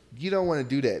 bro, you don't want to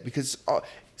do that because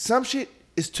some shit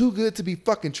is too good to be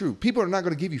fucking true. People are not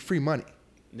going to give you free money.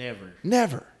 Never. You know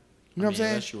what I'm saying?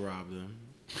 Unless you rob them.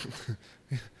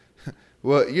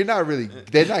 Well, you're not really.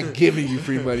 They're not giving you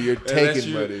free money. You're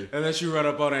taking money. Unless you run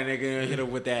up on that nigga and hit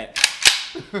him with that.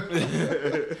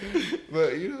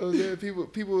 But you know what I'm saying?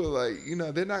 People are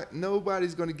like, they're not.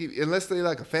 Nobody's gonna give you, unless they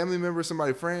like a family member,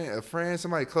 a friend,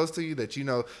 somebody close to you that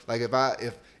like if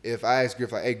I ask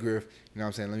Griff like, hey Griff,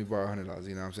 let me borrow $100.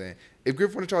 You know what I'm saying? If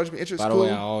Griff want to charge me interest, by the cool.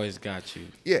 way, I always got you.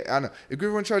 Yeah, I know. If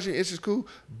Griff want to charge me interest, cool.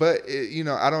 But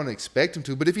I don't expect him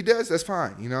to. But if he does, that's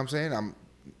fine. You know what I'm saying?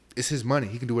 It's his money.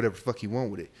 He can do whatever the fuck he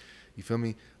want with it. You feel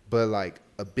me? But like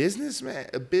a business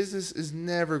is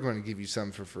never going to give you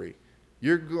something for free.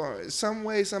 You're going some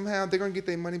way, somehow they're going to get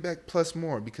their money back plus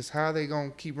more, because how are they going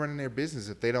to keep running their business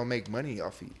if they don't make money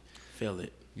off of you? Feel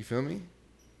it. You feel me?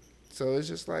 So it's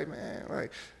just like, man,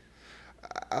 like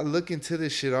I look into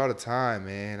this shit all the time,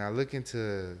 man. I look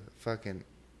into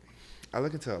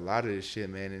a lot of this shit,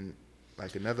 man, and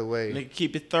like another way. Nigga,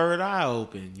 keep your third eye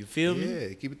open. You feel me? Yeah,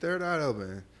 keep your third eye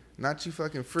open. Not you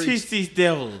fucking freaks. Teach these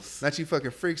devils. Not you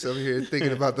fucking freaks over here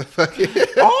thinking about the fucking.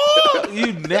 Oh,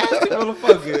 you nasty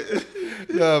motherfucker.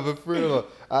 No, but for real,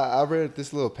 I read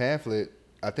this little pamphlet.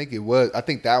 I think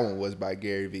that one was by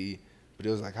Gary Vee, but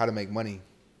it was like how to make money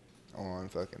on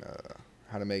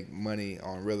how to make money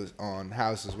on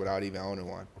houses without even owning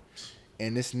one.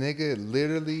 And this nigga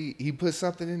literally he put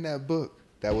something in that book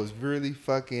that was really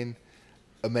fucking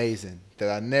amazing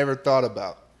that I never thought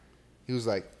about. He was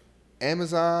like,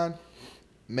 Amazon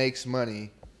makes money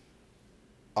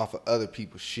off of other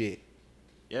people's shit.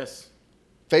 Yes.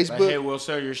 Facebook. Like, hey, we'll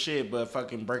sell your shit, but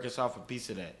fucking break us off a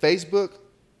piece of that. Facebook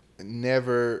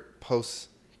never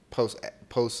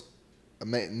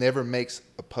never makes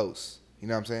a post. You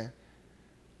know what I'm saying?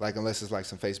 Like unless it's like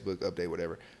some Facebook update,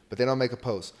 whatever. But they don't make a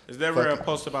post. Is there ever a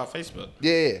post about Facebook?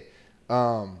 Yeah.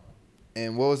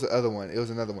 And what was the other one? It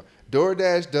was another one.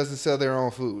 DoorDash doesn't sell their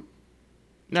own food.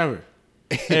 Never.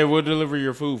 Hey, we'll deliver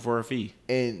your food for a fee.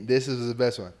 And this is the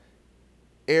best one.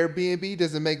 Airbnb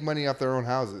doesn't make money off their own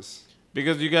houses.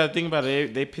 Because you got to think about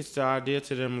it. They pitched the idea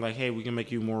to them like, hey, we can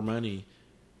make you more money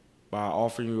by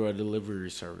offering you a delivery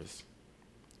service.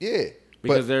 Yeah.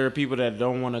 Because there are people that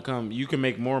don't want to come. You can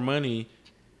make more money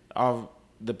off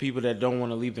the people that don't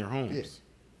want to leave their homes.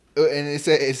 Yeah. And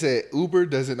it said Uber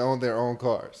doesn't own their own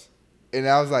cars. And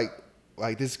I was like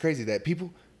this is crazy that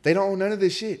people, they don't own none of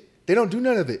this shit. They don't do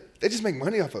none of it. They just make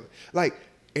money off of it. Like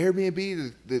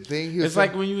Airbnb, the thing. It's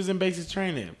like when you was in basic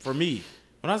training. For me,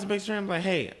 when I was in basic training, I'm like,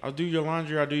 hey, I'll do your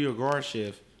laundry. I'll do your guard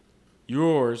shift.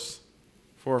 Yours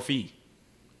for a fee.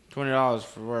 $20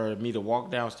 for me to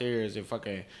walk downstairs and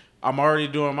fucking, I'm already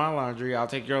doing my laundry. I'll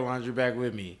take your laundry back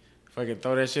with me. Fucking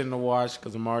throw that shit in the wash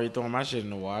because I'm already throwing my shit in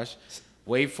the wash.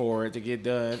 Wait for it to get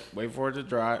done. Wait for it to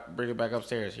dry. Bring it back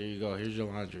upstairs. Here you go. Here's your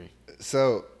laundry.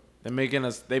 So They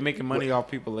making money off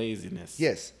people laziness.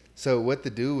 yes. So what the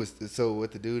dude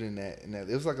in that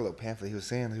it was like a little pamphlet he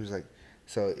was like,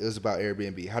 so it was about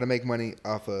Airbnb, how to make money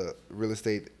off of real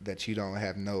estate that you don't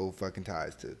have no fucking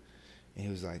ties to. And he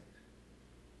was like,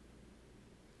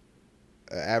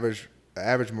 average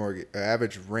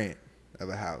rent of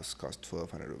a house costs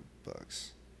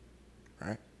 $1,200,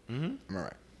 right? Mm-hmm. Am I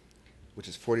right? Which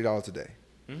is $40 a day.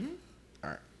 Mm-hmm. All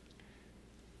right.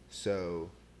 So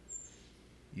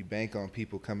you bank on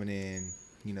people coming in,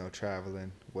 you know,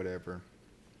 traveling, whatever,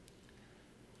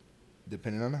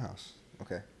 depending on the house.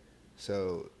 Okay.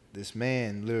 So this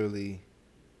man literally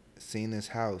seen this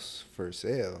house for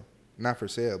sale. Not for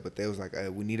sale, but they was like,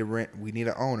 we need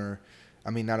an owner. I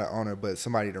mean, not an owner, but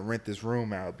somebody to rent this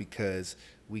room out because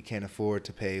we can't afford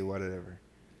to pay whatever.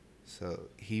 So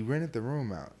he rented the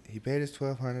room out. He paid his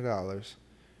 $1,200.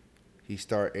 He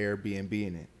started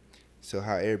Airbnb-ing it. So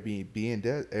how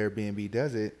Airbnb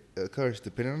does it, of course,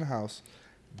 depending on the house,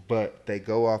 but they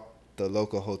go off the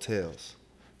local hotels.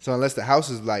 So unless the house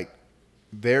is like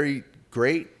very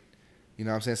great, you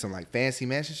know what I'm saying, some like fancy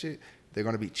mansion shit, they're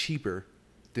going to be cheaper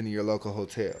than your local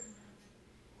hotel.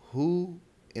 Who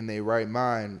in their right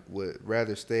mind would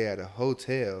rather stay at a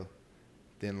hotel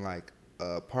than like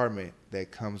an apartment that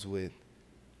comes with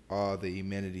all the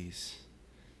amenities?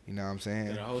 You know what I'm saying?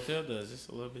 And a hotel does just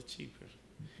a little bit cheaper.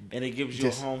 And it gives you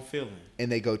a home feeling.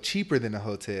 And they go cheaper than a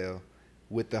hotel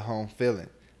with the home feeling.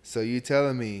 So you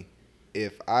telling me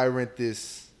if I rent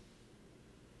this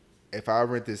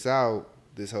out,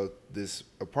 this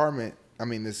apartment, I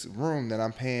mean this room that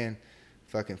I'm paying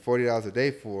fucking $40 a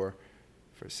day for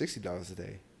 $60 a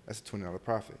day, that's a $20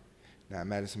 profit. Now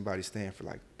imagine somebody staying for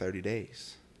like 30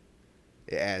 days.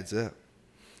 It adds up.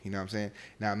 You know what I'm saying?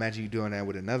 Now imagine you doing that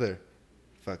with another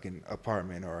fucking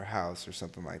apartment or a house or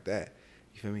something like that.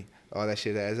 You feel me? All that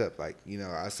shit adds up. Like, you know,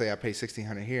 I say I pay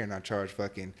 $1,600 here and I charge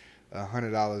fucking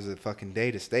 $100 a fucking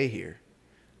day to stay here.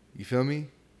 You feel me?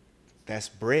 That's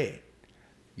bread.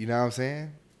 You know what I'm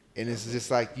saying? And it's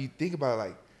just like, you think about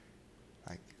it,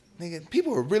 like, nigga,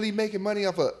 people are really making money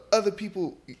off of other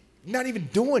people not even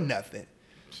doing nothing.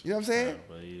 You know what I'm saying?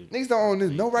 Niggas don't own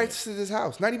this, no rights to this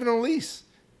house, not even on lease.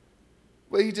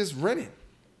 Well, you just renting.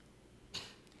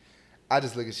 I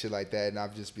just look at shit like that and I'll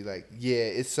just be like, yeah,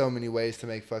 it's so many ways to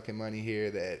make fucking money here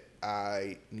that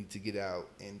I need to get out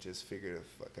and just figure the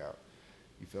fuck out.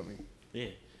 You feel me? Yeah.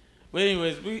 But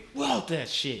anyways, we out that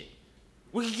shit.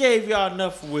 We gave y'all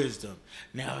enough wisdom.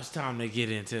 Now it's time to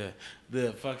get into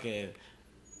the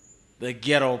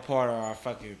ghetto part of our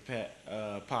fucking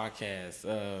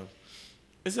podcast.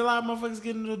 It's a lot of motherfuckers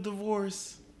getting a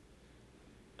divorce.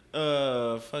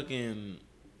 Fucking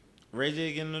Ray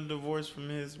J getting a divorce from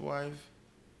his wife.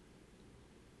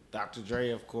 Dr. Dre,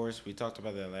 of course. We talked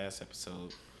about that last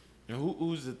episode. And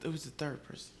who's the third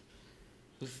person?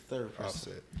 Who's the third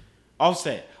person?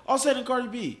 Offset and Cardi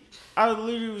B. I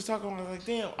literally was talking about like,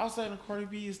 damn, Offset and Cardi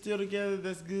B is still together.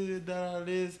 That's good.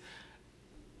 This.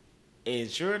 And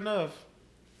sure enough,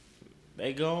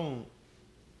 they gone.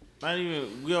 Not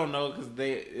even, we don't know because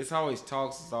it's always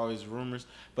talks, it's always rumors.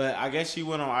 But I guess she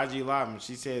went on IG Live and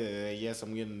she said that yes,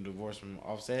 I'm getting a divorce from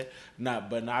Offset, not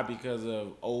because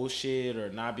of old shit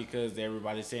or not because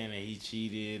everybody's saying that he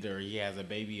cheated or he has a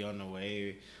baby on the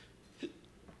way,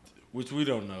 which we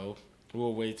don't know.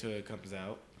 We'll wait till it comes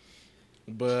out.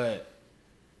 But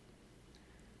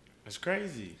it's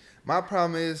crazy. My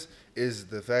problem is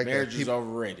the fact Marriage that people, is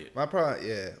overrated. my problem,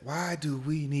 yeah. Why do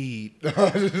we need?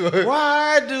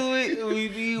 Why do we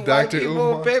need white Dr.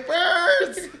 people Umar.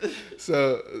 papers?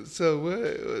 So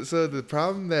what? So the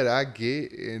problem that I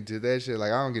get into that shit,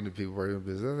 like I don't get into people working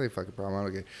business. That's a fucking problem. I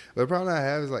don't get. But the problem I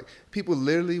have is like people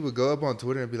literally would go up on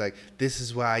Twitter and be like, "This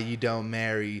is why you don't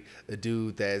marry a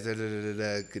dude that's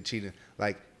cheating."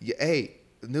 Like, hey,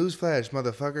 newsflash,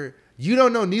 motherfucker. You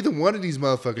don't know neither one of these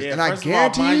motherfuckers, Yeah, and I first of all,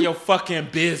 guarantee mind you, your fucking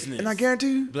business. and I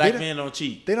guarantee you, Black men don't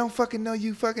cheat. they don't fucking know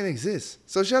you fucking exist.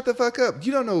 So shut the fuck up.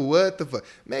 You don't know what the fuck.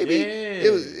 Maybe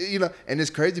it was, and it's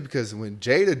crazy because when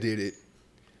Jada did it,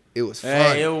 it was funny.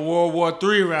 Hey, it was World War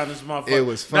III around this motherfucker. It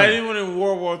was funny. Not even in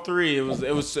World War III.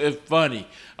 It was funny.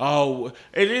 Oh,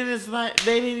 and then it's not.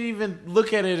 They didn't even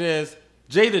look at it as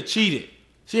Jada cheated.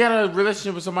 She had a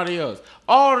relationship with somebody else.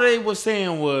 All they was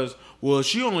saying was, well,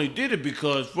 she only did it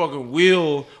because fucking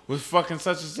Will was fucking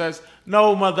such and such.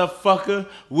 No, motherfucker.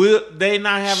 They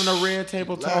not having a red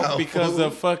table talk Loud, because fool.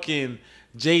 of fucking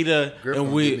Jada Griff and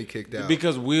gonna Will. get me kicked out.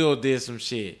 Because Will did some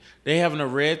shit. They having a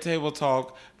red table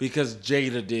talk because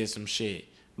Jada did some shit.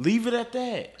 Leave it at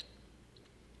that.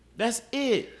 That's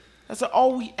it. That's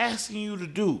all we asking you to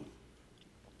do.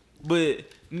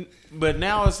 But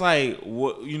now it's like,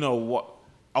 what?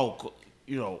 Oh,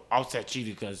 Offset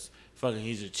cheated because fucking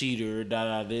he's a cheater.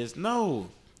 This. No,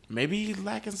 maybe he's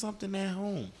lacking something at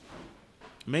home.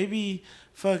 Maybe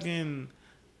fucking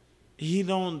he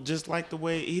don't just like the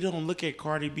way he don't look at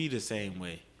Cardi B the same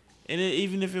way. And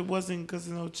even if it wasn't because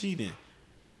of no cheating.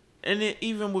 And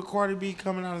even with Cardi B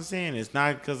coming out and saying it's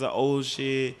not because of old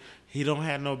shit, he don't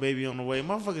have no baby on the way.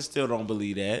 Motherfuckers still don't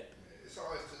believe that. It's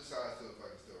always two sides to a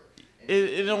fucking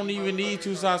story. It don't even need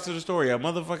two sides to the story. A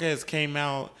motherfucker has came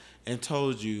out and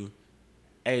told you,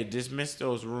 hey, dismiss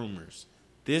those rumors.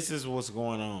 This is what's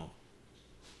going on.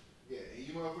 Yeah, and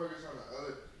you motherfuckers on the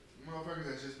other, you motherfuckers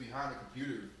that's just behind the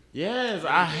computer. Yes,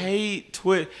 I hate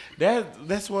Twitter.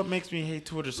 That's what makes me hate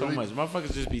Twitter so Really? much.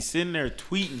 Motherfuckers just be sitting there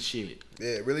tweeting shit.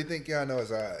 Yeah, really think y'all know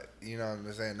it's alright. You know what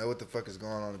I'm saying? Know what the fuck is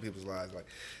going on in people's lives. Like,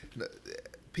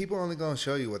 people only gonna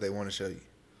show you what they want to show you. You know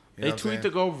They what I'm tweet saying? to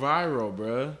go viral,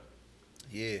 bruh.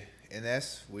 Yeah, and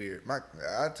that's weird.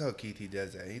 I told Keith he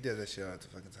does that. He does that shit all the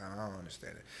fucking time. I don't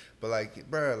understand it. But like,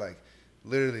 bro, like,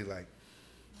 literally, like,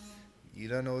 you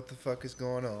don't know what the fuck is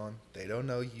going on. They don't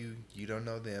know you. You don't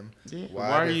know them. Yeah. Why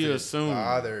are does you it assuming?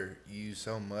 bother you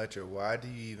so much, or why do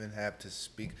you even have to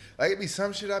speak? Like, it'd be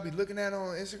some shit I'd be looking at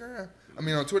on Instagram. I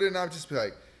mean, on Twitter, and I'd just be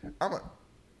like, and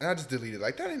I just delete it.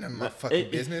 Like, that ain't none of my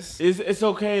fucking business. It's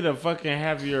okay to fucking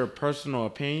have your personal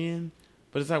opinion,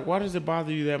 but it's like, why does it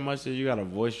bother you that much that you gotta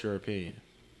voice your opinion?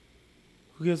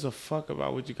 Who gives a fuck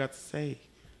about what you got to say?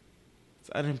 It's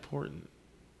unimportant.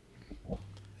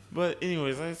 But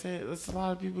anyways, like I said, there's a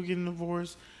lot of people getting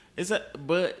divorced.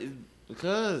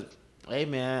 Because, hey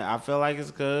man, I feel like it's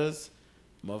because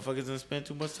motherfuckers done spent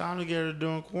too much time together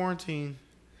during quarantine.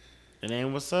 It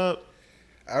ain't what's up.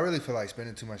 I really feel like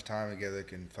spending too much time together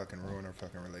can fucking ruin our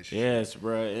fucking relationship. Yes,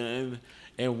 bro.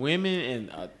 And women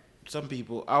and some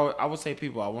people, I would say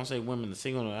people, I won't say women to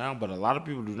single them out, but a lot of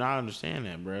people do not understand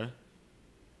that, bro.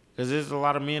 Because there's a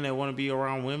lot of men that want to be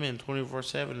around women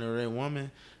 24/7 or their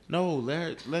woman. No,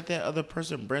 let that other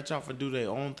person branch off and do their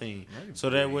own thing. Right, So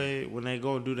that way, when they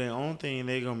go do their own thing,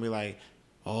 they're gonna be like,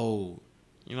 oh,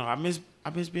 I miss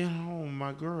being home with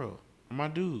my girl or my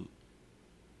dude.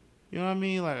 You know what I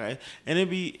mean? Like, and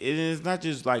it is not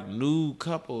just like new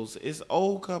couples; it's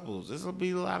old couples. This'll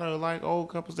be a lot of like old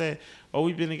couples that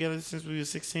we've been together since we were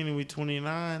 16 and we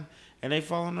 29, and they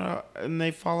falling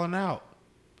out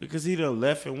because he done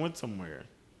left and went somewhere,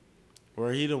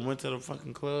 or he done went to the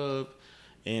fucking club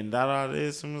and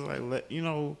this and was like,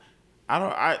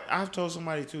 I've told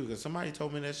somebody too, because somebody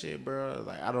told me that shit, bro.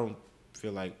 Like, I don't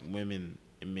feel like women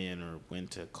and men are meant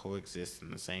to coexist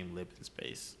in the same living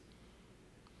space.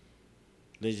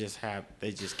 They just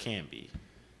can't be.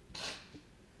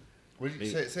 What did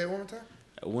you say it one more time?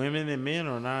 Women and men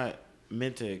are not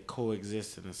meant to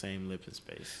coexist in the same living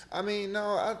space. I mean,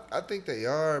 no, I think they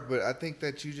are, but I think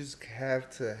that you just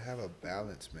have to have a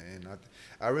balance, man.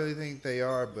 I really think they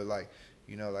are, but like,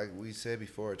 like we said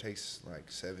before, it takes like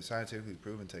scientifically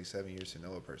proven, takes 7 years to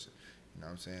know a person. You know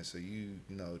what I'm saying? So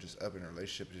just up in a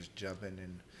relationship, just jumping,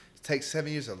 and it takes 7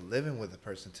 years of living with a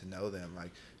person to know them.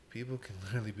 Like, people can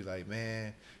literally be like,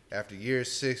 man, after year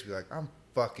 6, be like, I'm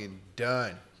fucking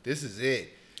done. This is it.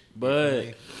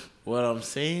 But what I'm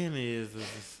saying is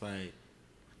it's like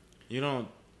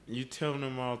you tell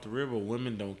them off the rip, but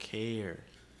women don't care.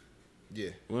 Yeah.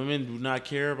 Women do not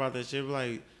care about that shit.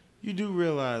 Like, you do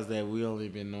realize that we only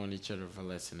been knowing each other for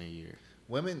less than a year.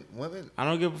 Women. I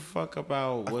don't give a fuck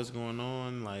about what's going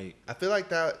on. Like, I feel like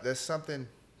that's something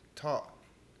taught.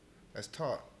 That's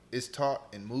taught. It's taught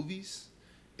in movies.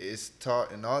 It's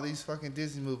taught in all these fucking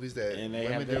Disney movies that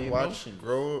women didn't watch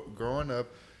growing up.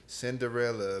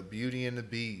 Cinderella, Beauty and the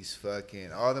Beast,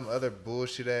 fucking all them other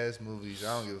bullshit ass movies.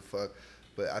 I don't give a fuck.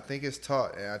 But I think it's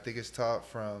taught, and I think it's taught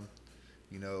from,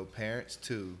 parents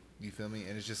too. You feel me?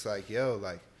 And it's just like, yo,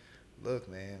 like, look,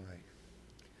 man, like,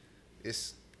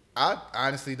 I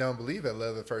honestly don't believe at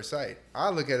love at first sight. I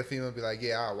look at a female and be like,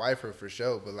 yeah, I'll wife her for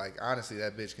sure, but like, honestly,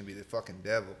 that bitch can be the fucking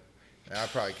devil. And I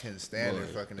probably couldn't stand her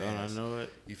fucking ass. I know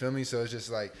it. You feel me? So it's just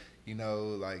like,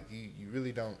 like you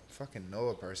really don't fucking know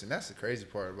a person. That's the crazy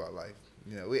part about life.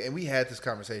 We had this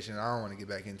conversation. I don't want to get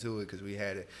back into it because we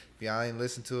had it. If y'all ain't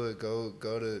listen to it, go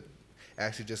to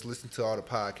actually just listen to all the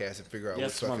podcasts and figure out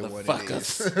which fucking one it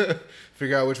is.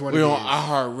 Figure out which one it is. We're on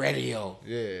iHeartRadio.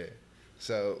 Yeah.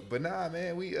 So, but nah,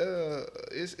 man,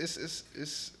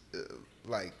 it's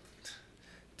like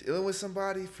dealing with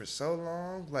somebody for so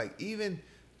long, like even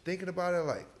thinking about it,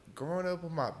 like growing up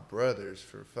with my brothers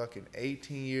for fucking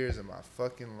 18 years of my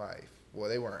fucking life. Well,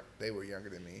 they weren't. They were younger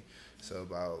than me. So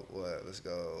about what? Let's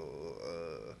go.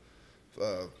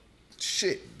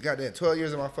 Goddamn, 12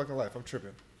 years of my fucking life. I'm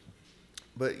tripping.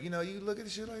 But you look at the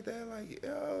shit like that, like,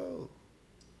 yo,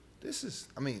 this is.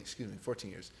 14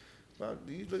 years. Well,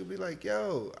 you look at me like,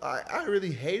 yo, I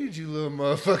really hated you little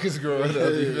motherfuckers growing up.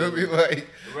 You feel me? Like,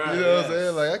 right, what I'm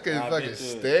saying? Like, I couldn't fucking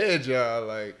stand y'all.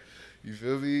 Like, you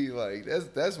feel me? Like,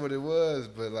 that's what it was.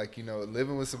 But like,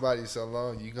 living with somebody so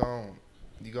long, you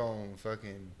gon'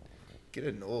 fucking get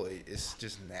annoyed. It's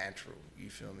just natural.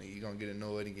 You feel me? You gonna get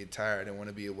annoyed and get tired and want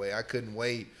to be away. I couldn't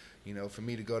wait, for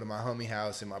me to go to my homie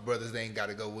house and my brothers, they ain't got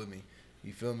to go with me.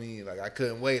 You feel me? Like, I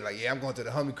couldn't wait. Like, yeah, I'm going to the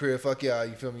homie crib. Fuck y'all.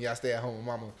 You feel me? Y'all stay at home with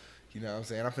mama. You know what I'm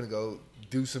saying? I'm finna go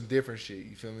do some different shit.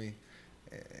 You feel me?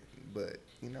 But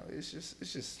it's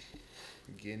just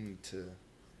getting to.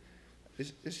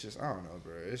 It's just, I don't know,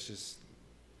 bro. It's just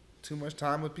too much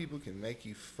time with people can make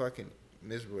you fucking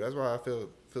miserable. That's why I feel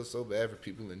so bad for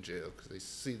people in jail, because they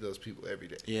see those people every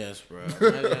day. Yes, bro.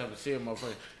 Imagine having to see a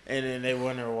motherfucker, and then they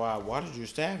wonder why did you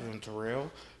stab him,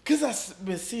 Terrell? Because I've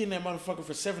been seeing that motherfucker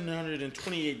for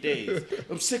 728 days.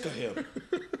 I'm sick of him.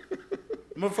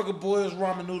 Motherfucker boils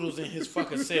ramen noodles in his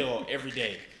fucking cell every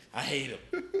day. I hate him.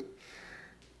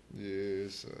 Yeah,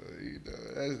 so,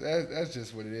 that's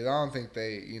just what it is. I don't think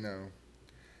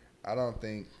I don't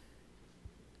think,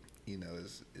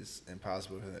 it's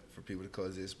impossible for people to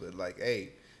coexist. But like,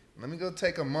 hey, let me go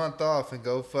take a month off and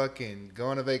go fucking go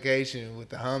on a vacation with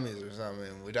the homies or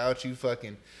something without you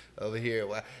fucking over here.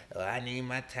 Well, I need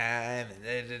my time.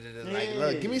 And like,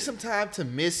 look, give me some time to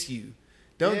miss you.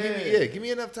 Give me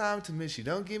enough time to miss you.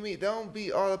 Don't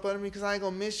be all up under me because I ain't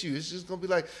gonna miss you. It's just gonna be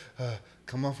like,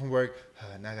 come home from work,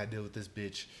 now I gotta deal with this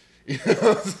bitch. You know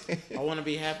what I'm saying? I want to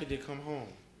be happy to come home.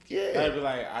 Yeah. I'd be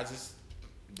like, I just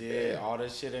did all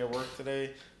this shit at work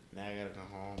today. Now I gotta come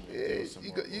home. And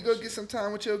you go get some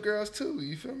time with your girls too.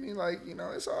 You feel me? Like,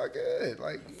 it's all good.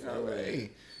 Like,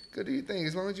 hey, go do your thing.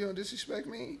 As long as you don't disrespect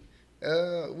me,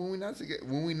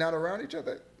 when we not around each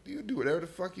other, you do whatever the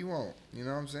fuck you want. You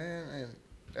know what I'm saying? And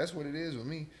that's what it is with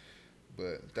me.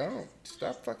 But don't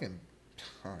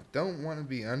want to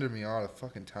be under me all the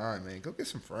fucking time, man. Go get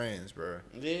some friends, bro.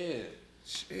 Yeah.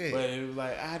 Shit. But it was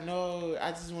like, I know, I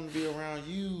just want to be around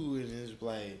you. And it's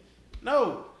like,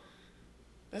 no.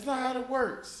 That's not how it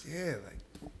works. Yeah,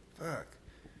 like, fuck.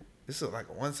 This is like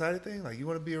a one-sided thing. Like, you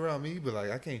want to be around me, but like,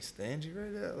 I can't stand you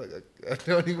right now. Like, I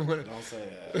don't even want to. Don't say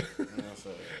that. Don't say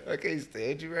that. I can't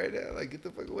stand you right now. Like, get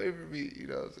the fuck away from me. You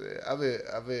know what I'm saying?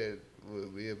 I've been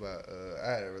with me about. I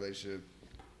had a relationship.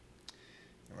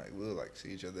 And like, we'll like see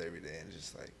each other every day, and it's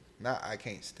just like, not I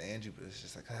can't stand you, but it's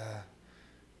just like,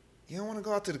 you don't want to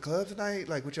go out to the club tonight,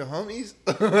 like with your homies,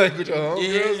 like with your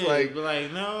homegirls,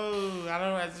 like no, I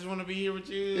don't. I just want to be here with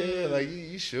you. Yeah, like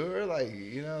you sure, like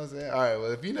you know what I'm saying. All right,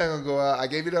 well if you're not gonna go out, I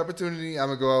gave you the opportunity. I'm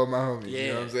gonna go out with my homies. Yeah, you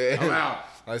know what I'm saying. I'm out.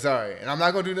 Like sorry, and I'm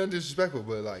not gonna do nothing disrespectful,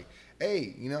 but like,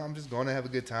 hey, I'm just going to have a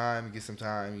good time and get some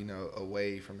time,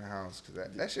 away from the house,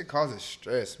 because that shit causes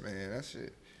stress, man. That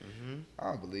shit. Mm-hmm. I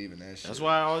don't believe in that shit. That's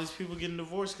why all these people getting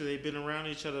divorced, because they've been around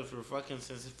each other for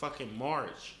since fucking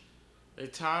March. They're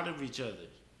tired of each other.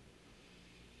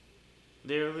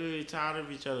 They're literally tired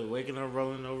of each other, waking up,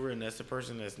 rolling over, and that's the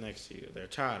person that's next to you. They're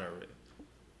tired of it.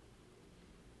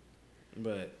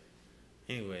 But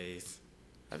anyways,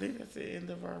 I think that's the end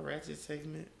of our ratchet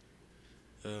segment.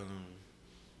 Um,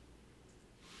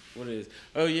 what is?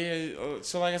 Oh yeah.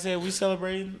 So like I said, we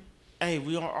celebrating. Hey,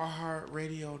 we on our heart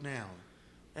radio now.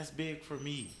 That's big for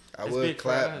me. I That's would big for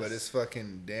clap, us. but it's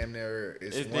fucking damn near.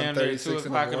 It's Damn near 1:36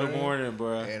 2:00 in the morning,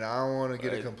 bro. and I don't want to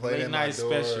get a complaint Late at my night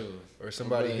door special. or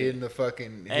somebody But, hitting the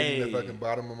fucking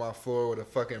bottom of my floor with a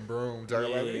fucking broom,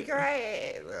 talking like, "Be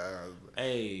quiet."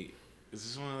 Hey, I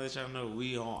just want to let y'all know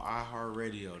we on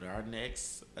iHeartRadio. Our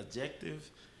next objective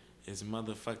is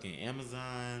motherfucking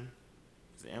Amazon.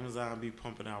 Amazon be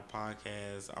pumping out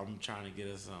podcasts. I'm trying to get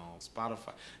us on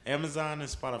Spotify. Amazon and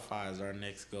Spotify is our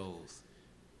next goals.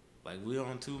 Like, we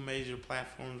on 2 major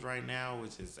platforms right now,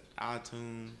 which is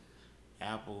iTunes,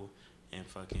 Apple, and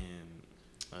fucking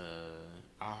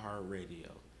iHeartRadio.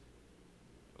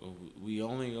 We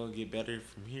only gonna get better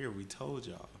from here. We told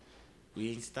y'all.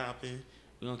 We ain't stopping.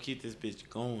 We gonna keep this bitch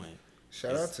going.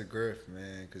 Shout out to Griff,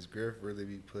 man, because Griff really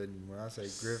be putting, when I say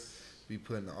Griff, be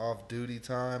putting off-duty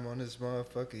time on this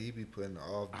motherfucker. He be putting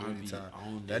off-duty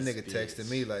time. That nigga texted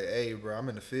me like, "Hey, bro, I'm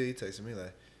in the field." He texted me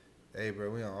like, "Hey, bro,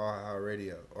 we on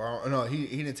iHeartRadio." Or no, he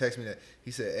didn't text me that.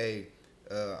 He said, "Hey,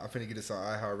 I'm finna get this on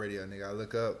iHeartRadio." Nigga, I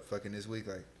look up fucking this week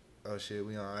like, oh shit,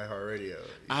 we on iHeartRadio.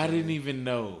 I didn't even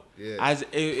know. Yeah.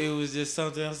 It was just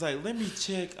something. I was like, let me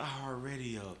check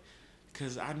iHeartRadio,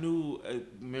 cause I knew.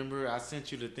 Remember, I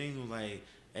sent you the thing like,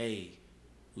 hey,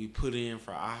 we put in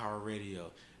for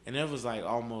iHeartRadio, and it was like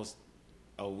almost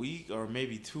a week or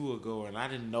maybe 2 ago, and I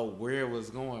didn't know where it was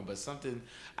going. But something,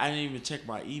 I didn't even check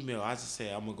my email. I just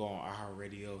said I'm gonna go on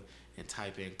iHeartRadio and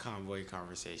type in Convoy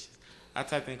Conversations. I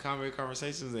typed in Convoy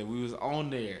Conversations and we was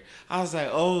on there. I was like,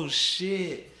 oh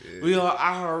shit, we on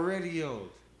iHeartRadio.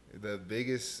 The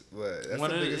biggest, what? That's One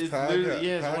the of biggest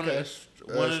yes,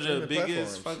 one of the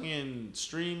biggest platforms. fucking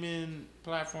streaming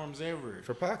platforms ever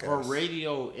For podcasts. for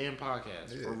radio and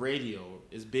podcasts. Yeah. For radio,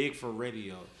 it's big for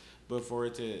radio, but for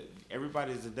it to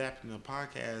everybody's adapting to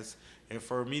podcasts, and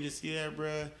for me to see that,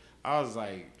 bruh, I was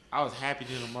happy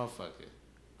to the motherfucker.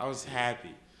 I was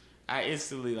happy. I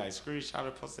instantly like screenshot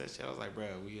and post that shit. I was like,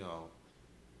 bruh, we on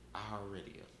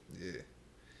iHeartRadio. Yeah.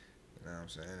 You know what I'm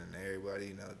saying? And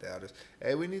everybody, doubt us.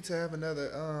 Hey, we need to have another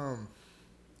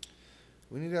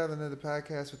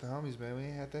podcast with the homies, man. We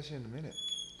ain't had that shit in a minute.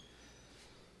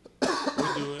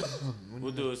 We'll do it.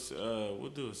 We'll do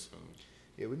it soon.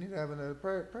 Yeah, we need to have another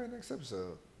probably next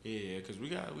episode. Yeah, cause we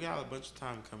got a bunch of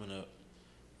time coming up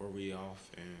where we off,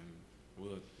 and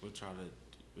we'll try to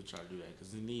do that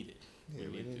because we need it. Yeah,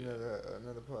 we need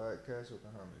another podcast with the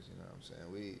homies. You know what I'm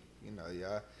saying?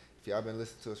 Y'all, if y'all been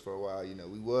listening to us for a while,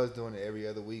 we was doing it every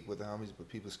other week with the homies, but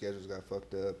people's schedules got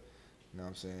fucked up. You know what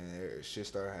I'm saying? Shit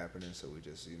started happening, so we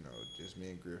just, just me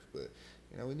and Griff. But,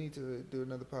 we need to do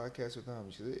another podcast with the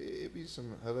homies. It'd be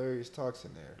some hilarious talks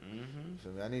in there.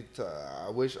 Mm-hmm. I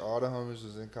wish all the homies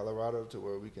was in Colorado to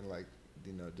where we can,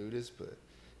 do this, but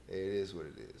it is what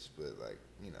it is. But,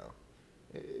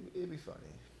 it'd be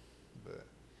funny. But,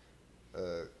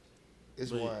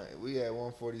 we at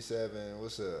 147.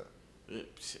 What's up?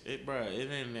 Bro,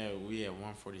 it ain't that we at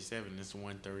 147. It's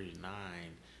 1:39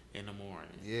 in the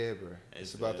morning. Yeah, bro.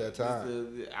 It's about that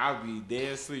time. I'll be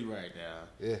dead asleep right now.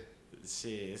 Yeah.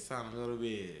 Shit, it's time to go to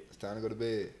bed. It's time to go to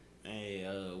bed.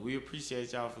 Hey, we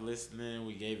appreciate y'all for listening.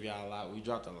 We gave y'all a lot. We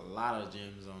dropped a lot of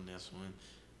gems on this one.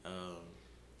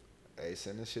 Hey,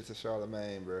 send this shit to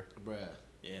Charlamagne, bro. Bruh,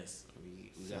 yes.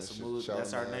 We got some moves.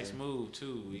 That's our next move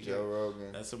too. Joe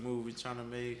Rogan. That's a move we trying to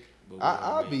make. But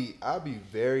I'll be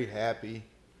very happy.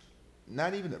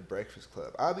 Not even a Breakfast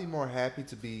Club. I'll be more happy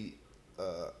to be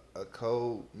a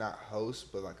not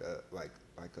host, but like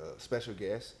a special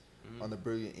guest on the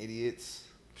Brilliant Idiots.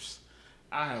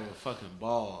 I have a fucking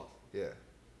ball. Yeah.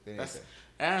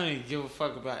 I don't even give a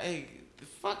fuck about. Hey,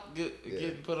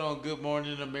 getting put on Good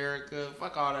Morning America.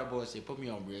 Fuck all that bullshit. Put me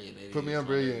on Brilliant Idiots. Put me on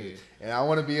Brilliant, and I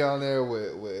want to be on there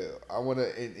with I want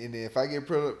to. And if I get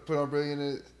put on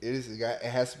Brilliant, it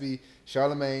has to be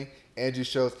Charlamagne, Andrew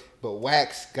Schultz, but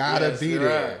Wax gotta be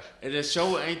there. And the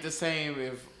show ain't the same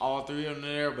if all three of them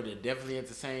are there, but it definitely ain't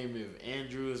the same if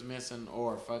Andrew is missing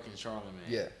or fucking Charlamagne.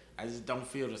 Yeah, I just don't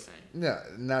feel the same. No,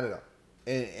 not at all.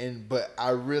 But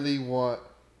I really want,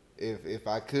 if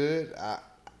I could,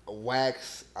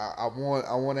 Wax. I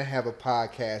want to have a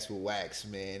podcast with Wax,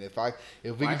 man. If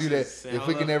we can do that, if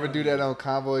we can ever do that on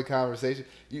Convoy Conversation,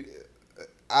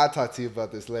 I'll talk to you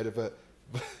about this later. But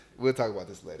we'll talk about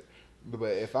this later.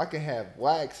 But if I can have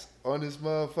Wax on this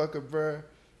motherfucker, bro,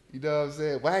 you know what I'm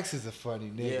saying? Wax is a funny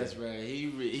nigga. Yes, right.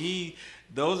 He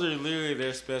those are literally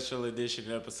their special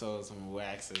edition episodes when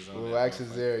Wax is on. When Wax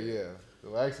is there, yeah. The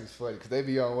wax is funny because they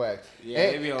be on wax. Yeah,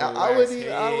 And they be on I wax. wouldn't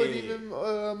even. Hey. I wouldn't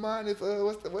even mind if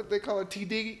what they call it, T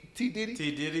Diddy. T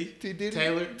Diddy.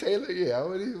 Taylor. Yeah, I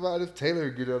wouldn't even mind if Taylor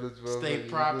get on this. State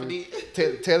property.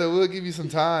 Taylor, we'll give you some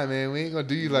time, man. We ain't gonna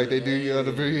do you like they do you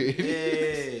other breed.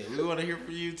 Yeah, we want to hear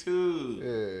from you too.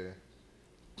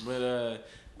 Yeah. But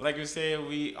like we said,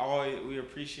 we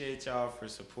appreciate y'all for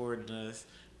supporting us.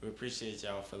 We appreciate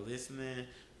y'all for listening.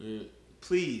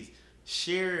 Please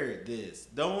share this.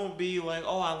 Don't be like,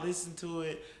 oh, I listened to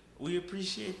it. We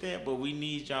appreciate that, but we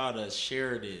need y'all to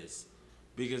share this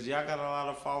because y'all got a lot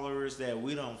of followers that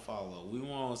we don't follow. We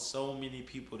want so many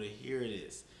people to hear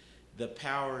this. The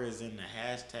power is in the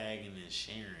hashtag and in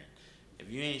sharing.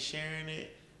 If you ain't sharing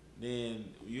it, then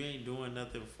you ain't doing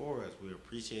nothing for us. We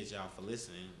appreciate y'all for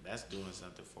listening. That's doing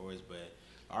something for us. But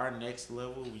our next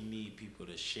level, we need people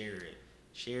to share it.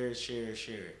 Share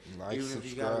it. Like, even subscribe.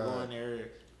 if you gotta go in there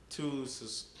to,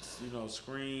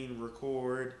 screen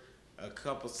record a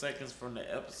couple seconds from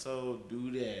the episode, do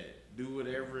that. Do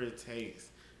whatever it takes,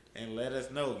 and let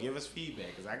us know. Give us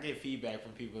feedback, cause I get feedback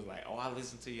from people like, "Oh, I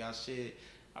listen to y'all shit.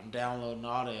 I'm downloading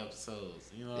all the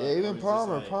episodes." You know. Yeah, even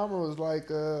Palmer. Like, Palmer was like,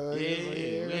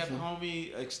 we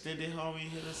had extended homie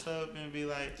hit us up and be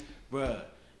like, "Bruh,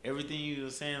 everything you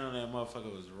was saying on that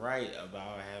motherfucker was right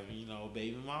about having,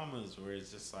 baby mamas, where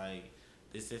it's just like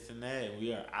this and that."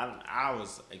 And I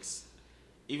was,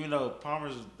 even though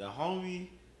Palmer's the homie,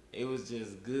 it was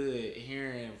just good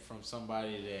hearing from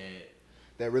somebody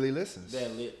that really listens.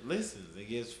 Listens and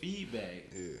gives feedback.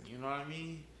 Yeah. You know what I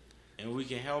mean? And we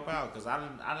can help out, because I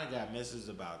done got messages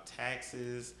about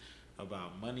taxes,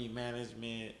 about money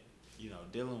management,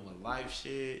 dealing with life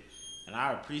shit. And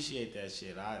I appreciate that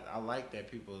shit. I like that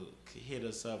people hit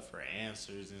us up for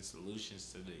answers and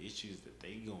solutions to the issues that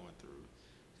they going through.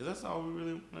 Because that's all we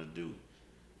really want to do.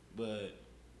 But,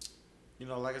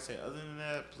 like I said, other than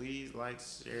that, please like,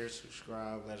 share,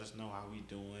 subscribe. Let us know how we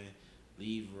doing.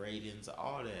 Leave ratings,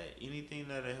 all that. Anything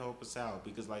that'll help us out.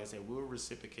 Because, like I said, we'll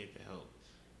reciprocate the help.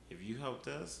 If you helped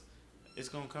us, it's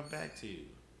going to come back to you.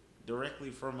 Directly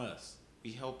from us.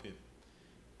 We helping.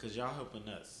 Because y'all helping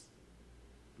us.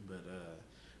 But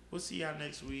we'll see y'all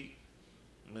next week.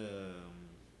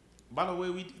 By the way,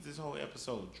 we did this whole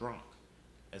episode drunk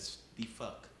as the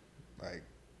fuck. Like,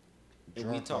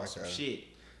 and we talked some shit.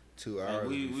 2 hours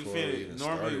we before finished. we even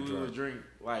Normally started we would drink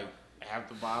like half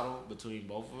the bottle between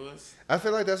both of us. I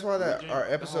feel like that's why our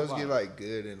the episodes whole get bottle. like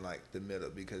good in like the middle,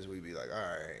 because we be like, all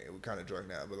right, we're kind of drunk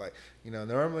now, but like,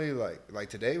 normally like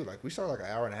today, like we started like an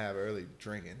hour and a half early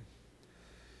drinking.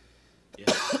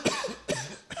 Yeah.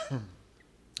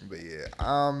 But yeah,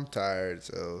 I'm tired.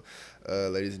 So,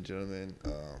 ladies and gentlemen,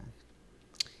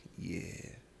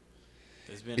 yeah,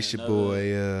 it's your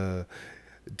boy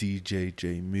DJ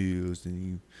J Mills,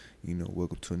 and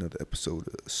welcome to another episode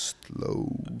of Slow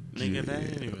Jam. Nigga, that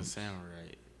didn't even sound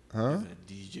right. Huh?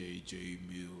 DJ J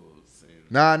Mills.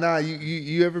 Nah.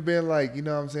 You ever been like, what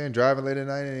I'm saying, driving late at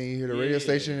night and you hear the radio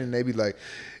station and they be like,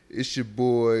 it's your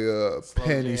boy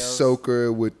Penny Jams.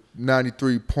 Soaker with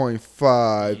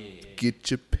 93.5. Yeah.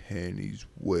 Get your panties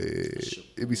wet.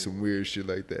 It be some weird shit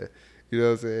like that. You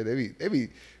know what I'm saying? They be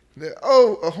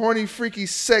horny, freaky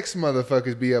sex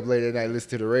motherfuckers be up late at night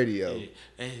listening to the radio. Yeah.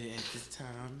 And at this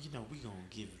time, we gonna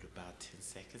give it about 10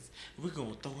 seconds. We're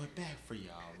gonna throw it back for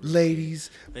y'all.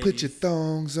 Ladies, put your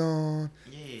thongs on.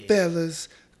 Yeah. Fellas,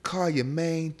 call your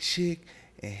main chick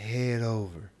and head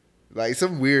over. Like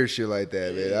some weird shit like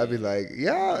that, man. I'd be like,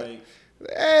 y'all,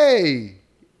 hey,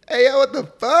 what the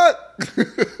fuck?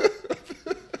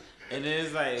 And then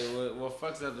it's like, what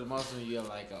fucks up the most when you have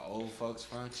like an old folks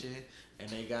function, and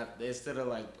they instead of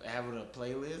like having a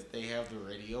playlist, they have the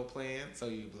radio playing. So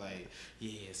you be like,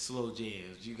 yeah, slow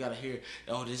jams. You gotta hear,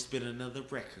 this been another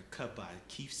record cut by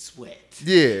Keith Sweat.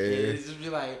 Yeah. And it's just be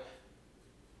like,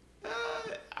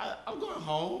 I'm going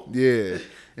home. Yeah.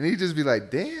 And he just be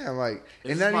like, damn, like,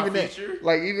 Is and this not even my that, feature?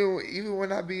 like, even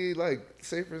when I be like,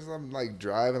 say for example, like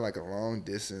driving like a long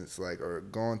distance, like, or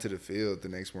going to the field the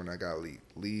next morning, I gotta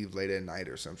leave late at night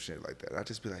or some shit like that. I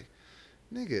just be like,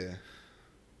 nigga,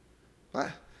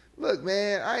 what? Look,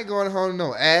 man, I ain't going home to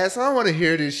no ass. I don't want to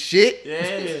hear this shit.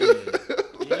 Yeah.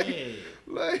 Yeah.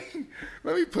 Like,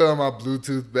 let me put my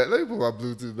Bluetooth back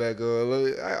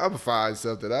on. I'm gonna find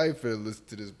something. I ain't finna listen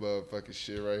to this motherfucking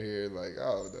shit right here. Like,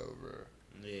 I don't know, bro.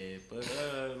 Yeah, but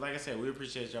like I said, we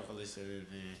appreciate y'all for listening,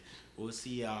 and we'll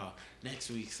see y'all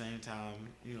next week, same time.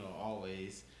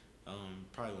 Always.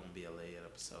 Probably won't be a late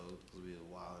episode because we were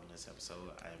wild in this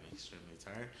episode. I am extremely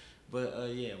tired, but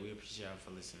yeah, we appreciate y'all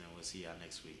for listening. We'll see y'all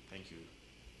next week. Thank you.